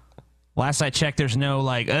 Last I checked, there's no,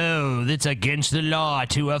 like, oh, it's against the law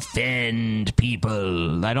to offend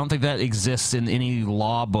people. I don't think that exists in any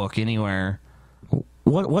law book anywhere.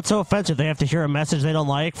 What's so offensive? They have to hear a message they don't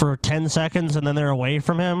like for 10 seconds and then they're away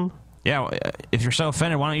from him? Yeah, if you're so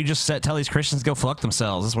offended, why don't you just tell these Christians to go fuck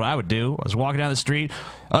themselves? That's what I would do. I was walking down the street,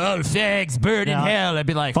 oh, fags, burn in hell. I'd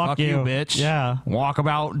be like, fuck you, bitch. Yeah. Walk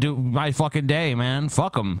about, do my fucking day, man.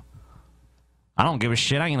 Fuck them. I don't give a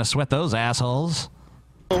shit. I ain't gonna sweat those assholes.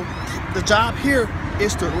 The job here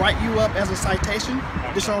is to write you up as a citation,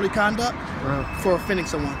 disorderly conduct, for offending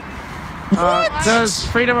someone. Does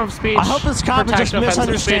freedom of speech? I hope this cop is just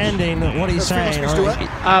misunderstanding what he's saying.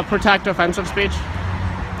 Protect offensive speech.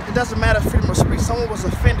 It doesn't matter if freedom of speech. Someone was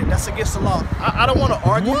offended. That's against the law. I don't want to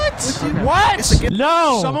argue with you. What? It's against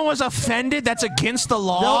No. Someone was offended? That's against the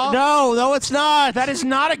law? No, it's not. That is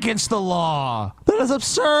not against the law. That is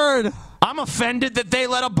absurd. I'm offended that they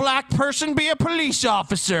let a black person be a police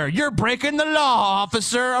officer. You're breaking the law,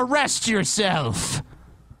 officer. Arrest yourself.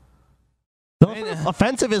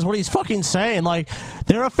 Offensive is what he's fucking saying. Like,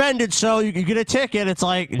 they're offended, so you get a ticket. It's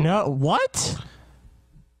like, no, what?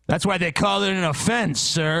 That's why they call it an offense,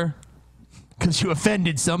 sir. Because you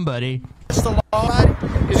offended somebody. It's the law.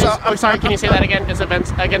 I'm sorry, can you say that again? Is it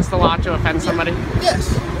against the law to offend somebody?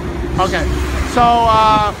 Yes. Okay. So,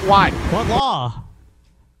 why? What law?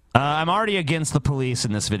 I'm already against the police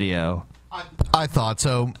in this video. I thought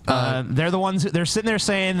so. They're the ones. They're sitting there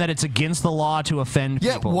saying that it's against the law to offend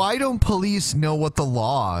people. Yeah, why don't police know what the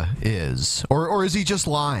law is? Or is he just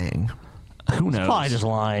lying? Who knows? He's probably just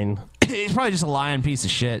lying. He's probably just a lying piece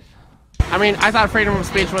of shit. I mean, I thought freedom of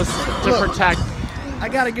speech was to protect. I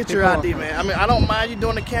gotta get your ID, man. I mean, I don't mind you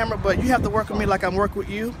doing the camera, but you have to work with me like I'm working with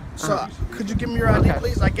you. So, could you give me your ID,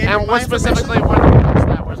 please? I gave you my what specifically information. what was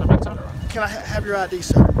that was offensive? Can I have your ID,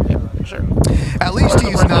 sir? Yeah, sure. At least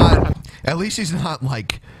he's not. At least he's not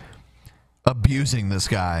like abusing this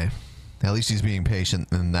guy. At least he's being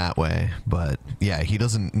patient in that way. But yeah, he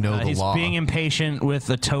doesn't know the law. He's being impatient with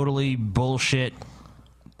a totally bullshit,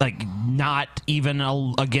 like not even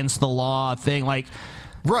against the law thing. Like,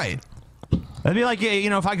 right. It'd be like, you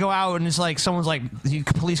know, if I go out and it's like someone's like, the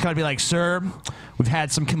police gotta be like, sir, we've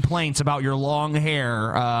had some complaints about your long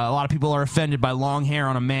hair. A lot of people are offended by long hair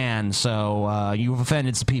on a man, so you've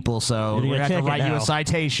offended some people, so we're gonna have to write you a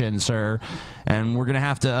citation, sir, and we're gonna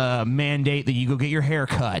have to mandate that you go get your hair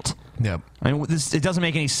cut. Yep. I mean, it doesn't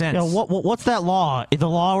make any sense. You know, what's that law? The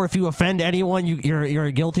law where if you offend anyone,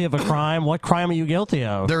 you're guilty of a crime. What crime are you guilty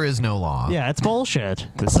of? There is no law. Yeah, it's bullshit.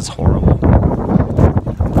 This is horrible.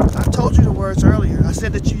 I told you the words earlier. I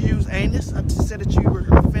said that you use anus. I said that you were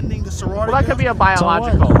offending the sorority. Well, that could be a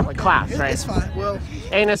biological class, right? It's fine. Well,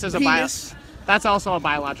 anus is a penis. That's also a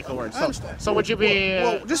biological word. So would you be?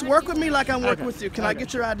 Well, just work with me like I'm working with you. Can I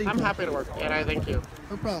get your ID? I'm happy to work with you, and I thank you.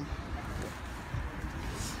 No problem.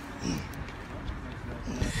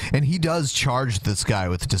 And he does charge this guy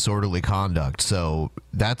with disorderly conduct, so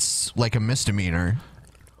that's like a misdemeanor.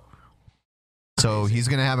 So he's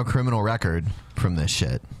gonna have a criminal record from this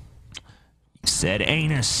shit. Said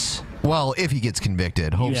anus. Well, if he gets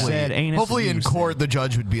convicted, hopefully, said anus hopefully in court the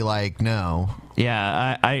judge would be like, no.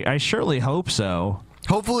 Yeah, I surely hope so.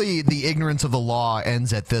 Hopefully the ignorance of the law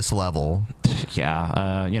ends at this level.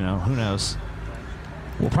 Yeah, you know, who knows?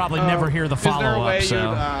 We'll probably never hear the follow-up. Is there a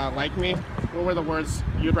way so. you'd like me? What were the words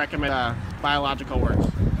you'd recommend? Biological words.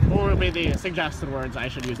 What would be the suggested words I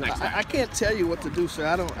should use next time? I can't tell you what to do, sir.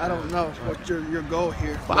 I don't know what your goal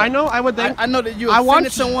here. But I know I would think. I know that you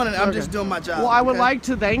offended someone, and I'm just doing my job. Well, I would like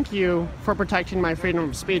to thank you for protecting my freedom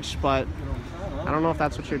of speech, but I don't know if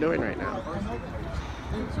that's what you're doing right now.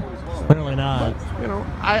 Clearly not. But, you know,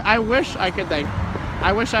 I wish I could thank.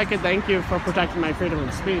 I wish I could thank you for protecting my freedom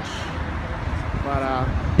of speech. But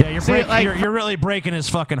yeah, you're really breaking his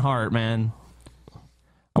fucking heart, man.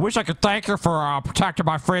 I wish I could thank her for protecting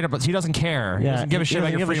my freedom, but he doesn't care. He doesn't give a shit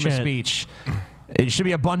about your freedom of speech. It should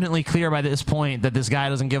be abundantly clear by this point that this guy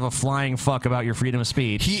doesn't give a flying fuck about your freedom of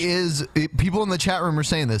speech. He is. People in the chat room are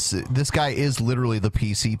saying this. This guy is literally the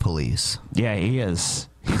PC police. Yeah, he is.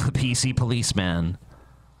 He's the PC policeman.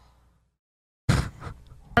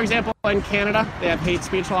 For example, in Canada, they have hate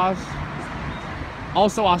speech laws.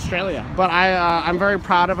 Also Australia. But I'm very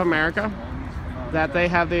proud of America that they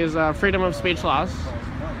have these freedom of speech laws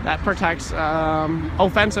that protects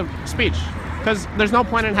offensive speech. Because there's no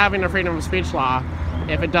point in having a freedom of speech law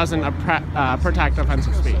if it doesn't protect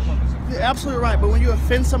offensive speech. You're absolutely right, but when you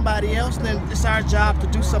offend somebody else, then it's our job to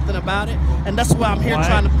do something about it, and that's why I'm here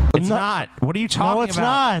trying to... It's not. What are you talking about? No, it's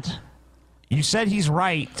not. You said he's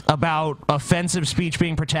right about offensive speech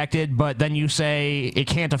being protected, but then you say it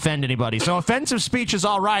can't offend anybody. So offensive speech is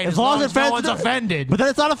all right as long as no one's offended. But then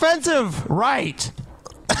it's not offensive. Right.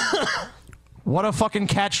 What a fucking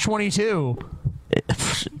catch-22.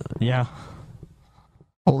 Yeah.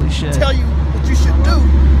 Holy shit. Tell you what you should do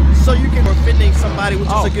so you can offending somebody which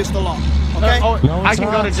is against the law. Okay? No, I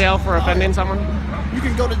can go to jail for offending someone? You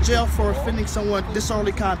can go to jail for offending someone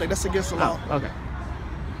disorderly conduct. That's against the law. Okay.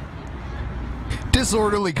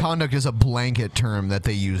 Disorderly conduct is a blanket term that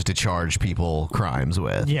they use to charge people crimes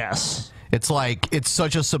with. Yes. It's like it's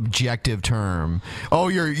such a subjective term. Oh,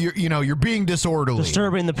 you're being disorderly.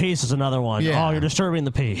 Disturbing the peace is another one. Yeah. Oh, you're disturbing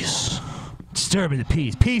the peace. Disturbing the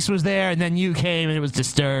peace. Peace was there, and then you came, and it was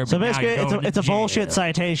disturbed. So and now basically, you're going it's to a bullshit jail.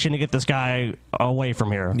 citation to get this guy away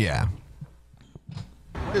from here. Yeah.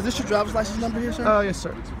 Is this your driver's license number here, sir? Oh, yes,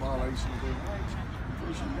 sir. It's a violation of the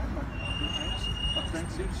First Amendment.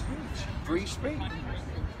 Offensive speech. Free speech.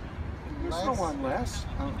 There's no unless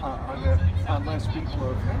people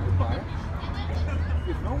are offended by it.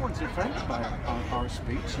 If no one's offended by our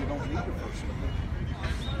speech, you don't need a First Amendment.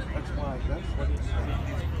 That's what it's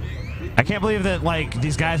saying. I can't believe that, like,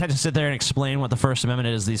 these guys had to sit there and explain what the First Amendment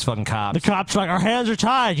is, these fucking cops. The cops are like, our hands are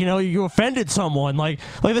tied. You know, you offended someone. Like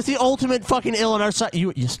that's the ultimate fucking ill on our side.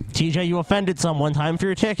 TJ, you offended someone. Time for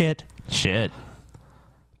your ticket. Shit.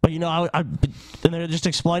 But, you know, and they're just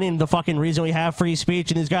explaining the fucking reason we have free speech,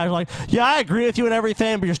 and these guys are like, yeah, I agree with you and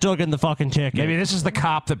everything, but you're still getting the fucking ticket. Maybe this is the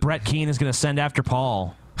cop that Brett Keane is going to send after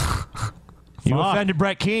Paul. You offended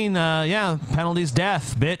Brett Keane, yeah, penalty's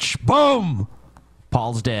death, bitch. Boom!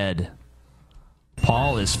 Paul's dead.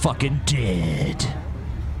 Paul is fucking dead.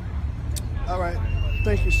 All right.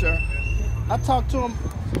 Thank you, sir. I talked to him.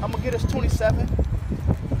 I'm going to get us 27.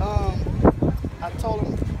 I told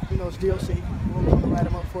him, you know, it's DLC. We're going to write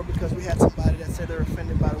him up for it because we had somebody that said they're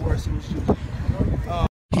offended by the words he was using.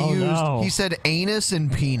 He said anus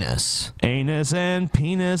and penis. Anus and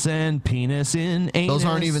penis and penis in anus. Those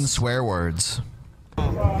aren't even swear words.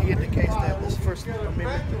 He indicates that this First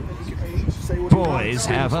Amendment, he can say what he wants. Boys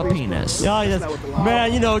have a penis. Yeah,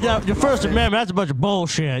 man, you know, the First Amendment, that's a bunch of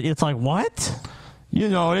bullshit. It's like, what? You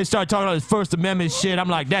know, they start talking about this First Amendment shit. I'm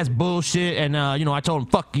like, that's bullshit. And, you know, I told them,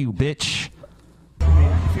 fuck you, bitch.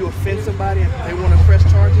 If you offend somebody and they want to press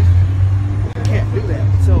charges, you can't do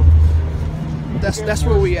that. So that's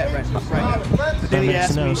where we at right now. That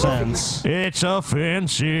makes no sense. It's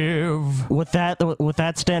offensive. With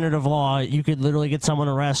that standard of law, you could literally get someone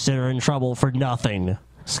arrested or in trouble for nothing.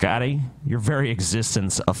 Scotty, your very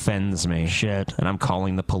existence offends me. Shit. And I'm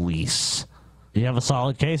calling the police. You have a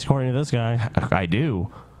solid case, according to this guy. I do.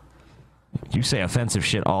 You say offensive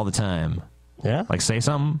shit all the time. Yeah? Like, say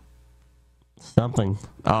something? Something.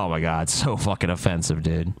 Oh, my God. So fucking offensive,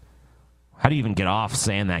 dude. How do you even get off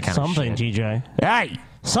saying that kind of shit? Something, TJ. Hey!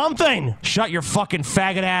 Something! Shut your fucking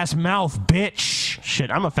faggot-ass mouth, bitch! Shit,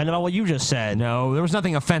 I'm offended by what you just said. No, there was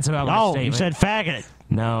nothing offensive about my statement. You said faggot.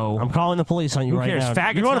 No. I'm calling the police on you right now.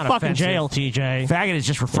 Faggot's You're going not to fucking offensive. jail, TJ. Faggot is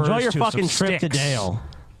just refers Enjoy your to fucking some trip to sticks. jail.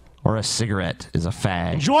 Or a cigarette is a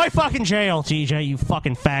fag. Enjoy fucking jail, TJ, you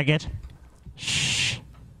fucking faggot. Shh.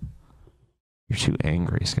 You're too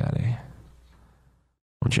angry, Scotty.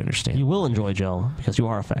 Don't you understand? You will enjoy jail because you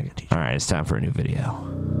are a faggot, TJ. All right, it's time for a new video.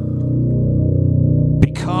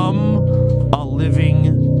 Become a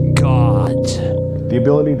living god. The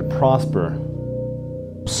ability to prosper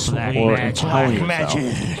Black or magic. empower Black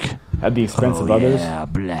yourself magic. at the expense of others Yeah,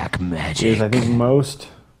 black magic. is, I think, most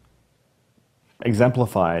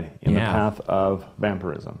exemplified in the Yeah. path of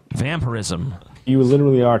vampirism. Vampirism. You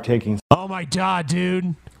literally are taking. Oh my god,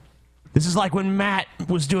 dude. This is like when Matt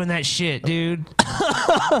was doing that shit, dude.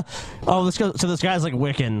 Oh, so this guy's like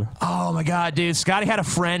Wiccan. Oh my god, dude. Scotty had a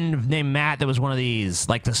friend named Matt that was one of these,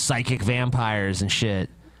 like the psychic vampires and shit.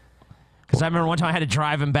 Because I remember one time I had to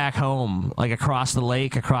drive him back home, like across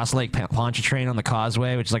Lake Pontchartrain on the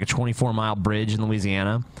Causeway, which is like a 24-mile bridge in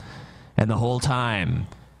Louisiana. And the whole time,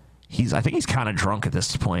 I think he's kind of drunk at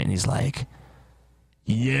this point, and he's like,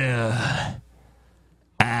 yeah,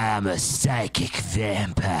 I'm a psychic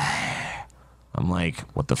vampire. I'm like,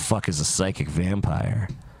 what the fuck is a psychic vampire?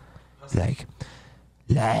 He's like,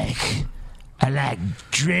 I like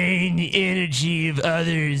drain the energy of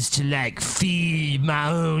others to like feed my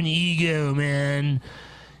own ego, man.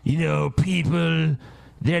 You know, people,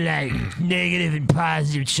 they're like negative and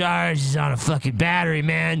positive charges on a fucking battery,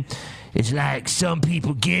 man. It's like some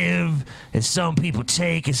people give and some people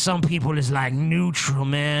take and some people is like neutral,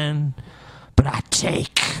 man. But I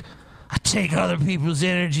take other people's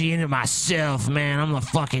energy into myself, man. I'm a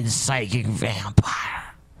fucking psychic vampire.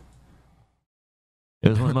 It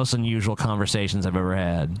was one of the most unusual conversations I've ever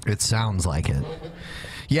had. It sounds like it.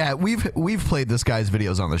 Yeah, we've played this guy's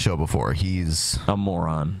videos on the show before. He's a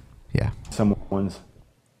moron. Yeah. Someone's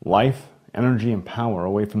life, energy, and power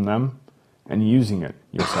away from them and using it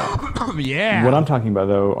yourself. Yeah. What I'm talking about,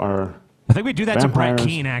 though, are I think we do that to Brett vampires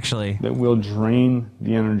Keane, actually. that will drain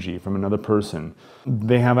the energy from another person.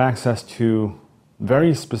 They have access to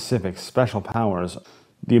very specific, special powers.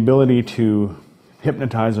 The ability to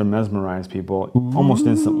hypnotize or mesmerize people almost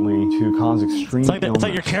instantly to cause extreme illness. It's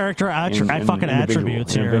like your character fucking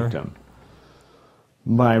attributes in a here. victim.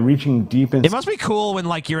 by reaching deep in. It must be cool when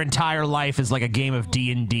like your entire life is like a game of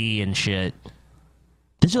D&D and shit.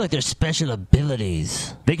 These are like their special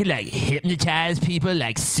abilities. They could like hypnotize people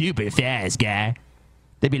like super fast, guy.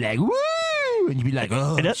 They'd be like, woo! And you'd be like,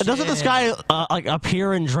 oh, Doesn't this guy like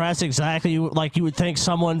appear and dress exactly like you would think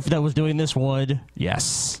someone that was doing this would?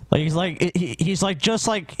 Yes. Like he's like just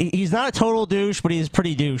like he's not a total douche, but he's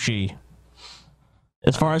pretty douchey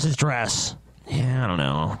as far as his dress. Yeah, I don't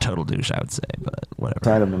know. Total douche, I would say, but whatever.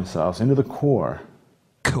 Side of themselves into the core.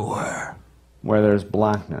 Core. Where there's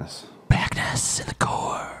blackness. Blackness in the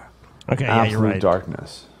core. Okay, absolute yeah, you're right.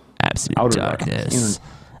 Darkness. Absolute Outer darkness.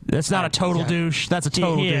 That's not a total douche. That's a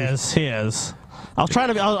total douche. He is. I was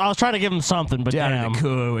trying to give him something, but down damn. in the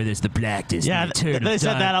core where there's the blackness. Yeah, and the eternal they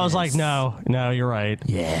said that. I was like, darkness. no, you're right.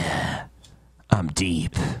 Yeah, I'm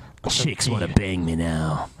deep. Chicks want to bang me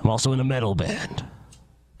now. I'm also in a metal band.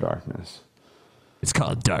 Darkness. It's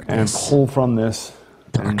called And darkness. pull from this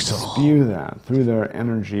Dark and soul. spew that through their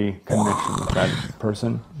energy connection with that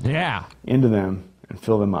person. Yeah. Into them and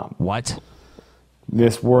fill them up. What?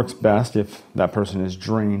 This works best if that person is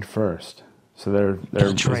drained first. So there's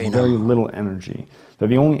very little energy. They're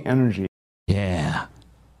the only energy. Yeah.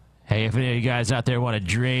 Hey, if any of you guys out there want to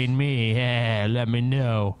drain me, yeah, let me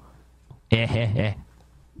know. You're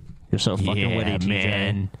so fucking witty, TJ.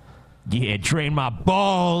 man. Yeah, drain my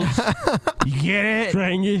balls. You get it?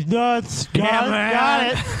 Drain your nuts. Yeah, man. Got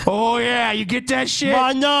it. Oh, yeah, you get that shit?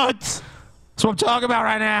 My nuts. That's what I'm talking about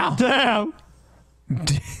right now. Damn.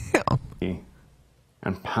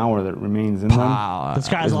 And power that remains in them This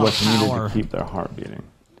guy's is a lot what's of needed power. to keep their heart beating.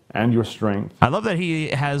 And your strength. I love that he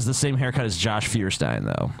has the same haircut as Josh Feuerstein,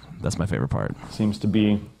 though. That's my favorite part. Seems to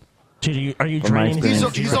be. Are you From my draining?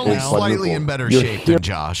 experience, He's only quadruple. slightly in better You're shape than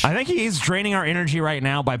Josh. I think he's draining our energy right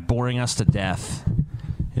now by boring us to death.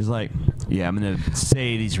 He's like, yeah, I'm going to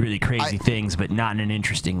say these really crazy things, but not in an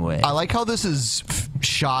interesting way. I like how this is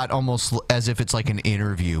shot almost as if it's like an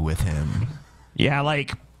interview with him. Yeah,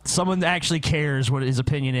 like someone that actually cares what his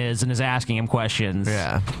opinion is and is asking him questions.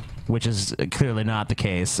 Yeah. Which is clearly not the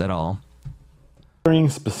case at all. Hearing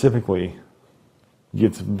specifically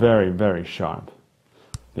gets very, very sharp.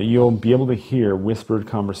 That you'll be able to hear whispered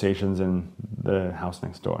conversations in the house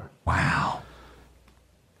next door. Wow.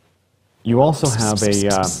 You also have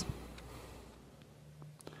a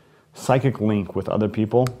psychic link with other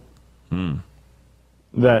people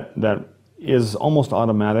that is almost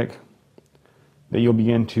automatic. That you'll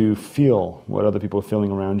begin to feel what other people are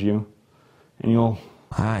feeling around you, and you'll.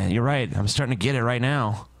 You're right. I'm starting to get it right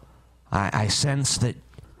now. I sense that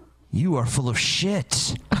you are full of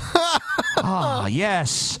shit. Ah,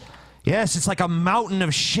 yes. Yes, it's like a mountain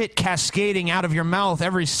of shit cascading out of your mouth.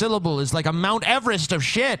 Every syllable is like a Mount Everest of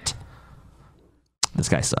shit. This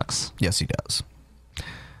guy sucks. Yes, he does.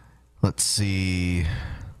 Let's see.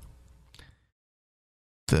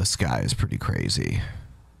 This guy is pretty crazy.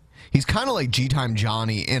 He's kind of like G-Time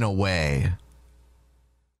Johnny in a way.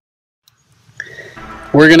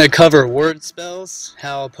 We're going to cover word spells,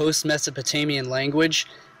 how post-Mesopotamian language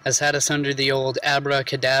has had us under the old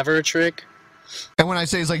abracadabra trick. And when I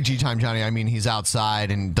say it's like G-Time Johnny, I mean he's outside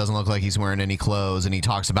and doesn't look like he's wearing any clothes, and he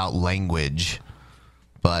talks about language.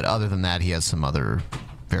 But other than that, he has some other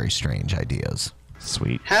very strange ideas.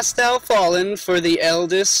 Sweet. Hast thou fallen for the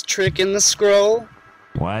eldest trick in the scroll?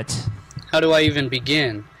 What? How do I even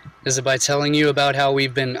begin? Is it by telling you about how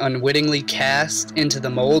we've been unwittingly cast into the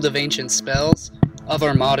mold of ancient spells, of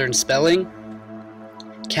our modern spelling?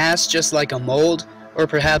 Cast just like a mold, or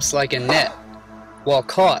perhaps like a net, while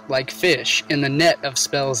caught like fish in the net of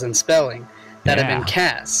spells and spelling that have been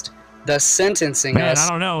cast, thus sentencing Man, us. I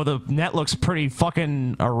don't know. The net looks pretty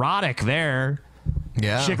fucking erotic there.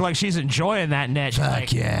 Yeah. Chick like she's enjoying that net. She's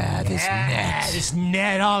like, yeah, this net. This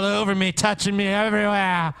net all over me, touching me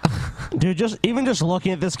everywhere. Dude, even just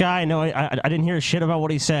looking at this guy, no, I didn't hear shit about what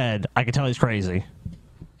he said. I could tell he's crazy.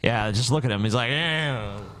 Yeah, just look at him. He's like,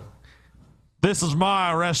 this is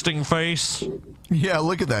my resting face. Yeah,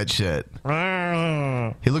 look at that shit.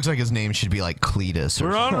 He looks like his name should be like Cletus or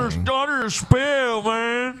We're something. under a spell,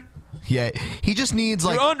 man. Yeah, he just needs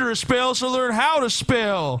like... You're under a spell, so learn how to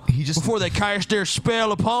spell before they cast their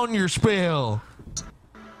spell upon your spell.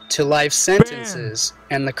 To life sentences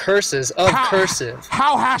and the curses of cursive.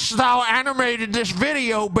 How hast thou animated this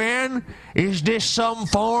video, Ben? Is this some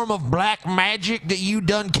form of black magic that you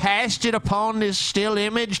done casted upon this still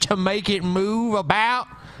image to make it move about?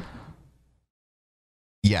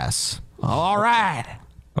 Yes. All right.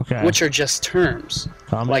 Okay. Which are just terms,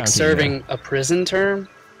 like down, serving a prison term.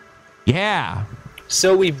 Yeah.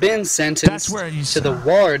 So we've been sentenced to the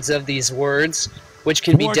wards of these words, which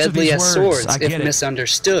can be Wards of deadly these as words. swords I if get it.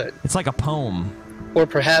 misunderstood. It's like a poem. Or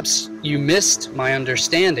perhaps you missed my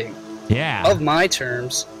understanding of my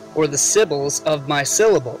terms, or the syllables of my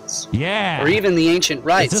syllables. Yeah. Or even the ancient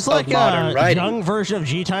rites Is this like of modern a writing. young version of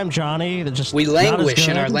G-Time Johnny? That just We not as languish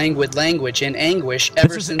in good? our languid language in anguish ever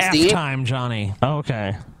This is since the F-time, Johnny. Oh,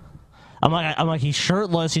 okay. I'm like, he's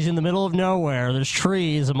shirtless. He's in the middle of nowhere. There's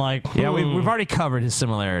trees. I'm like, Yeah, we've already covered his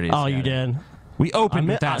similarities. Oh, you did? We opened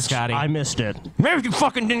with that, Scotty. I missed it. Maybe you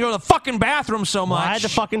fucking didn't go to the fucking bathroom so much. Well, I had to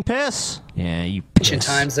fucking piss. Yeah, you ancient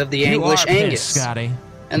times of the You English are pissed, Angus, Scotty.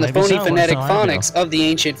 and the Maybe phony so, phonetic that's how I phonics of the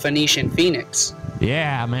ancient Phoenician Phoenix.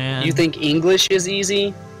 Yeah, man. You think English is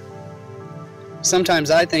easy? Sometimes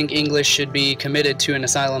I think English should be committed to an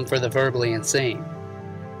asylum for the verbally insane.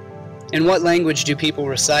 In what language do people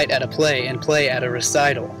recite at a play and play at a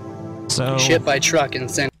recital? So Ship by truck and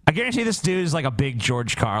send. I guarantee this dude is like a big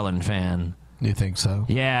George Carlin fan. You think so?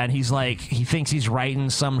 Yeah, and he's like, he thinks he's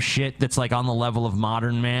writing some shit that's like on the level of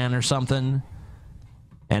Modern Man or something.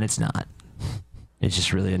 And it's not. It's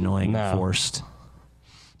just really annoying and forced.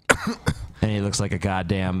 And he looks like a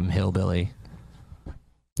goddamn hillbilly.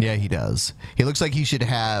 Yeah, he does. He looks like he should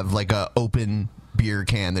have like a open beer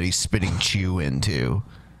can that he's spitting chew into.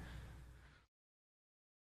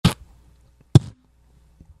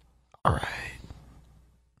 All right.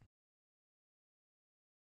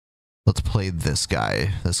 Let's play this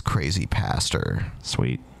guy, this crazy pastor.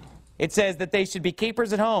 Sweet. It says that they should be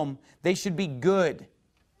keepers at home. They should be good.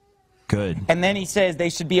 Good. And then he says they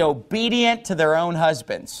should be obedient to their own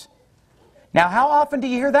husbands. Now, how often do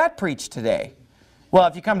you hear that preached today? Well,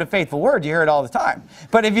 if you come to Faithful Word, you hear it all the time.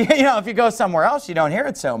 But if if you go somewhere else, you don't hear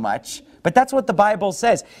it so much. But that's what the Bible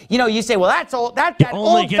says. You say, well, that's old. That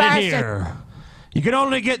Only get it old-fashioned. here. You can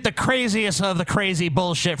only get the craziest of the crazy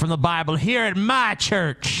bullshit from the Bible here at my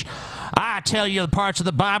church. I tell you the parts of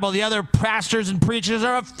the Bible the other pastors and preachers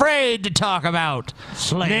are afraid to talk about.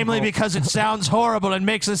 Namely because it sounds horrible and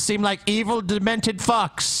makes us seem like evil, demented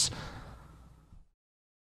fucks.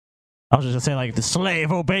 I was just gonna say, like, the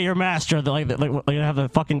slave, obey your master. Like, we're gonna have a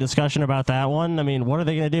fucking discussion about that one. I mean, what are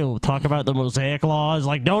they gonna do? Talk about the Mosaic laws?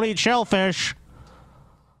 Like, don't eat shellfish.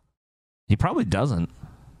 He probably doesn't.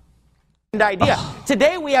 Idea.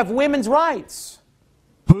 Today we have women's rights.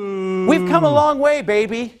 We've come a long way,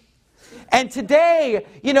 baby. And today,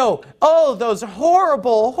 those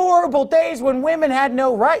horrible, horrible days when women had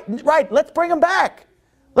no right. Let's bring them back.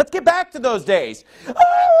 Let's get back to those days.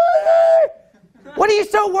 What are you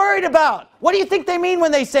so worried about? What do you think they mean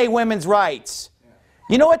when they say women's rights?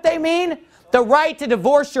 You know what they mean? The right to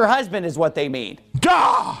divorce your husband is what they mean.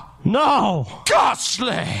 Gah! No!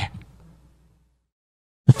 Ghastly!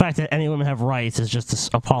 The fact that any women have rights is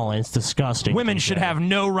just appalling. It's disgusting. Women should have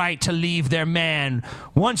no right to leave their man.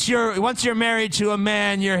 Once you're married to a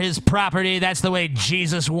man, you're his property. That's the way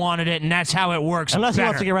Jesus wanted it, and that's how it works. Unless he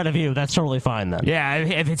wants to get rid of you, that's totally fine then. Yeah,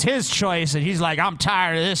 if it's his choice and he's like, I'm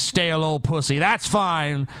tired of this stale old pussy, that's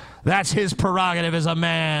fine. That's his prerogative as a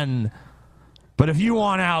man. But if you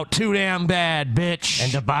want out too damn bad, bitch.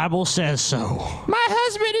 And the Bible says so. My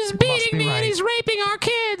husband is beating me and he's raping our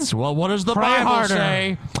kids. Well, what does the Bible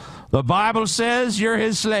say? The Bible says you're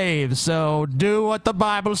his slave, so do what the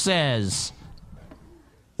Bible says.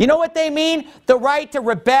 You know what they mean? The right to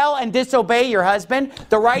rebel and disobey your husband,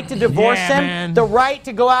 the right to divorce him, man. the right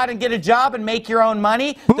to go out and get a job and make your own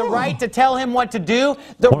money, the right to tell him what to do,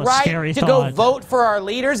 the What a right scary to go thought. vote for our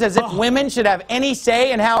leaders as if women should have any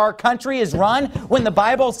say in how our country is run, when the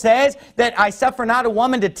Bible says that I suffer not a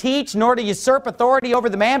woman to teach nor to usurp authority over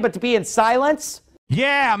the man, but to be in silence.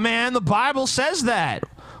 Yeah, man, the Bible says that.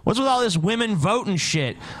 What's with all this women voting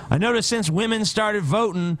shit? I noticed since women started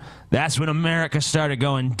voting, that's when America started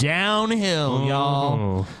going downhill,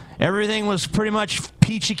 y'all. Everything was pretty much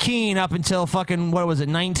peachy keen up until fucking, what was it,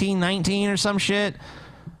 1919 or some shit?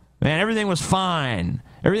 Man, everything was fine.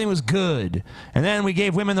 Everything was good. And then we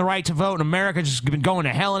gave women the right to vote, and America just been going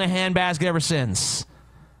to hell in a handbasket ever since.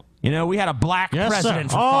 We had a black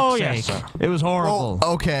president, for fuck's sake. It was horrible.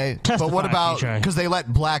 Well, okay, but what about, because they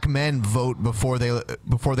let black men vote before they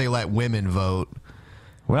let women vote?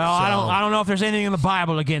 Well, I don't know if there's anything in the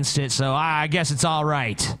Bible against it, so I guess it's all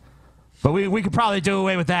right. But we could probably do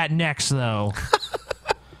away with that next, though.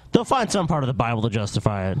 They'll find some part of the Bible to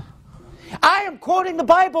justify it. I am quoting the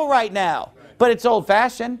Bible right now, but it's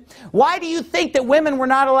old-fashioned. Why do you think that women were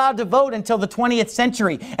not allowed to vote until the 20th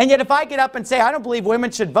century? And yet if I get up and say I don't believe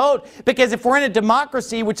women should vote, because if we're in a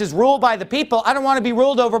democracy which is ruled by the people, I don't want to be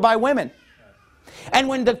ruled over by women. And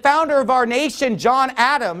when the founder of our nation, John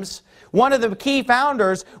Adams, one of the key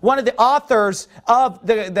founders, one of the authors of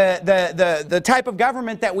the type of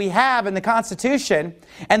government that we have in the Constitution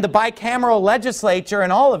and the bicameral legislature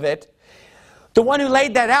and all of it, The one who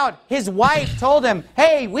laid that out, his wife told him,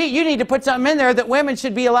 hey, you need to put something in there that women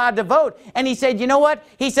should be allowed to vote. And he said, you know what?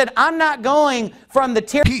 He said, I'm not going from the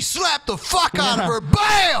tyranny. He slapped the fuck out of her.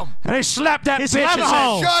 Bam! And he slapped that bitch. Said,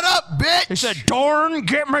 shut up, bitch! He said, Dorn,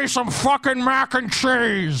 get me some fucking mac and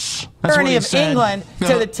cheese. That's Tyranny of said. England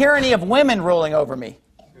to the tyranny of women ruling over me.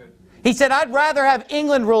 He said, I'd rather have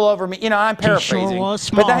England rule over me. You know, I'm paraphrasing. He sure was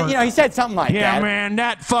smart. But that, you know, he said something like that. Yeah, man,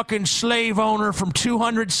 that fucking slave owner from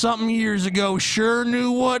 200-something years ago sure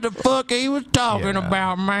knew what the fuck he was talking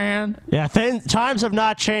about, man. Yeah, times have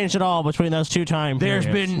not changed at all between those two time periods.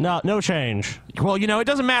 There's been no change. Well, you know, it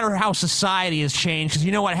doesn't matter how society has changed, because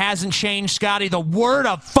you know what hasn't changed, Scotty? The word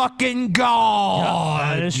of fucking God.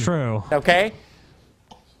 Yeah, that is true. Okay?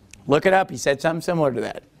 Look it up. He said something similar to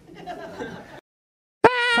that.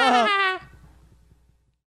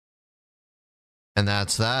 And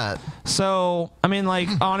that's that. So, I mean, like,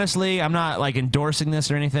 honestly, I'm not, like, endorsing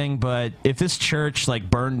this or anything, but if this church, like,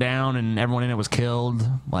 burned down and everyone in it was killed,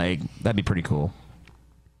 like, that'd be pretty cool.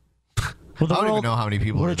 I don't even know how many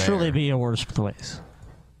people would are it there. truly be a worse place?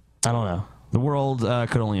 I don't know. The world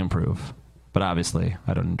could only improve. But obviously,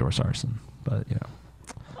 I don't endorse arson. But, you know.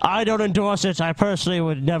 I don't endorse it. I personally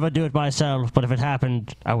would never do it myself, but if it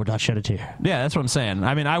happened, I would not shed a tear. Yeah, that's what I'm saying.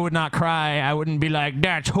 I mean, I would not cry. I wouldn't be like,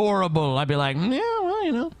 that's horrible. I'd be like, yeah, well,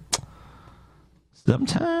 you know,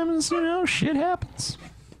 sometimes, you know, shit happens.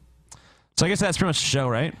 So I guess that's pretty much the show,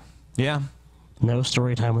 right? Yeah. No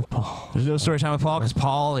story time with Paul. There's no story time with Paul because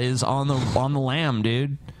Paul is on the lam,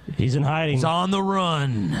 dude. He's in hiding. He's on the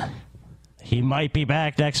run. He might be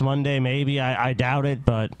back next Monday, maybe. I doubt it,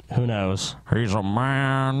 but who knows? He's a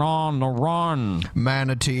man on the run.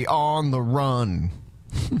 Manatee on the run.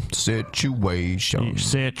 Situation.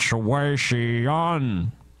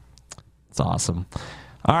 Situation. It's awesome.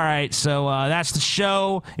 All right, so that's the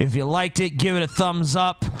show. If you liked it, give it a thumbs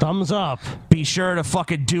up. Thumbs up. Be sure to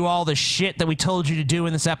fucking do all the shit that we told you to do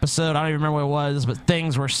in this episode. I don't even remember what it was, but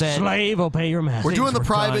things were said. Slave, obey your master. We're doing the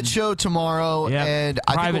private show tomorrow, Yep. and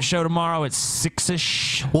I think private show tomorrow at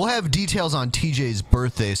 6-ish. We'll have details on TJ's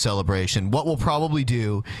birthday celebration. What we'll probably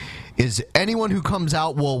do is anyone who comes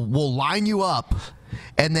out will line you up,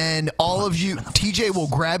 and then all of you, TJ will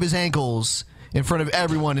grab his ankles in front of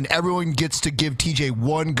everyone, and everyone gets to give TJ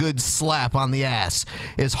one good slap on the ass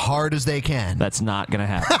as hard as they can. That's not gonna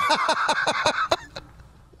happen.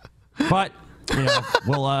 But you know,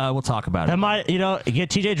 we'll talk about it. That might, you know, get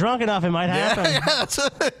TJ drunk enough, it might happen. Yeah, that's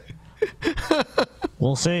it.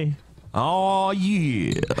 We'll see. Oh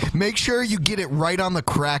yeah. Make sure you get it right on the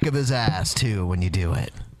crack of his ass too when you do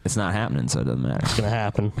it. It's not happening, so it doesn't matter. It's gonna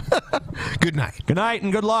happen. Good night. Good night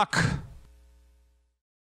and good luck.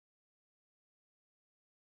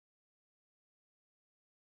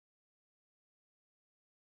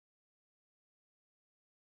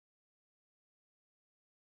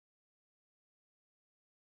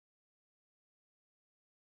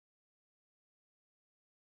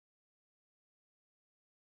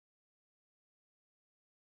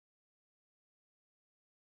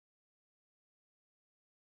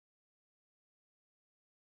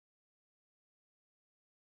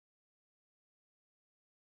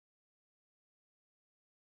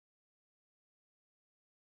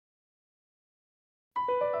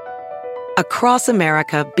 Across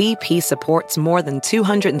America, BP supports more than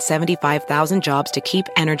 275,000 jobs to keep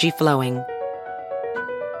energy flowing.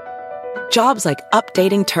 Jobs like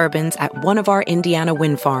updating turbines at one of our Indiana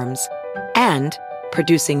wind farms and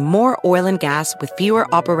producing more oil and gas with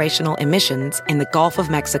fewer operational emissions in the Gulf of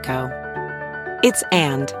Mexico. It's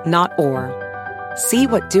and, not or. See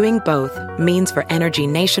what doing both means for energy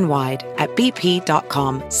nationwide at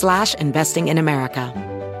bp.com/investing in America.